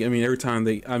 Like I mean, every time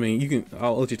you can.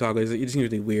 I'll let you talk. It just seems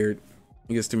really weird.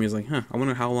 I guess to me, it's like, huh. I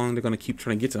wonder how long they're gonna keep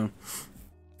trying to get to him.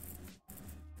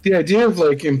 The idea of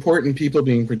like important people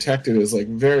being protected is like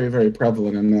very, very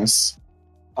prevalent in this.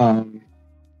 Um,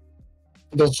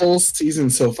 the whole season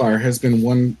so far has been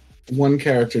one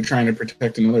character trying to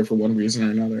protect another for one reason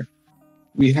or another.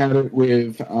 We had it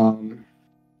with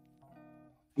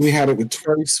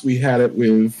Twice. We had it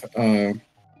with oh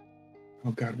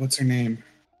god, what's her name?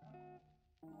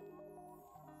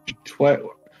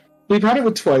 We've had it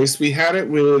with Twice. We had it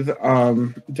with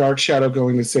Dark Shadow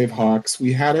going to save Hawks.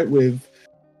 We had it with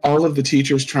all of the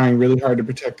teachers trying really hard to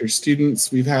protect their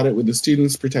students. We've had it with the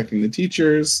students protecting the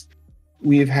teachers.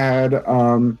 We've had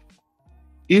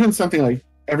even something like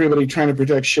everybody trying to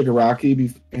protect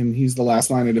Shigaraki, and he's the last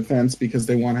line of defense because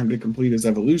they want him to complete his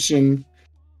evolution.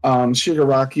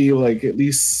 Shigaraki, like, at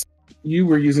least you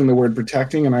were using the word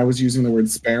protecting and I was using the word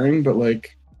sparing, but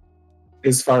like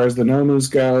as far as the Nomus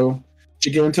go,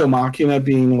 Giganto Machina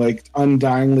being like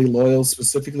undyingly loyal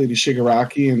specifically to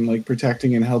Shigaraki and like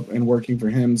protecting and help and working for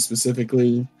him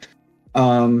specifically.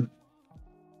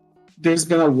 There's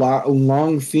been a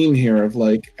long theme here of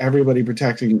like everybody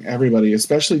protecting everybody,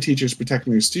 especially teachers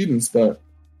protecting their students, but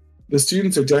the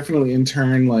students are definitely in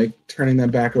turn like turning them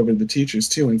back over to the teachers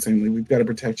too and saying, like, we've got to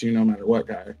protect you no matter what,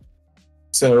 guy.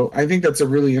 So I think that's a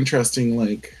really interesting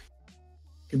like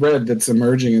thread that's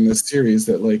emerging in this series,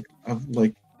 that like of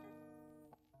like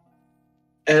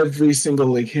every single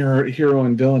like hero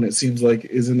and villain, it seems like,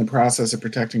 is in the process of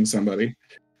protecting somebody,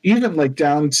 even like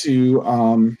down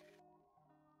to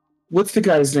what's the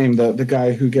guy's name, the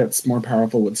guy who gets more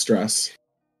powerful with stress?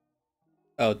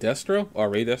 Oh, Destro or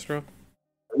Ray Destro?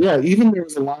 Yeah, even there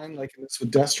was a line like in this with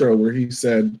Destro where he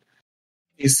said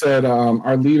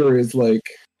our leader is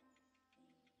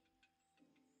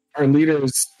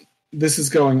this is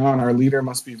going on, our leader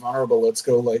must be vulnerable, let's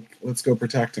go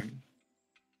protect him.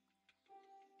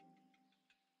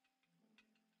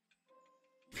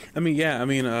 I mean, yeah, I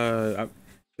mean,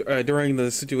 during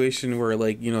the situation where,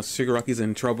 like, you know, Shigaraki's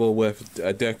in trouble with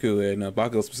Deku and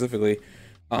Bakugo specifically,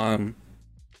 when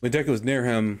Deku was near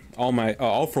him,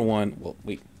 All For One, well,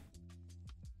 wait,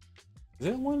 is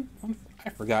it one? I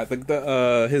forgot.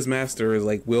 The his master is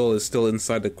like, Will is still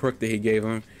inside the crook that he gave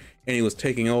him, and he was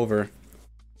taking over.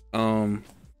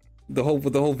 The whole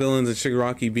villains and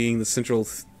Shigaraki being the central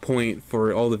point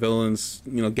for all the villains,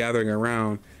 you know, gathering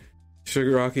around.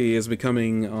 Shigaraki is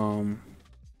becoming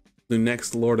the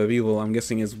next Lord of Evil, I'm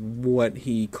guessing, is what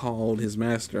he called his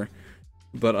master.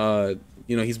 But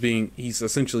you know, he's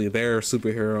essentially their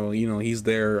superhero. You know, he's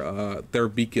their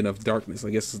beacon of darkness, I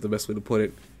guess is the best way to put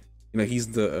it. You know, he's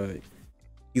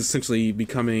essentially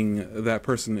becoming that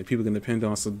person that people can depend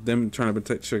on. So them trying to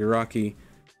protect Shigaraki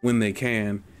when they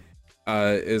can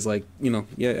is like, you know,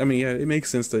 yeah, I mean, yeah, it makes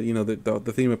sense that, you know,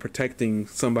 the theme of protecting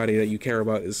somebody that you care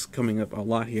about is coming up a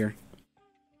lot here.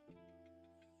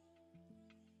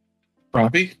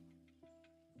 Froppy?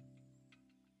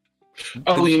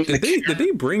 Oh, did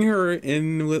they bring her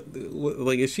in with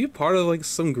like, is she a part of like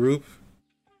some group?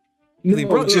 No, they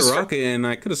brought Uraraka in.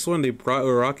 I could have sworn they brought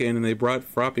Uraraka in and they brought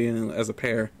Froppy in as a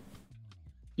pair.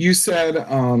 You said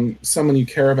someone you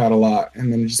care about a lot,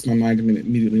 and then just my mind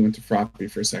immediately went to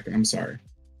Froppy for a second. I'm sorry.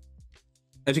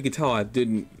 As you can tell, I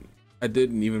didn't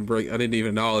even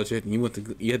acknowledge it, and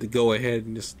you had to go ahead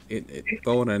and just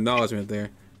throw an acknowledgement there.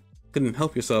 Couldn't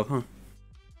help yourself, huh?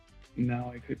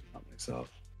 No, I couldn't help myself.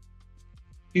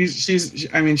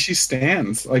 She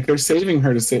stands. Like, they're saving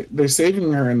her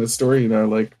in the story to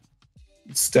like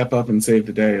step up and save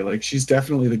the day. Like, she's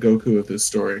definitely the Goku of this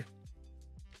story.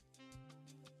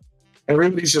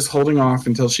 Everybody's just holding off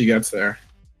until she gets there.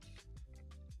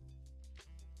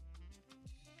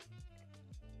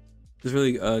 It's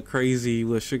really crazy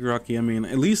with Shigaraki. I mean,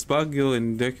 at least Bakugo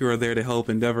and Deku are there to help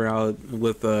Endeavor out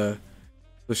with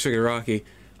Shigaraki.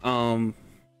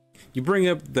 You bring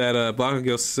up that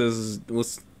Bakugo says,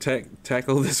 let's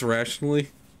tackle this rationally.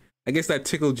 I guess that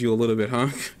tickled you a little bit, huh?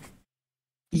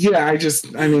 Yeah,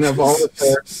 of all the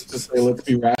characters to say, let's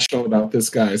be rational about this,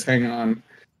 guys, hang on.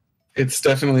 It's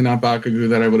definitely not Bakugo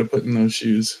that I would have put in those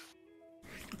shoes.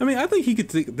 I mean, I think he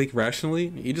could think rationally.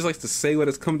 He just likes to say what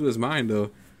has come to his mind, though.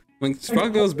 Like,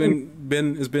 Bakugo's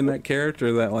been that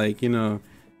character that, like, you know,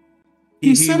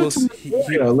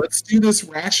 let's do this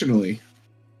rationally.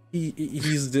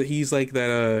 He's like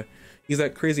that. He's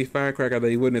that crazy firecracker that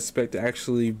you wouldn't expect to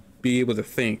actually be able to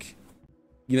think.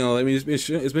 You know, I mean,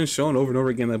 it's been shown over and over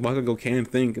again that Bakugo can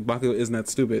think. Bakugo isn't that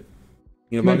stupid.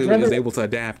 You know, Bakugo is able to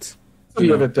adapt.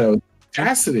 Of it, though,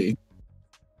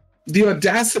 the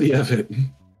audacity of it.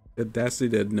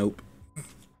 Audacity to nope.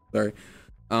 Sorry.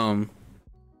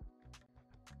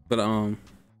 But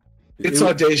It's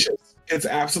audacious. It's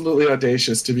absolutely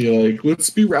audacious to be like, let's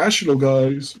be rational,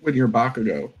 guys, when you're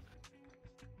Bakugo.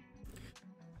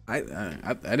 I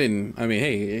didn't. I mean,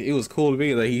 hey, it was cool to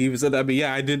me that he even said that. I mean,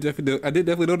 yeah, I did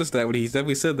definitely notice that when he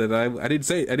definitely said that. I didn't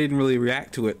say I didn't really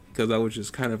react to it because I was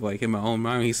just kind of like in my own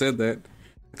mind. He said that.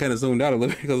 I kind of zoned out a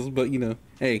little bit, but you know,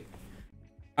 hey,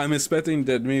 I'm expecting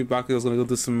that maybe Bakugo's gonna go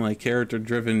through some like character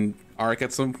driven arc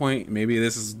at some point. Maybe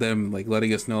this is them like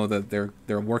letting us know that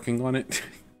they're working on it.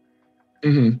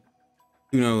 Mm-hmm.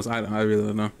 Who knows? I really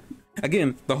don't know.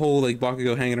 Again, the whole like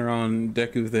Bakugo hanging around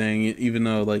Deku thing, even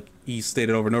though like he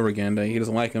stated over and over again that he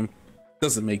doesn't like him,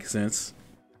 doesn't make sense.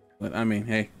 But I mean,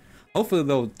 hey, hopefully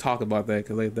they'll talk about that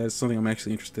because like, that's something I'm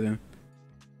actually interested in.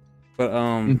 But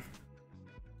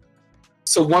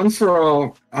so One For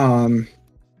All,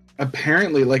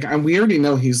 apparently, like, we already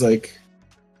know he's like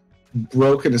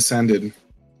broken ascended.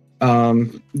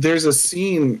 There's a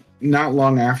scene not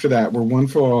long after that where One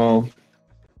For All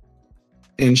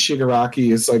and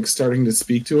Shigaraki is like starting to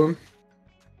speak to him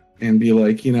and be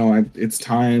like, you know, it's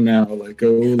time now. Like,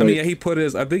 go. Like, I mean, yeah, he put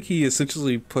his. I think he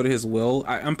essentially put his will.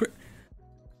 Well,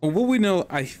 what we know,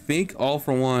 I think All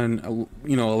For One,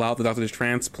 you know, allowed the doctor to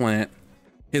transplant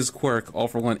his quirk, All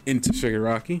For One, into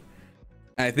Shigaraki.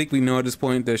 I think we know at this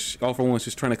point that All For One was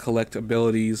just trying to collect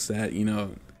abilities that, you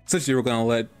know, essentially we're gonna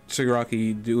let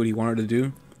Shigaraki do what he wanted to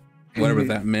do, whatever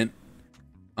that meant.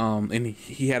 And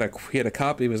he had a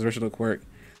copy of his original quirk.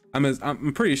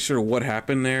 I'm pretty sure what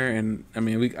happened there, and I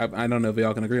mean, I don't know if we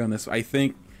all can agree on this. I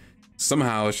think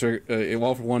somehow All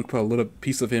For One put a little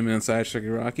piece of him inside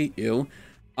Shigaraki,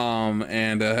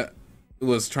 and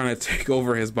was trying to take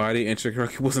over his body, and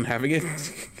Shigaraki wasn't having it.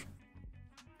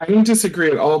 I don't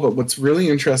disagree at all, but what's really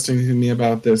interesting to me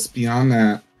about this, beyond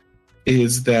that,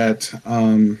 is that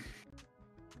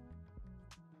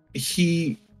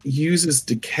he uses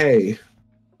decay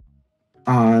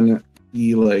on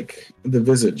the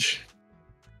visage.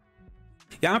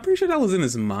 Yeah, I'm pretty sure that was in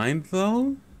his mind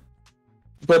though.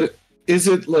 But is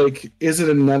it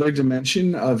another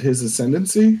dimension of his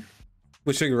ascendancy?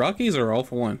 With Shigaraki's or All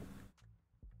For One?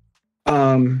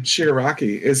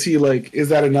 Shigaraki. Is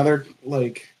that another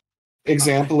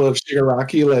example of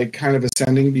Shigaraki kind of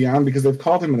ascending beyond, because they've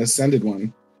called him an ascended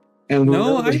one. And we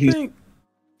know that he's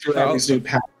throughout these new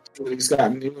powers, he's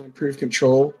got new and improved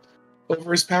control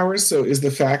over his powers. So is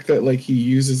the fact that he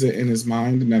uses it in his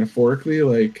mind metaphorically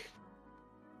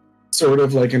sort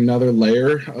of another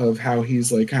layer of how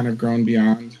he's kind of grown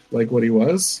beyond what he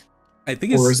was? I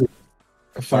think or is it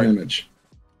a fun image?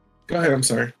 Go ahead, I'm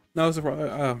sorry. No,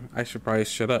 I should probably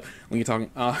shut up when you're talking.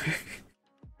 Nah.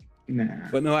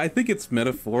 But no, I think it's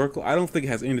metaphorical. I don't think it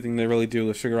has anything to really do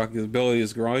with Shigaraki's ability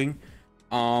is growing.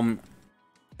 And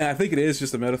I think it is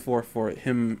just a metaphor for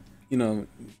him,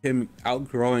 him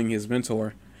outgrowing his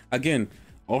mentor. Again,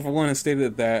 All For One has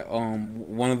stated that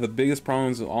one of the biggest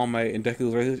problems of All Might and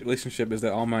Deku's relationship is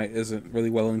that All Might isn't really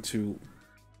willing to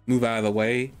move out of the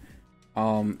way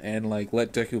and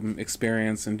let Deku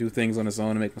experience and do things on his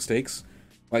own and make mistakes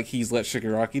like he's let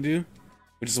Shigaraki do,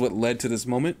 which is what led to this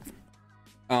moment.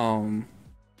 I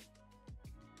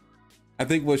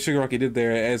think what Shigaraki did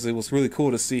there, as it was really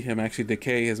cool to see him actually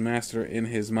decay his master in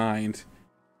his mind.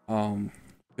 I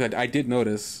did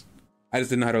notice, I just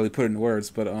didn't know how to really put it in words,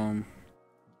 but I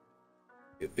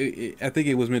think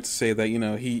it was meant to say that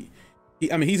he's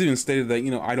even stated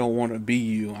that I don't want to be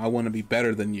you, I want to be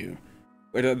better than you.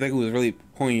 But I think it was really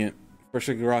poignant for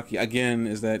Shigaraki again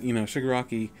is that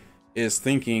Shigaraki is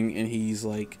thinking and he's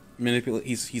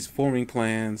he's forming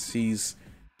plans, he's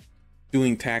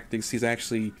doing tactics, he's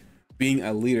actually being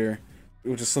a leader,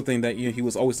 which is something that he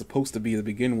was always supposed to be to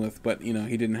begin with, but he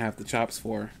didn't have the chops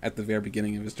for at the very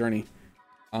beginning of his journey.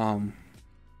 I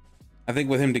think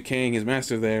with him decaying his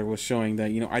master there was showing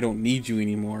that I don't need you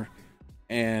anymore,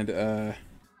 and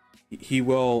he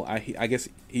will I guess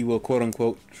he will quote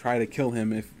unquote try to kill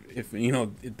him if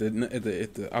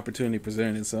the opportunity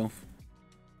presented itself.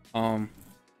 I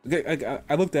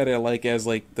looked at it as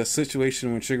the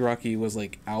situation when Shigaraki was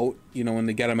out, when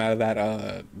they got him out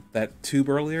of that tube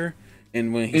earlier,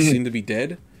 and when he seemed to be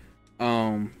dead,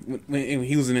 when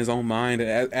he was in his own mind,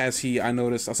 I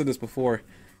noticed, I said this before,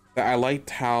 that I liked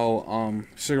how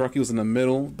Shigaraki was in the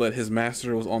middle, but his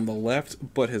master was on the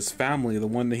left, but his family, the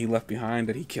one that he left behind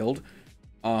that he killed,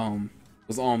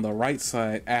 was on the right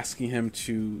side, asking him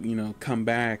to come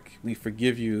back, we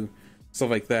forgive you, stuff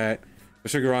like that.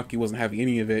 But Shigaraki wasn't having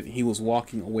any of it. He was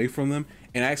walking away from them,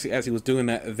 and actually as he was doing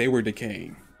that, they were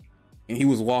decaying, and he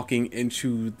was walking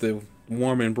into the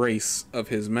warm embrace of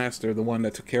his master, the one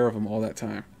that took care of him all that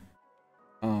time.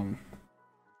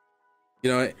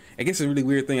 I guess a really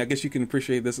weird thing. I guess you can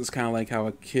appreciate this is kind of like how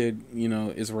a kid,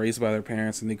 is raised by their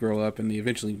parents and they grow up and they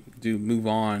eventually do move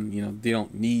on. They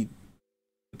don't need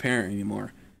the parent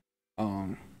anymore.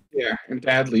 Um, Yeah, and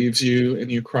dad leaves you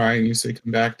and you cry and you say,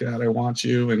 "Come back, dad, I want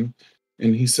you." And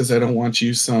he says, "I don't want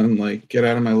you, son, like get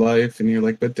out of my life." And you're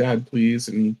like, "But dad, please."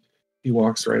 And he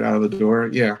walks right out of the door.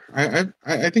 Yeah,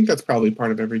 I think that's probably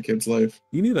part of every kid's life.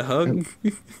 you need a And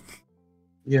hug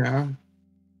yeah.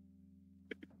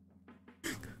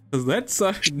 because that's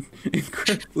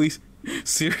incredibly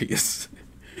serious.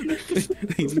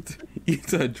 You need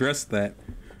to address that.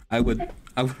 I would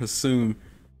assume.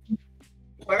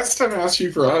 Last time I asked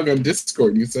you for a hug on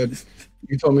Discord, you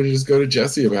told me to just go to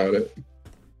Jesse about it.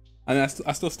 I mean,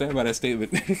 I still stand by that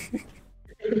statement.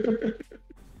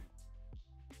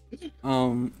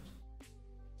 um,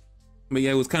 but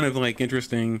yeah, it was kind of like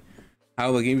interesting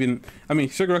how like even I mean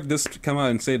Sugar Rock does come out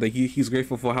and say that he's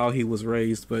grateful for how he was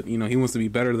raised, but he wants to be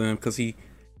better than him because he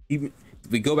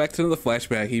we go back to the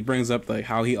flashback. He brings up like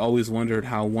how he always wondered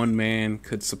how one man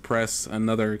could suppress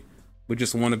another with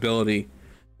just one ability,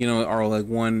 or like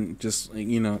one just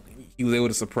he was able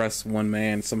to suppress one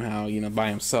man somehow, by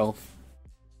himself.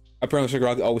 Apparently, Sugar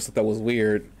Rock always thought that was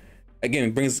weird. Again,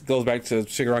 it goes back to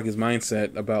Shigaraki's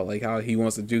mindset about like how he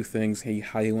wants to do things,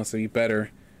 how he wants to be better.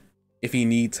 If he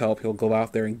needs help, he'll go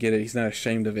out there and get it. He's not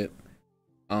ashamed of it.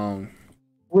 Um,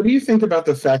 What do you think about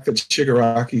the fact that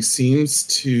Shigaraki seems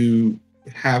to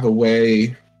have a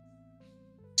way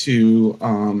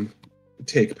to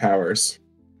take powers?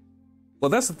 well,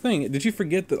 that's the thing. Did you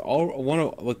forget that all one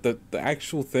of like the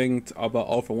actual thing about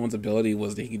All for One's ability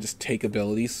was that he could just take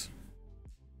abilities?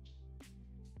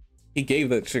 He gave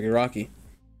that to Shigaraki.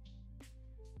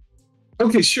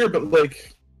 Okay, sure, but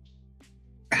like,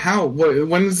 how? What?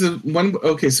 When is the one?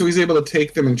 Okay, so he's able to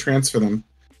take them and transfer them.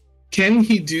 Can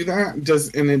he do that? Does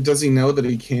he know that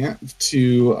he can't?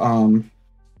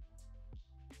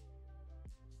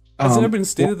 Has it ever been Well,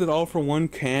 stated that All for One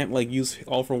can't like use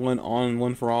All for One on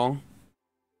One for All?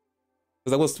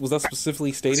 Because that was that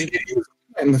specifically stated?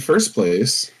 in the first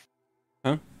place,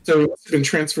 Huh? so it must have been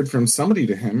transferred from somebody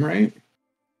to him, right?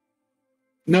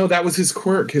 No, that was his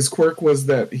quirk. His quirk was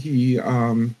that What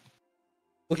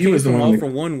he came was the from one All that. for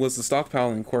One was the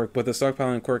stockpiling quirk, but the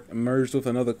stockpiling quirk merged with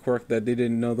another quirk that they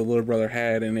didn't know the little brother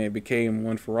had, and it became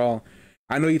One for All.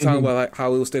 I know you're talking Mhm. about like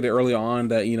how it was stated earlier on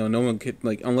that no one could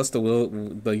like unless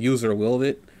the user willed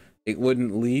it, it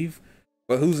wouldn't leave.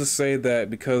 But who's to say that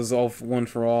because All for One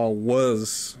for All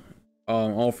was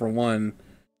All for One,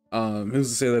 who's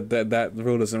to say that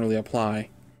rule doesn't really apply?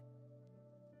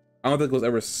 I don't think it was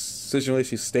ever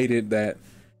situationally stated that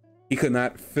he could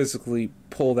not physically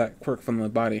pull that quirk from the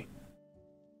body.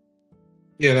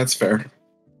 Yeah, that's fair.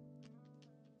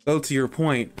 So to your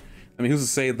point, I mean, who's to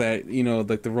say that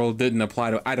like the rule didn't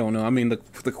apply to? I don't know. I mean,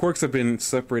 the quirks have been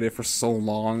separated for so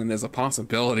long, and there's a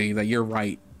possibility that you're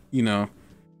right. You know,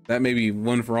 that maybe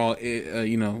One for All,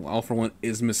 All for One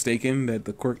is mistaken that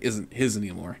the quirk isn't his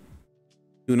anymore.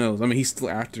 Who knows? I mean, he's still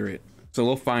after it, so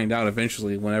we'll find out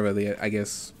eventually whenever they, I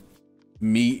guess,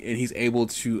 meet and he's able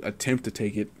to attempt to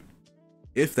take it,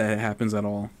 if that happens at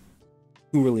all.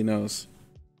 Who really knows?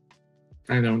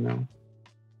 I don't know.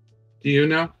 Do you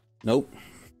know? Nope.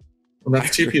 Well, I,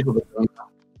 that's two people that don't know.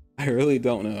 I really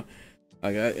don't know.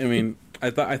 Like I mean,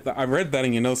 I read that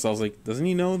in your notes. So I was like, doesn't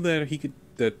he know that he could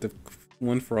that the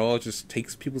One for All just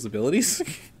takes people's abilities?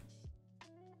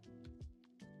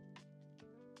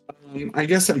 I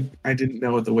guess I didn't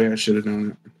know it the way I should have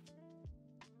known it,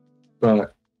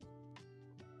 but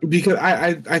because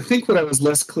I think what I was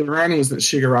less clear on was that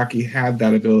Shigaraki had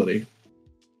that ability.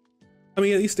 I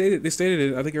mean, yeah, they stated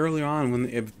it. I think earlier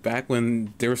on back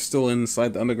when they were still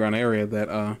inside the underground area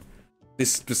that they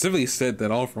specifically said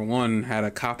that All for One had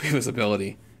a copy of his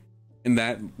ability, and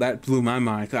that blew my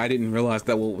mind. 'Cause I didn't realize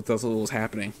that's what was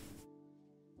happening.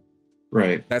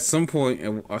 Right. At some point,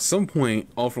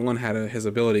 All for One had his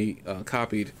ability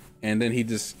copied, and then he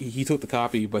took the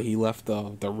copy, but he left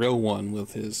the real one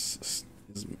with his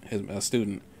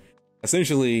student,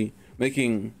 essentially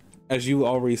making, as you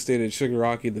already stated,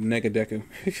 Shigaraki the Nega Deku.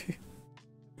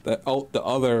 The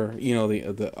other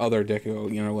the other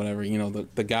Deku, whatever,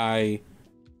 the guy,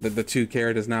 the two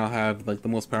characters now have like the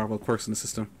most powerful quirks in the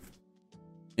system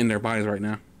in their bodies right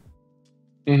now.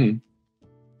 Mm-hmm.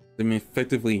 I mean,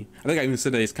 effectively, I think I even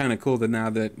said that it's kind of cool that now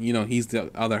that he's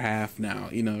the other half now,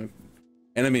 and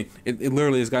I mean, it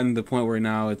literally has gotten to the point where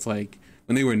now it's like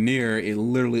when they were near, it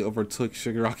literally overtook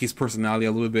Shigaraki's personality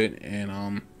a little bit,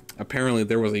 and apparently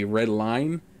there was a red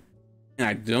line, and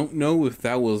I don't know if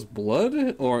that was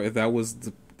blood or if that was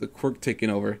the quirk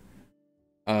taking over.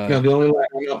 No,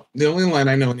 the only line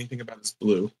I know anything about is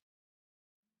blue.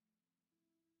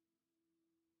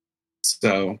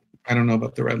 So I don't know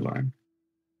about the red line.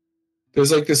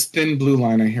 There's like this thin blue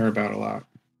line I hear about a lot.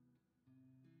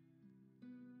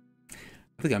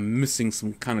 I think I'm missing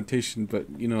some connotation, but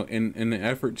in the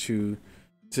effort to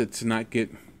not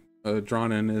get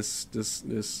drawn in this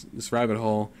rabbit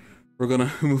hole, we're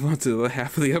gonna move on to the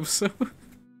half of the episode.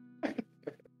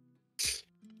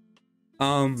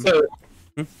 So,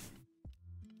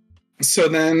 so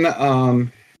then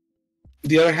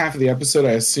the other half of the episode,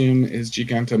 I assume, is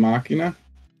Giganta Machina.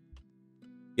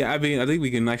 Yeah, I mean, I think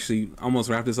we can actually almost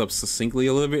wrap this up succinctly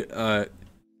a little bit.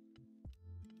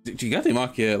 Giganta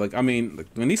Machina, like, I mean, like,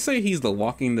 when they say he's the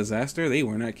walking disaster, they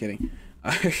were not kidding.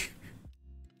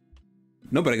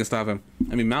 Nobody can stop him.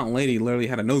 I mean, Mountain Lady literally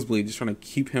had a nosebleed just trying to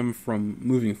keep him from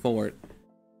moving forward.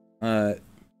 I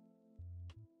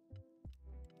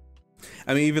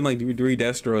mean, even like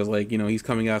Destro is like, he's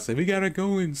coming out saying, we gotta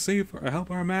go and help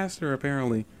our master,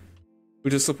 apparently.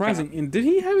 Which is surprising. And did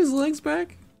he have his legs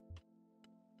back?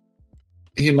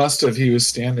 He must have. He was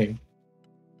standing.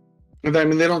 I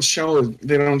mean, they don't show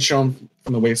him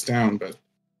from the waist down, but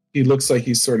he looks like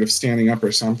he's sort of standing up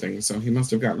or something. So he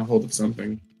must have gotten a hold of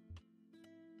something.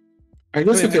 I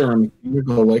guess if they were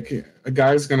mechanical, like a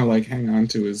guy's gonna like hang on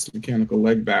to his mechanical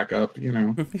leg back up,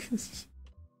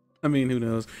 I mean, who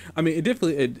knows? I mean, it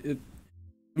definitely.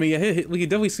 I mean, yeah, we can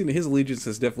definitely see that his allegiance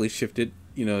has definitely shifted.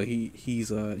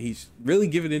 He's really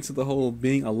given into the whole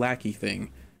being a lackey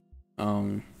thing,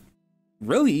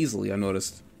 really easily. I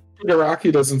noticed.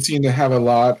 Shigaraki doesn't seem to have a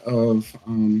lot of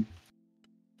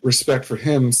respect for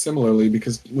him. Similarly,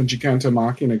 because when Giganta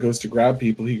Machina goes to grab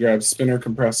people, he grabs Spinner,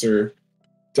 Compressor,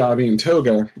 Dabi, and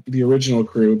Toga, the original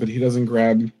crew, but he doesn't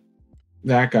grab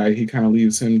that guy. He kind of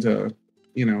leaves him to,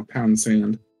 pound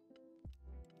sand.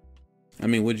 I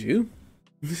mean, would you?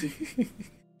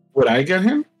 Would I get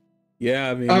him? Yeah,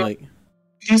 I mean,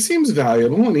 he seems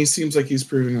valuable, and he seems like he's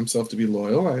proving himself to be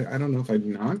loyal. I don't know if I'd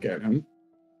not get him.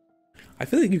 I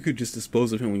feel like you could just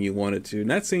dispose of him when you wanted to.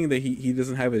 Not saying that he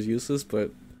doesn't have his uses,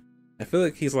 but I feel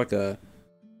like he's not like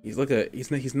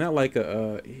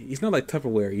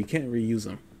Tupperware. You can't reuse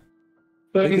him.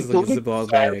 But he's like a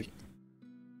Ziploc bag.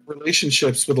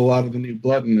 Relationships with a lot of the new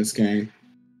blood in this gang.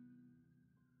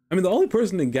 I mean, the only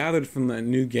person that gathered from that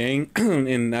new gang,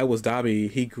 and that was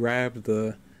Dabi. He grabbed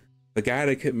the guy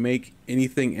that could make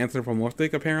anything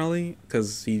anthropomorphic, apparently,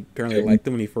 because he apparently liked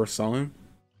him when he first saw him.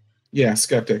 Yeah,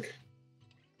 Skeptic.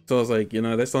 So I was like,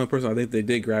 that's the only person I think they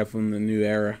did grab from the new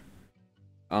era.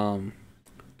 Don't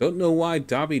know why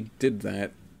Dabi did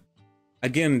that.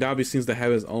 Again, Dabi seems to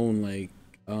have his own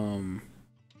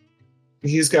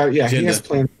he's got agenda. He has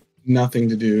planned nothing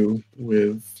to do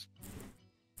with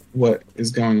what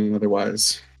is going on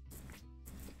otherwise.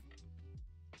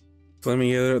 So I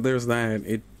mean, yeah, there's that.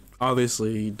 It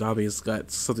obviously Dabi's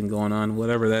got something going on,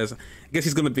 whatever that is. I guess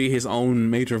he's gonna be his own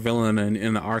major villain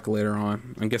in the arc later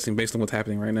on. I'm guessing based on what's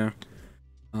happening right now.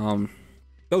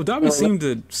 Though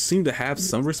Dabi seemed to have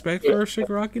some respect for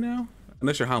Shigaraki now. I'm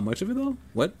not sure how much of it though.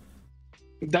 What?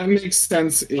 That makes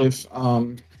sense if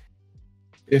Dabi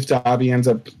ends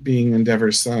up being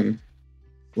Endeavor's son.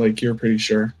 Like, you're pretty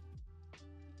sure.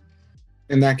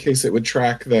 In that case, it would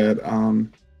track that.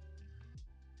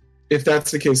 If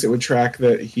that's the case, it would track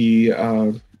that he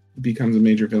becomes a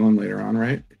major villain later on,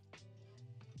 right?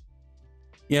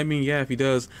 Yeah, I mean, yeah, if he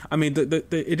does. I mean,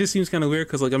 it just seems kind of weird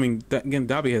because, again,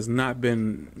 Dabi has not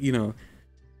been,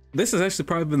 this has actually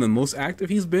probably been the most active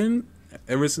he's been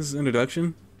ever since his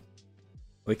introduction.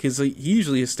 Like, he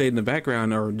usually has stayed in the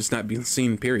background or just not being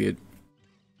seen, period.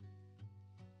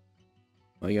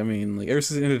 Like, I mean, ever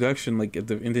since his introduction, at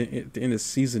the end of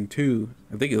season 2,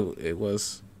 I think it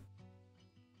was.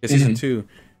 Season 2,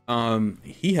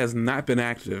 he has not been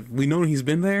active. We know he's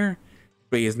been there,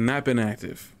 but he has not been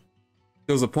active.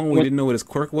 There was a point where we didn't know what his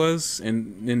quirk was,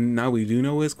 and now we do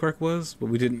know what his quirk was, but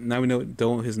we didn't. Now we don't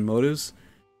know his motives.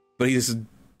 But he's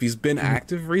been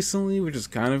active recently, which is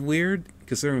kind of weird,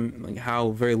 considering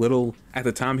how very little at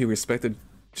the time he respected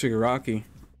Shigaraki.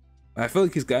 I feel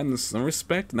like he's gotten some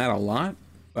respect, not a lot,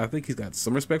 but I think he's got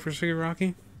some respect for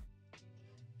Shigaraki.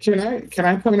 Can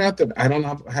I point out that I don't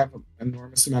have an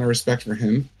enormous amount of respect for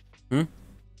him?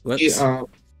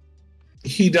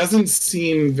 He doesn't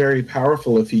seem very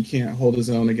powerful if he can't hold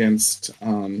his own against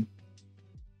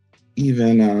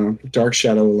even Dark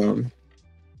Shadow alone.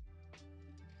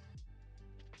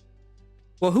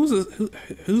 Well,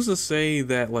 who's to say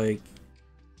that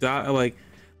I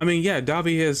mean, yeah,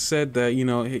 Dabi has said that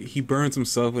he burns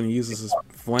himself when he uses his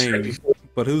flame,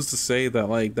 but who's to say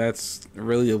that that's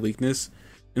really a weakness?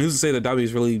 And who's to say that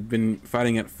Dabi's really been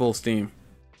fighting at full steam?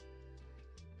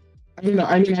 I don't know.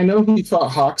 I mean, I know he fought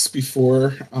Hawks before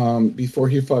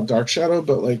he fought Dark Shadow,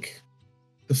 but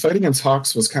the fight against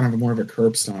Hawks was kind of more of a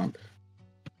curb stomp.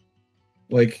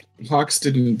 Like, Hawks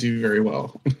didn't do very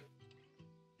well.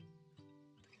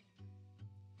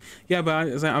 Yeah,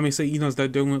 but I mean, say, you know, is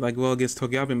that doing like well against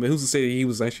Togyapin, but who's to say that he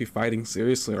was actually fighting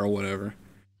seriously or whatever?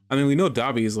 I mean, we know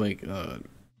Dabi is like,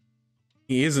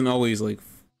 he isn't always like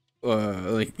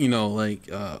upfront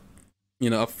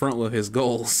with his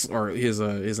goals or his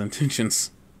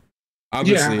intentions.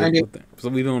 Obviously, Yeah, I mean, so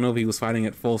we don't know if he was fighting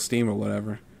at full steam or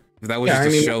whatever. If that was yeah,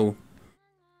 just a show.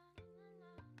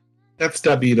 that's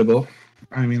debatable.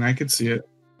 I mean, I could see it.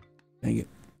 Dang it.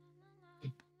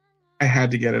 I had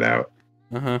to get it out.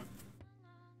 Uh-huh.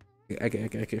 I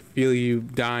could feel you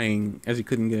dying as you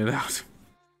couldn't get it out.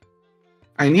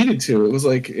 I needed to. It was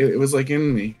like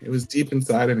in me. It was deep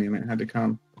inside of me, and it had to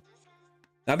come.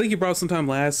 I think you brought sometime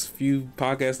last few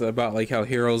podcasts about like how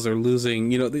heroes are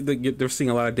losing. You know, they're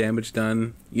seeing a lot of damage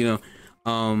done. You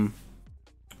know,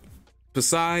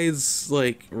 besides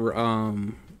like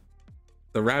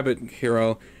the rabbit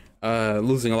hero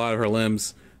losing a lot of her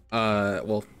limbs,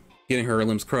 well, getting her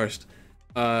limbs crushed.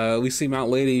 We see Mount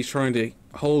Lady trying to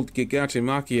hold Gigache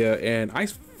Makia, and I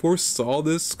foresaw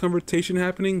this confrontation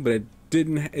happening, but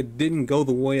it didn't go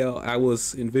the way I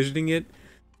was envisioning it.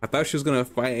 I thought she was gonna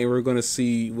fight and we were gonna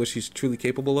see what she's truly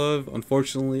capable of.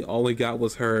 Unfortunately, all we got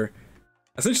was her,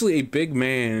 essentially a big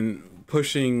man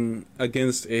pushing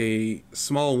against a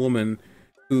small woman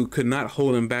who could not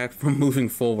hold him back from moving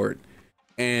forward.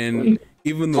 And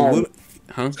even the little,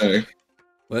 huh? Sorry.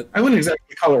 What? I wouldn't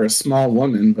exactly call her a small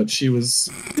woman, but she was.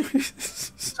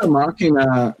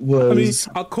 Machina was. I mean,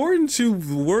 according to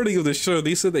the wording of the show,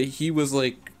 they said that he was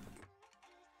like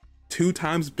 2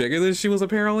 times bigger than she was.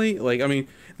 Apparently, like, I mean,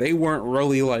 they weren't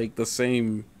really like the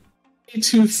same.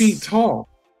 2 feet tall.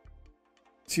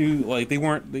 They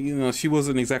weren't. You know, she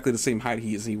wasn't exactly the same height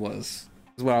as he was.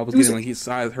 Is what I was getting.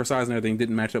 Like, her size and everything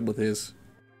didn't match up with his.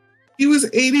 He was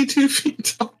 82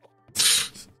 feet tall.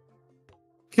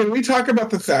 Can we talk about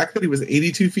the fact that he was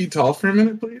 82 feet tall for a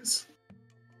minute, please?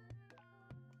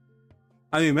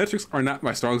 I mean, metrics are not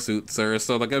my strong suit, sir.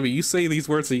 So, like, I mean, you say these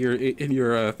words in your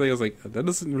thing. I was like, that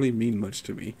doesn't really mean much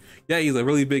to me. Yeah, he's a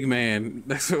really big man.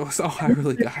 That's all I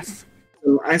really got.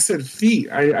 I said feet.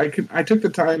 I took the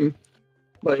time,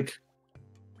 like,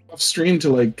 off stream to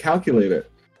like calculate it.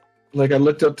 Like, I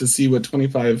looked up to see what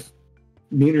 25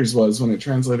 meters was when it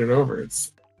translated over.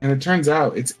 And it turns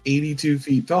out it's 82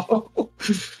 feet tall.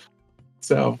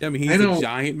 So yeah, I mean, he's a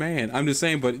giant man. I'm just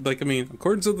saying, but like, I mean,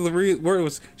 according to the word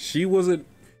was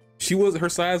her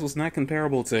size was not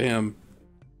comparable to him,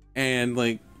 and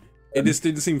like, it just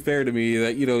didn't seem fair to me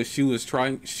that, you know, she was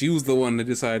the one that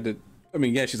decided to. I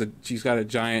mean, yeah, she's got a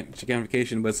giant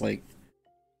gigantification, but it's like,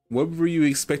 what were you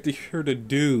expecting her to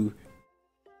do?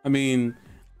 I mean,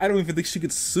 I don't even think she could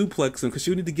suplex him because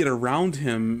she would need to get around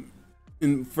him.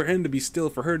 And for him to be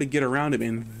still, for her to get around him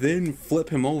and then flip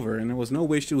him over, and there was no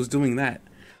way she was doing that.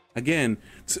 Again,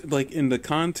 like, in the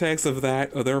context of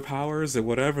that, of their powers or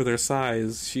whatever their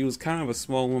size, she was kind of a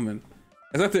small woman.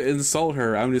 It's not to insult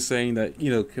her. I'm just saying that, you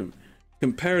know,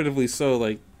 comparatively so,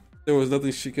 like, there was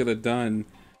nothing she could have done.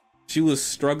 She was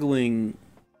struggling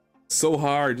so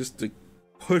hard just to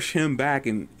push him back,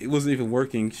 and it wasn't even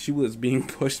working. She was being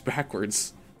pushed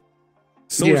backwards.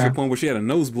 So to the point where she had a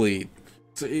nosebleed.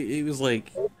 So it was like,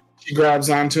 she grabs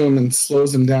onto him and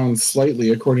slows him down slightly,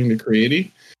 according to Creati.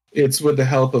 It's with the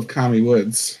help of Kami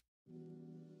Woods.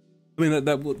 I mean,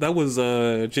 that was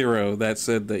Jiro that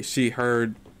said that she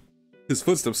heard his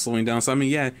footsteps slowing down. So I mean,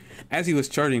 yeah, as he was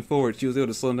charging forward, she was able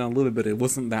to slow him down a little bit. It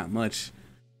wasn't that much.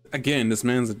 Again, this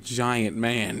man's a giant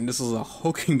man. This is a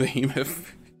hulking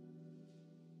behemoth.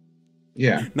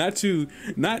 Yeah. Not to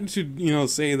you know,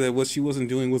 say that what she wasn't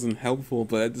doing wasn't helpful,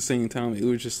 but at the same time, it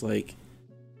was just like,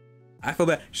 I feel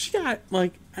bad. She got,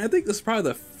 like, I think this is probably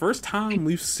the first time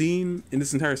we've seen in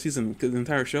this entire season, the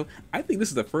entire show. I think this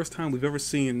is the first time we've ever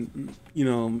seen, you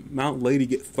know, Mount Lady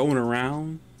get thrown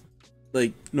around.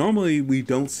 Like, normally we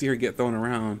don't see her get thrown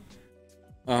around.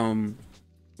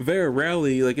 Very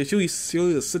rarely, like,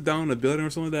 she'll sit down in a building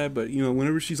or something like that. But, you know,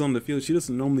 whenever she's on the field, she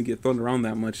doesn't normally get thrown around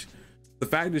that much. The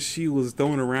fact that she was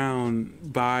thrown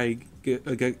around by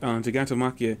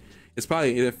Gigantomachia is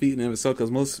probably a feat in and of itself,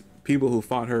 because most people who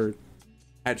fought her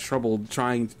had trouble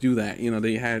trying to do that. You know,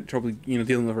 they had trouble, you know,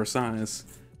 dealing with her size.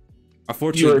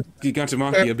 Unfortunately,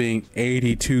 Gigantomachia being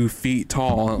 82 feet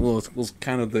tall was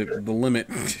kind of the limit.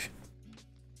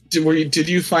 Did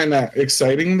you find that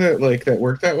exciting that, like, that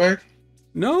worked that way?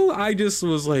 No, I just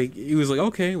was like, he was like,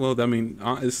 okay, well, I mean,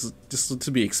 this is just to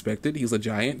be expected. He's a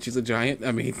giant. She's a giant.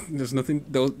 I mean, there's nothing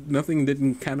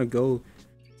didn't kind of go,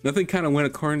 nothing kind of went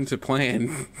according to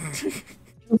plan.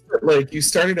 Like, you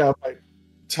started out by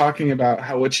talking about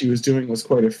how what she was doing was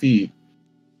quite a feat,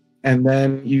 and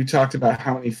then you talked about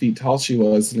how many feet tall she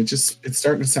was, and it's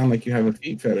starting to sound like you have a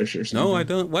feet fetish or something. No, I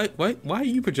don't. Why are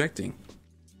you projecting?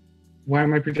 Why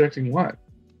am I projecting what?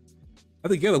 I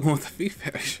think you're the one with the feet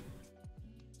fetish.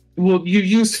 Well, you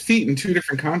used feet in two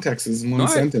different contexts in one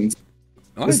sentence.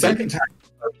 The second time,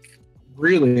 like,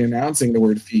 really announcing the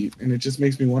word feet, and it just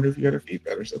makes me wonder if you had a feet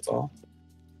fetish. That's all.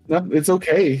 No, it's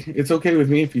okay. It's okay with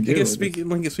me if you do. I guess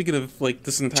speaking of like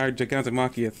this entire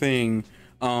Gigantomachia thing,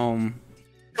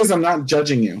 because I'm not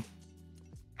judging you.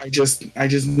 I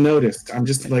just noticed. I'm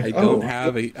just like, I don't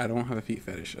have a feet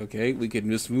fetish. Okay, we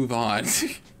can just move on.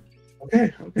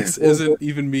 Okay. This isn't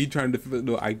even me trying to.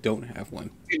 No, I don't have one.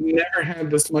 We've never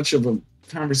had this much of a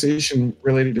conversation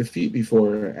related to feet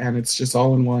before, and it's just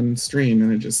all in one stream,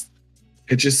 and it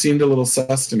just seemed a little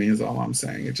sus to me. Is all I'm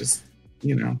saying. It just,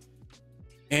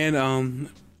 And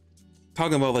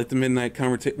talking about like the midnight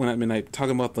conversation, well, not midnight.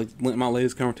 Talking about like my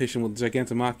latest conversation with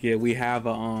Gigantomachia, we have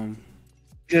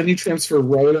Then you transfer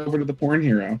right over to the porn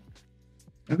hero.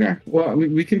 Okay, well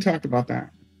we can talk about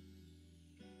that.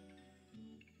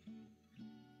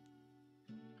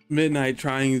 Midnight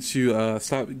trying to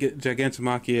stop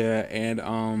Gigantomachia,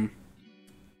 and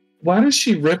why does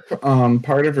she rip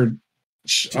part of her?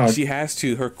 She has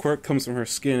to. Her quirk comes from her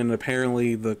skin, and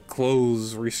apparently the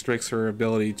clothes restricts her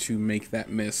ability to make that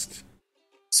mist.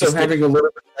 So it's having a little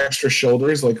bit extra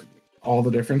shoulders, like all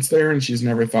the difference there, and she's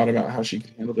never thought about how she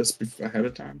can handle this ahead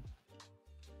of time.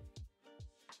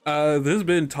 There's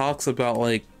been talks about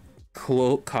like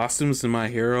costumes in My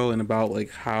Hero, and about like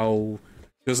how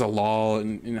there's a law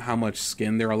in how much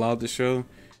skin they're allowed to show.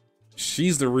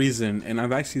 She's the reason, and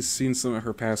I've actually seen some of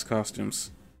her past costumes.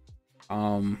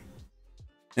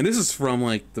 And this is from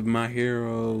like the My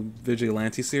Hero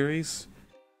Vigilante series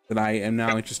that I am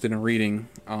now interested in reading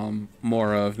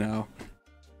more of now.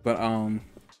 But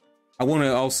I want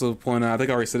to also point out, I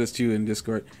think I already said this to you in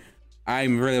Discord,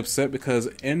 I'm really upset because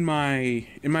in my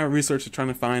research of trying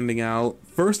to finding out,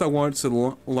 first I wanted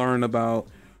to learn about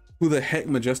who the heck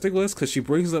Majestic was, because she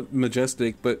brings up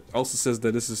Majestic but also says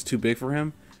that this is too big for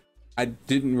him. I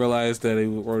didn't realize that they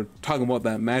were talking about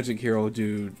that magic hero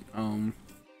dude.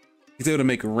 He's able to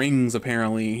make rings,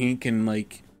 apparently. He can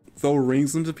like throw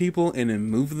rings into people and then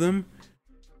move them,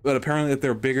 but apparently if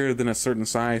they're bigger than a certain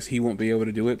size, he won't be able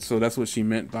to do it. So that's what she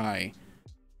meant by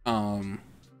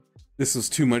this was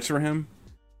too much for him.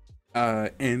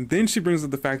 And then she brings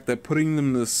up the fact that putting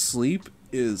them to sleep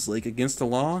is like against the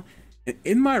law. And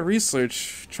in my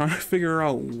research, trying to figure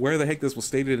out where the heck this was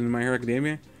stated in My Hero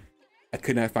Academia, I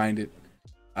could not find it.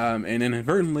 And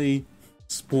inadvertently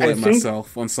spoiled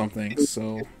myself on something.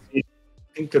 So I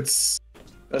think it's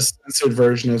a censored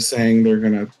version of saying they're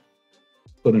gonna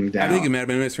put him down. I think it might have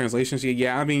been mistranslations.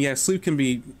 Yeah. I mean, yeah, sleep can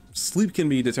be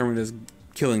determined as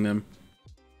killing them.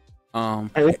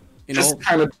 I just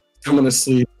kind of coming to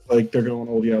sleep like they're going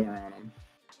old Yeller on them.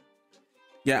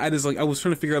 Yeah, I was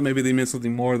trying to figure out maybe they meant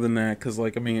something more than that, because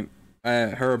like, I mean,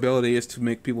 her ability is to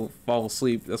make people fall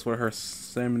asleep. That's what her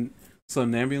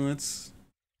somnambulance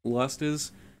lust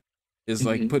is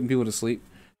like putting people to sleep.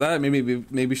 That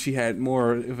maybe she had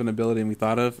more of an ability than we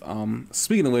thought of.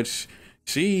 Speaking of which,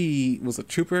 she was a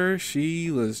trooper. She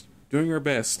was doing her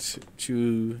best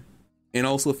and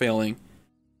also failing,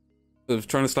 of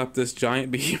trying to stop this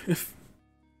giant behemoth.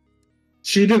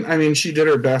 She didn't. I mean, she did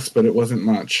her best, but it wasn't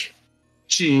much.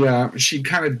 She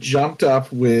kind of jumped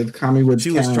up with Kamiwood's.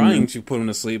 She was trying to put him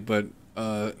to sleep, but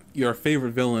your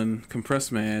favorite villain,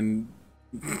 Compressed Man,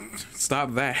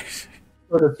 stop that.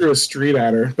 Sort of threw a street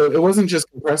at her, but it wasn't just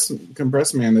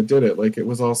Compressed Man that did it. Like it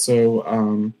was also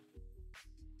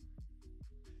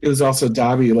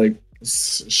Dabi, like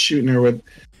shooting her with.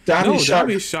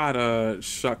 Dabi shot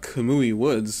Kamui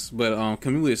Woods, but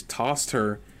Kamui has tossed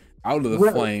her out of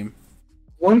the flame.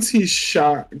 Once he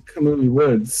shot Kamui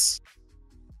Woods,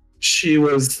 she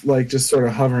was like just sort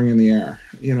of hovering in the air.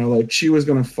 Like she was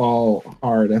going to fall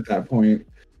hard at that point,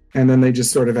 and then they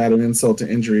just sort of added insult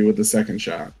to injury with the second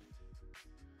shot.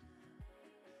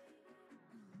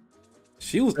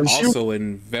 She was also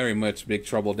in very much big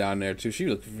trouble down there too. She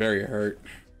looked very hurt.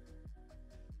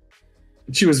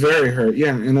 She was very hurt,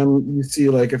 yeah. And then you see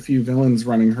like a few villains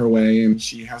running her way, and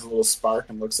she has a little spark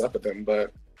and looks up at them.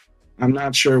 But I'm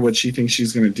not sure what she thinks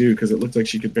she's going to do, because it looked like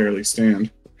she could barely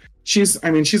stand. She's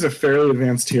a fairly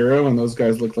advanced hero, and those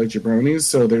guys look like jabronis,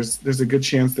 so there's a good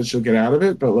chance that she'll get out of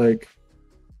it. But like,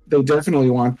 the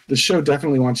show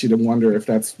definitely wants you to wonder if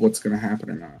that's what's going to happen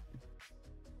or not,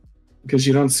 because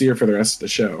you don't see her for the rest of the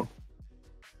show.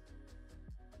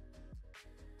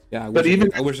 Yeah,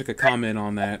 I wish I could comment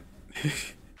on that.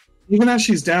 Even as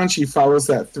she's down, she follows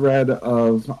that thread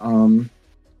of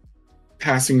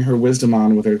passing her wisdom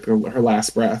on with her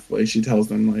last breath. Like she tells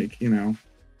them, like, you know,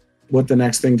 what the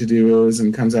next thing to do is,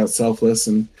 and comes out selfless.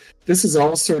 And this is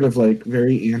all sort of like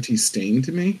very anti-Stain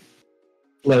to me.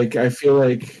 Like I feel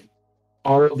like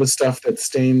all of the stuff that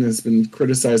Stain has been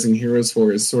criticizing heroes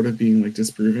for is sort of being like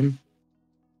disproven.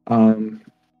 Um,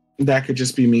 that could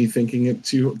just be me thinking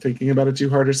about it too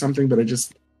hard or something. But I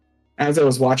just, as I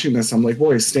was watching this, I'm like,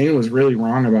 boy, Stain was really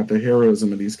wrong about the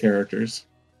heroism of these characters.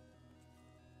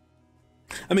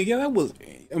 I mean, yeah, that was.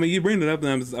 I mean, you bring it up,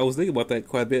 and I was thinking about that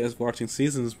quite a bit as watching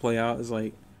seasons play out. It's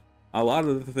like a lot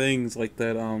of the things like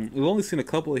that. We've only seen a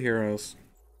couple of heroes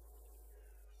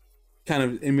kind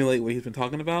of emulate what he's been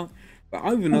talking about. But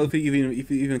I don't even know if you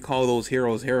even call those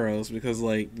heroes because,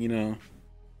 like, you know,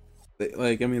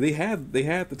 like I mean, they had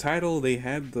the title, they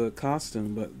had the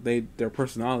costume, but their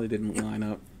personality didn't line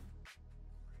up.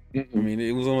 I mean,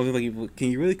 it was almost like,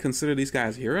 can you really consider these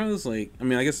guys heroes? Like, I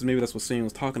mean, I guess maybe that's what Stain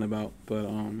was talking about, but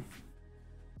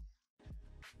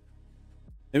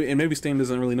and maybe Stain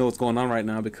doesn't really know what's going on right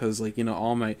now because, like, you know,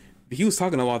 All Might. He was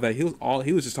talking about that. He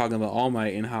was just talking about All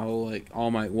Might and how like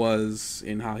All Might was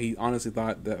and how he honestly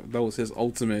thought that was his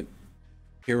ultimate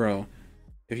hero.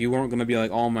 If you weren't gonna be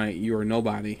like All Might, you were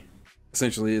nobody.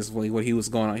 Essentially, is like what he was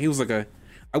going on. He was like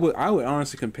I would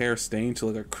honestly compare Stain to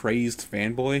like a crazed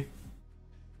fanboy,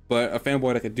 but a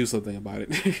fanboy that could do something about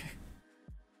it.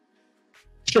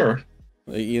 Sure.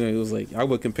 Like, you know, it was like I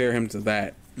would compare him to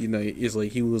that. You know, it's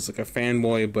like he was like a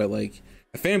fanboy, but like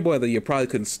a fanboy that you probably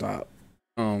couldn't stop.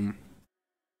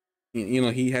 You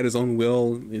know, he had his own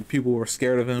will, and people were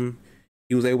scared of him.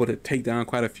 He was able to take down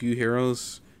quite a few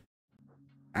heroes,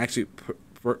 actually,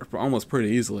 for almost pretty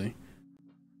easily.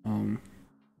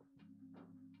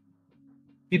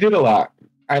 He did a lot.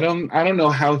 I don't know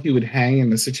how he would hang in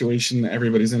the situation that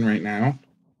everybody's in right now.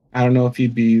 I don't know if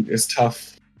he'd be as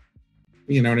tough,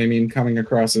 you know what I mean, coming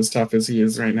across as tough as he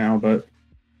is right now, but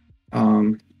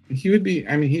he would be,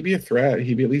 I mean, he'd be a threat.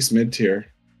 He'd be at least mid-tier.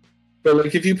 But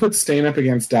like if you put Stain up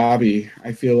against Dobby,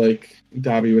 I feel like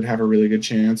Dobby would have a really good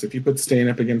chance. If you put Stain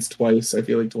up against Twice, I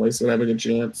feel like Twice would have a good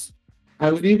chance.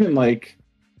 I would even like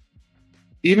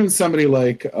somebody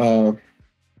like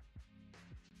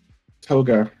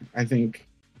Toga, I think,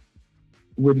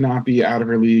 would not be out of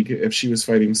her league if she was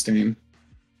fighting Stain.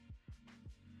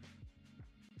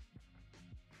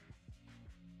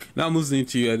 Now I'm listening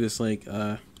to you. I just like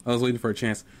I was waiting for a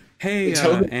chance. Hey,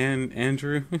 and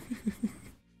Andrew.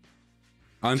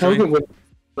 Toga would be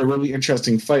a really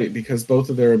interesting fight because both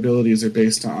of their abilities are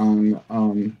based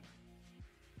on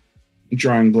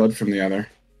drawing blood from the other.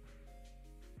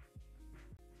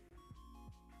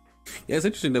 Yeah, it's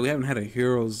interesting that we haven't had a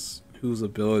hero's whose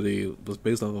ability was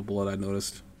based off of blood. I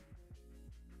noticed.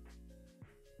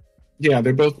 Yeah,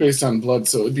 they're both based on blood,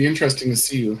 so it would be interesting to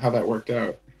see how that worked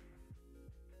out.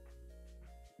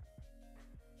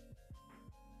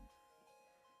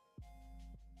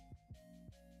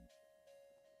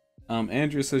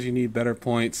 Andrew says you need better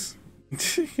points.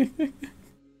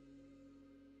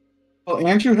 Well,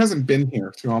 Andrew hasn't been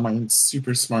here through all my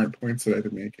super smart points that I've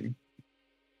been making.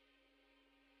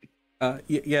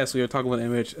 Yes, we were talking about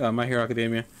Image, My Hero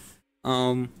Academia.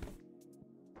 Yeah,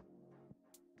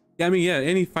 I mean, yeah,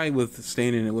 any fight with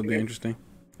Stain in it would be interesting.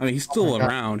 I mean, he's still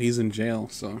around. He's in jail,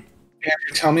 so.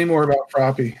 Andrew, tell me more about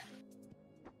Froppy,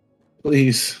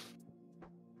 please.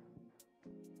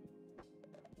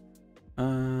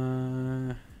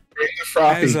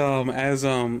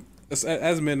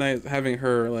 As Midnight having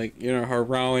her, like, you know, her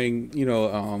rowing, you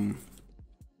know,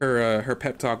 her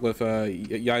pep talk with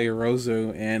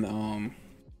Yaoyorozu and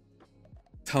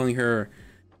telling her,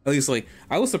 at least, like,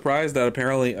 I was surprised that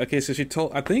apparently, okay, so she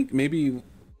told, I think maybe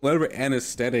whatever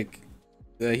anesthetic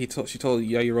that she told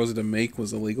Yaoyorozu to make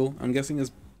was illegal. I'm guessing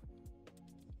is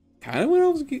kind of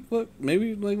what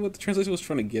maybe like what the translation was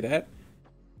trying to get at.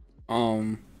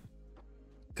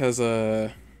 Because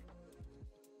the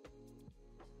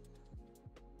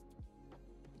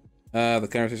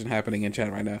conversation happening in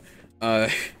chat right now.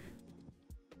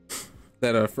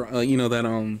 That you know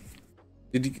that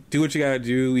did you do what you gotta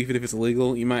do even if it's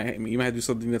illegal? You might have to do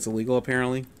something that's illegal.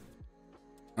 Apparently,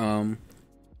 it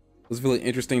was really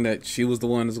interesting that she was the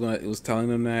one that was telling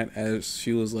them that, as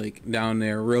she was like down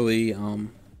there really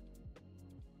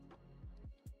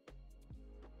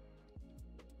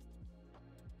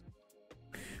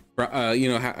you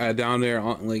know, down there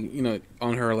on, like, you know,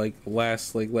 on her like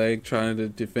last like leg trying to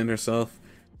defend herself,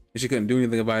 and she couldn't do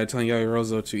anything about it, telling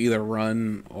Yaoyorozu to either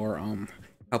run or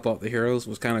help out the heroes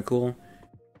was kind of cool.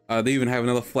 They even have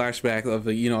another flashback of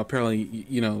you know, apparently,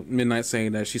 you know, Midnight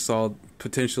saying that she saw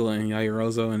potential in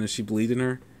Yaoyorozu and that she believed in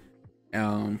her.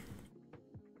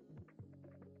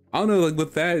 I don't know, like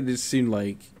with that, it just seemed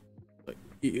like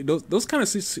those kind of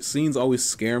scenes always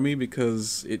scare me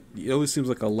because it always seems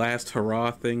like a last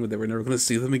hurrah thing that we're never gonna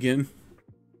see them again.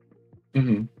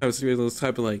 Hmm. I was serious, those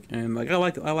type of like, and like I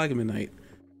like Midnight.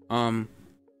 It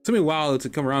took me a while to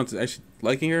come around to actually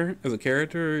liking her as a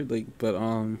character, like, but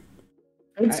I'd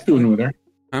I like, spoon with her.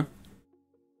 huh?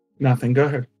 Nothing. Go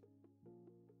ahead.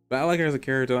 But I like her as a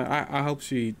character. I hope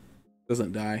she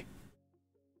doesn't die.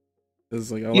 Cause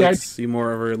like I like Yeah, to see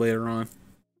more of her later on.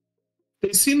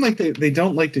 they seem like they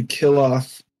don't like to kill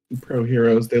off pro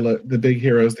heroes. They let the big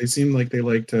heroes. They seem like they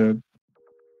like to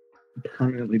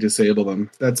permanently disable them.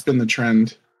 That's been the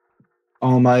trend.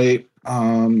 All Might,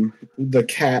 the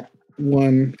cat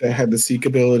one that had the seek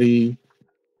ability.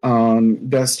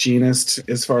 Best Jeanist,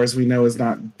 as far as we know, is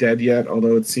not dead yet,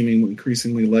 although it's seeming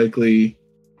increasingly likely.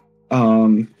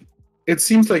 Um, it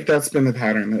seems like that's been the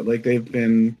pattern, that like they've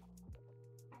been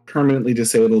permanently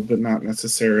disabled, but not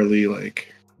necessarily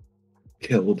like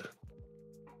killed.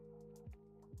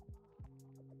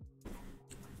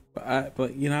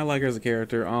 But you know, I like her as a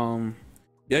character.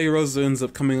 Yaga Rose ends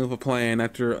up coming up with a plan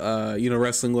after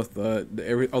wrestling with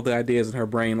all the ideas in her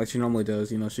brain like she normally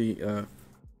does. You know,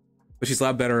 but she's a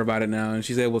lot better about it now, and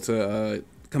she's able to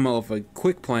come up with a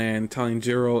quick plan, telling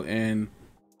Jiro and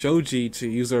Joji to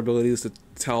use their abilities to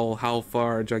tell how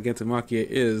far Gigantomachia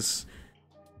is.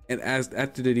 And as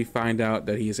after did he find out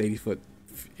that he is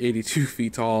 82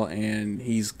 feet tall, and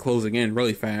he's closing in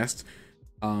really fast.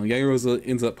 Yagirosa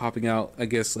ends up popping out, I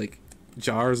guess, like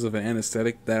jars of an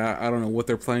anesthetic that I don't know what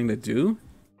they're planning to do.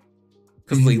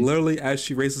 Because like literally, as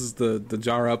she raises the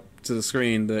jar up to the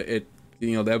screen, the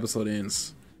episode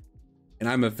ends, and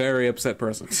I'm a very upset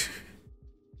person.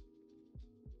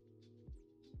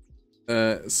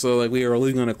 So like we are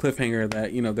leaving on a cliffhanger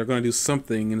that they're going to do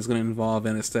something and it's going to involve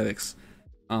anesthetics.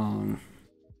 I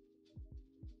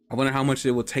wonder how much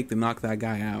it will take to knock that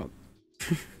guy out.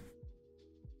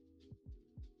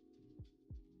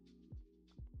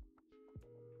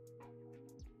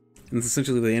 And it's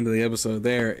essentially the end of the episode.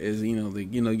 There is,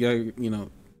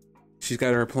 she's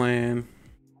got her plan.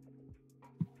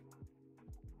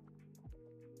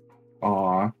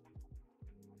 Aw.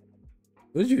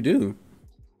 What did you do?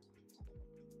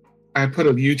 I put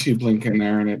a YouTube link in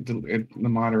there, and the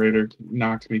moderator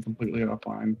knocked me completely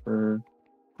offline for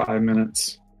 5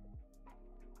 minutes.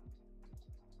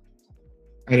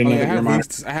 I didn't know that your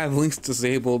monitor. I have links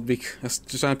disabled because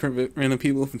just trying to prevent random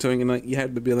people from telling you like you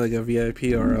had to be like a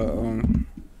VIP or a.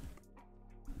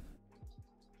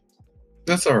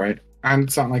 That's all right.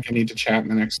 It's not like I need to chat in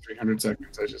the next 300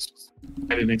 seconds.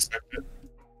 I didn't expect it.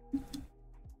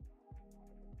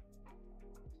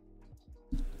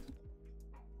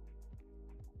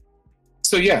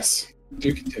 So yes,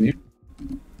 do continue.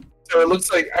 So it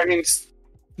looks like, I mean,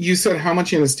 you said how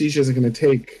much anesthesia is it going to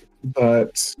take,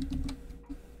 but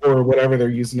or whatever they're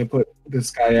using to put this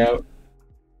guy out.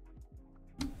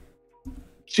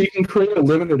 She can create a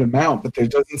limited amount, but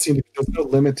there's no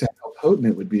limit to how potent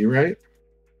it would be, right?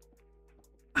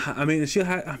 I mean,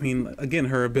 again,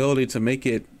 her ability to make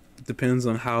it depends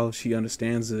on how she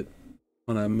understands it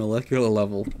on a molecular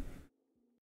level.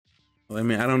 I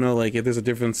mean, I don't know, like, if there's a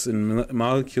difference in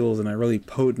molecules in a really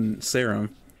potent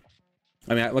serum.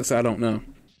 I mean, like I said, I don't know.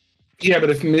 Yeah,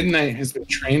 but if Midnight has been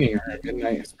training her,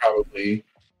 Midnight has probably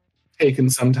taken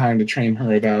some time to train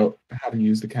her about how to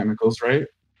use the chemicals, right?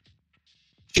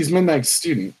 She's Midnight's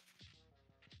student.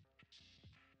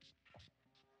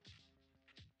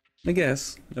 I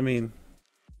guess. I mean,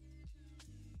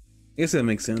 I guess that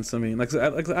makes sense. I mean, like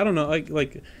I don't know.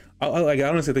 I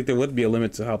honestly think there would be a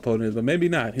limit to how potent it is, but maybe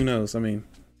not. Who knows? I mean,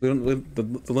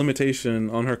 the limitation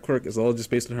on her quirk is all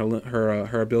just based on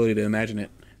her ability to imagine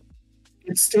it.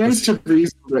 It stands to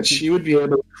reason that she would be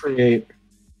able to create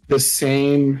the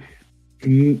same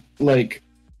like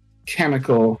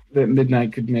chemical that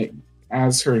Midnight could make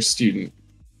as her student.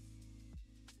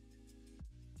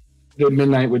 That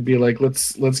Midnight would be like,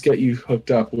 let's get you hooked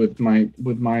up with my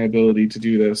ability to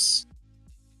do this,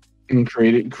 and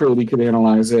create it. Clearly, could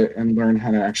analyze it and learn how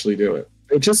to actually do it.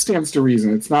 It just stands to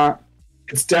reason.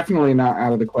 It's definitely not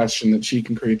out of the question that she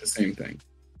can create the same thing.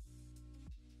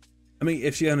 I mean,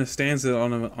 if she understands it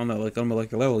on a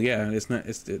molecular level, yeah,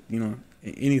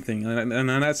 anything. And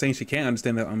I'm not saying she can't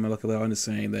understand that on a molecular level. I'm just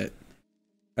saying that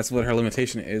that's what her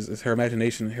limitation is her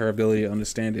imagination, her ability to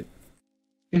understand it.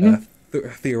 Mm-hmm.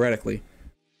 Theoretically.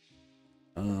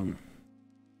 I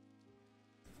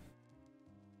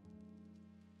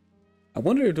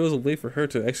wonder if there was a way for her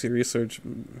to actually research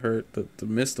the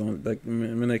mist on like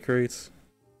Midnight creates.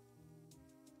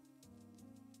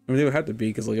 I mean, they would have to be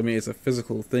because, like, I mean, it's a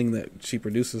physical thing that she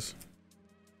produces.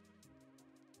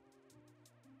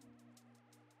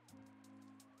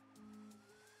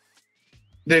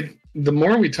 the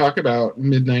more we talk about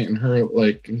Midnight and her,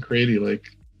 like, and Grady, like,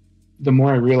 the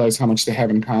more I realize how much they have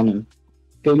in common.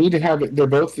 They need to have. They're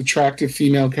both attractive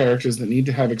female characters that need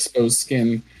to have exposed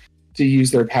skin to use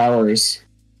their powers,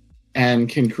 and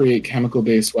can create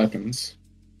chemical-based weapons.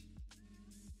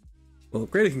 Well,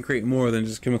 Grady can create more than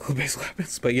just chemical-based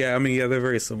weapons, but yeah, I mean, yeah, they're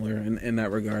very similar in that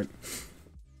regard.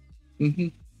 Mm-hmm.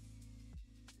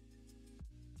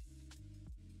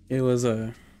 It was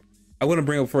I want to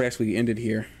bring up before we actually ended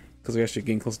here, because we're actually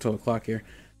getting close to 12 o'clock here.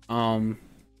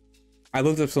 I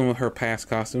looked up some of her past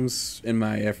costumes in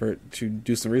my effort to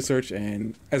do some research,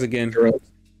 and as again,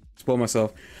 spoil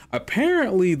myself.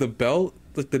 Apparently, the belt,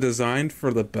 like the design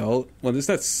for the belt, well, it's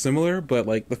not similar, but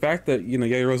like the fact that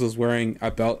Yael Rose was wearing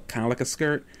a belt kind of like a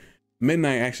skirt.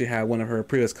 Midnight actually had one of her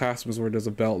previous costumes where there's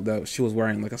a belt that she was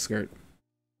wearing like a skirt.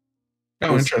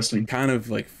 Oh, interesting. Kind of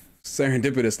like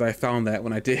serendipitous that I found that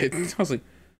when I did. I was like,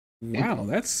 wow,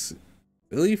 that's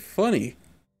really funny.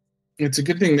 It's a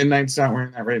good thing Midnight's not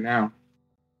wearing that right now,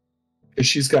 because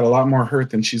she's got a lot more hurt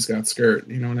than she's got skirt.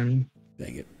 You know what I mean?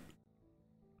 Dang it.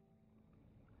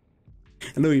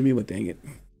 I know what you mean with dang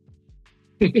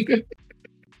it.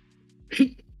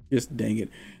 Just dang it.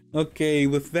 Okay,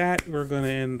 with that, we're going to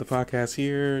end the podcast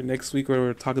here. Next week, we're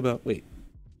going to talk about... Wait.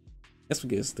 Next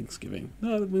week is Thanksgiving.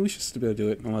 No, I mean, we should still be able to do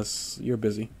it, unless you're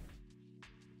busy.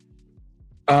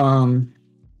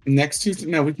 Next Tuesday?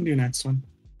 No, we can do next one.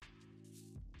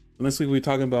 Next week, we'll be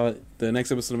talking about the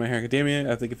next episode of My Hero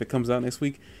Academia, I think if it comes out next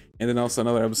week. And then also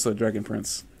another episode of Dragon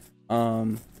Prince.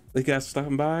 Thank you guys for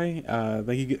stopping by.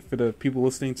 Thank you for the people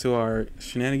listening to our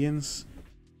shenanigans.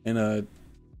 And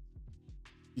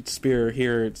Spear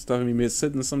here stopping me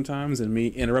mid-sentence sometimes and me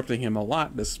interrupting him a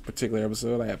lot this particular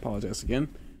episode. I apologize again.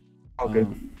 All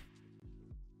good.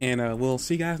 And we'll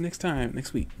see you guys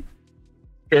next week.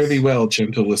 Fare thee well,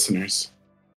 gentle listeners.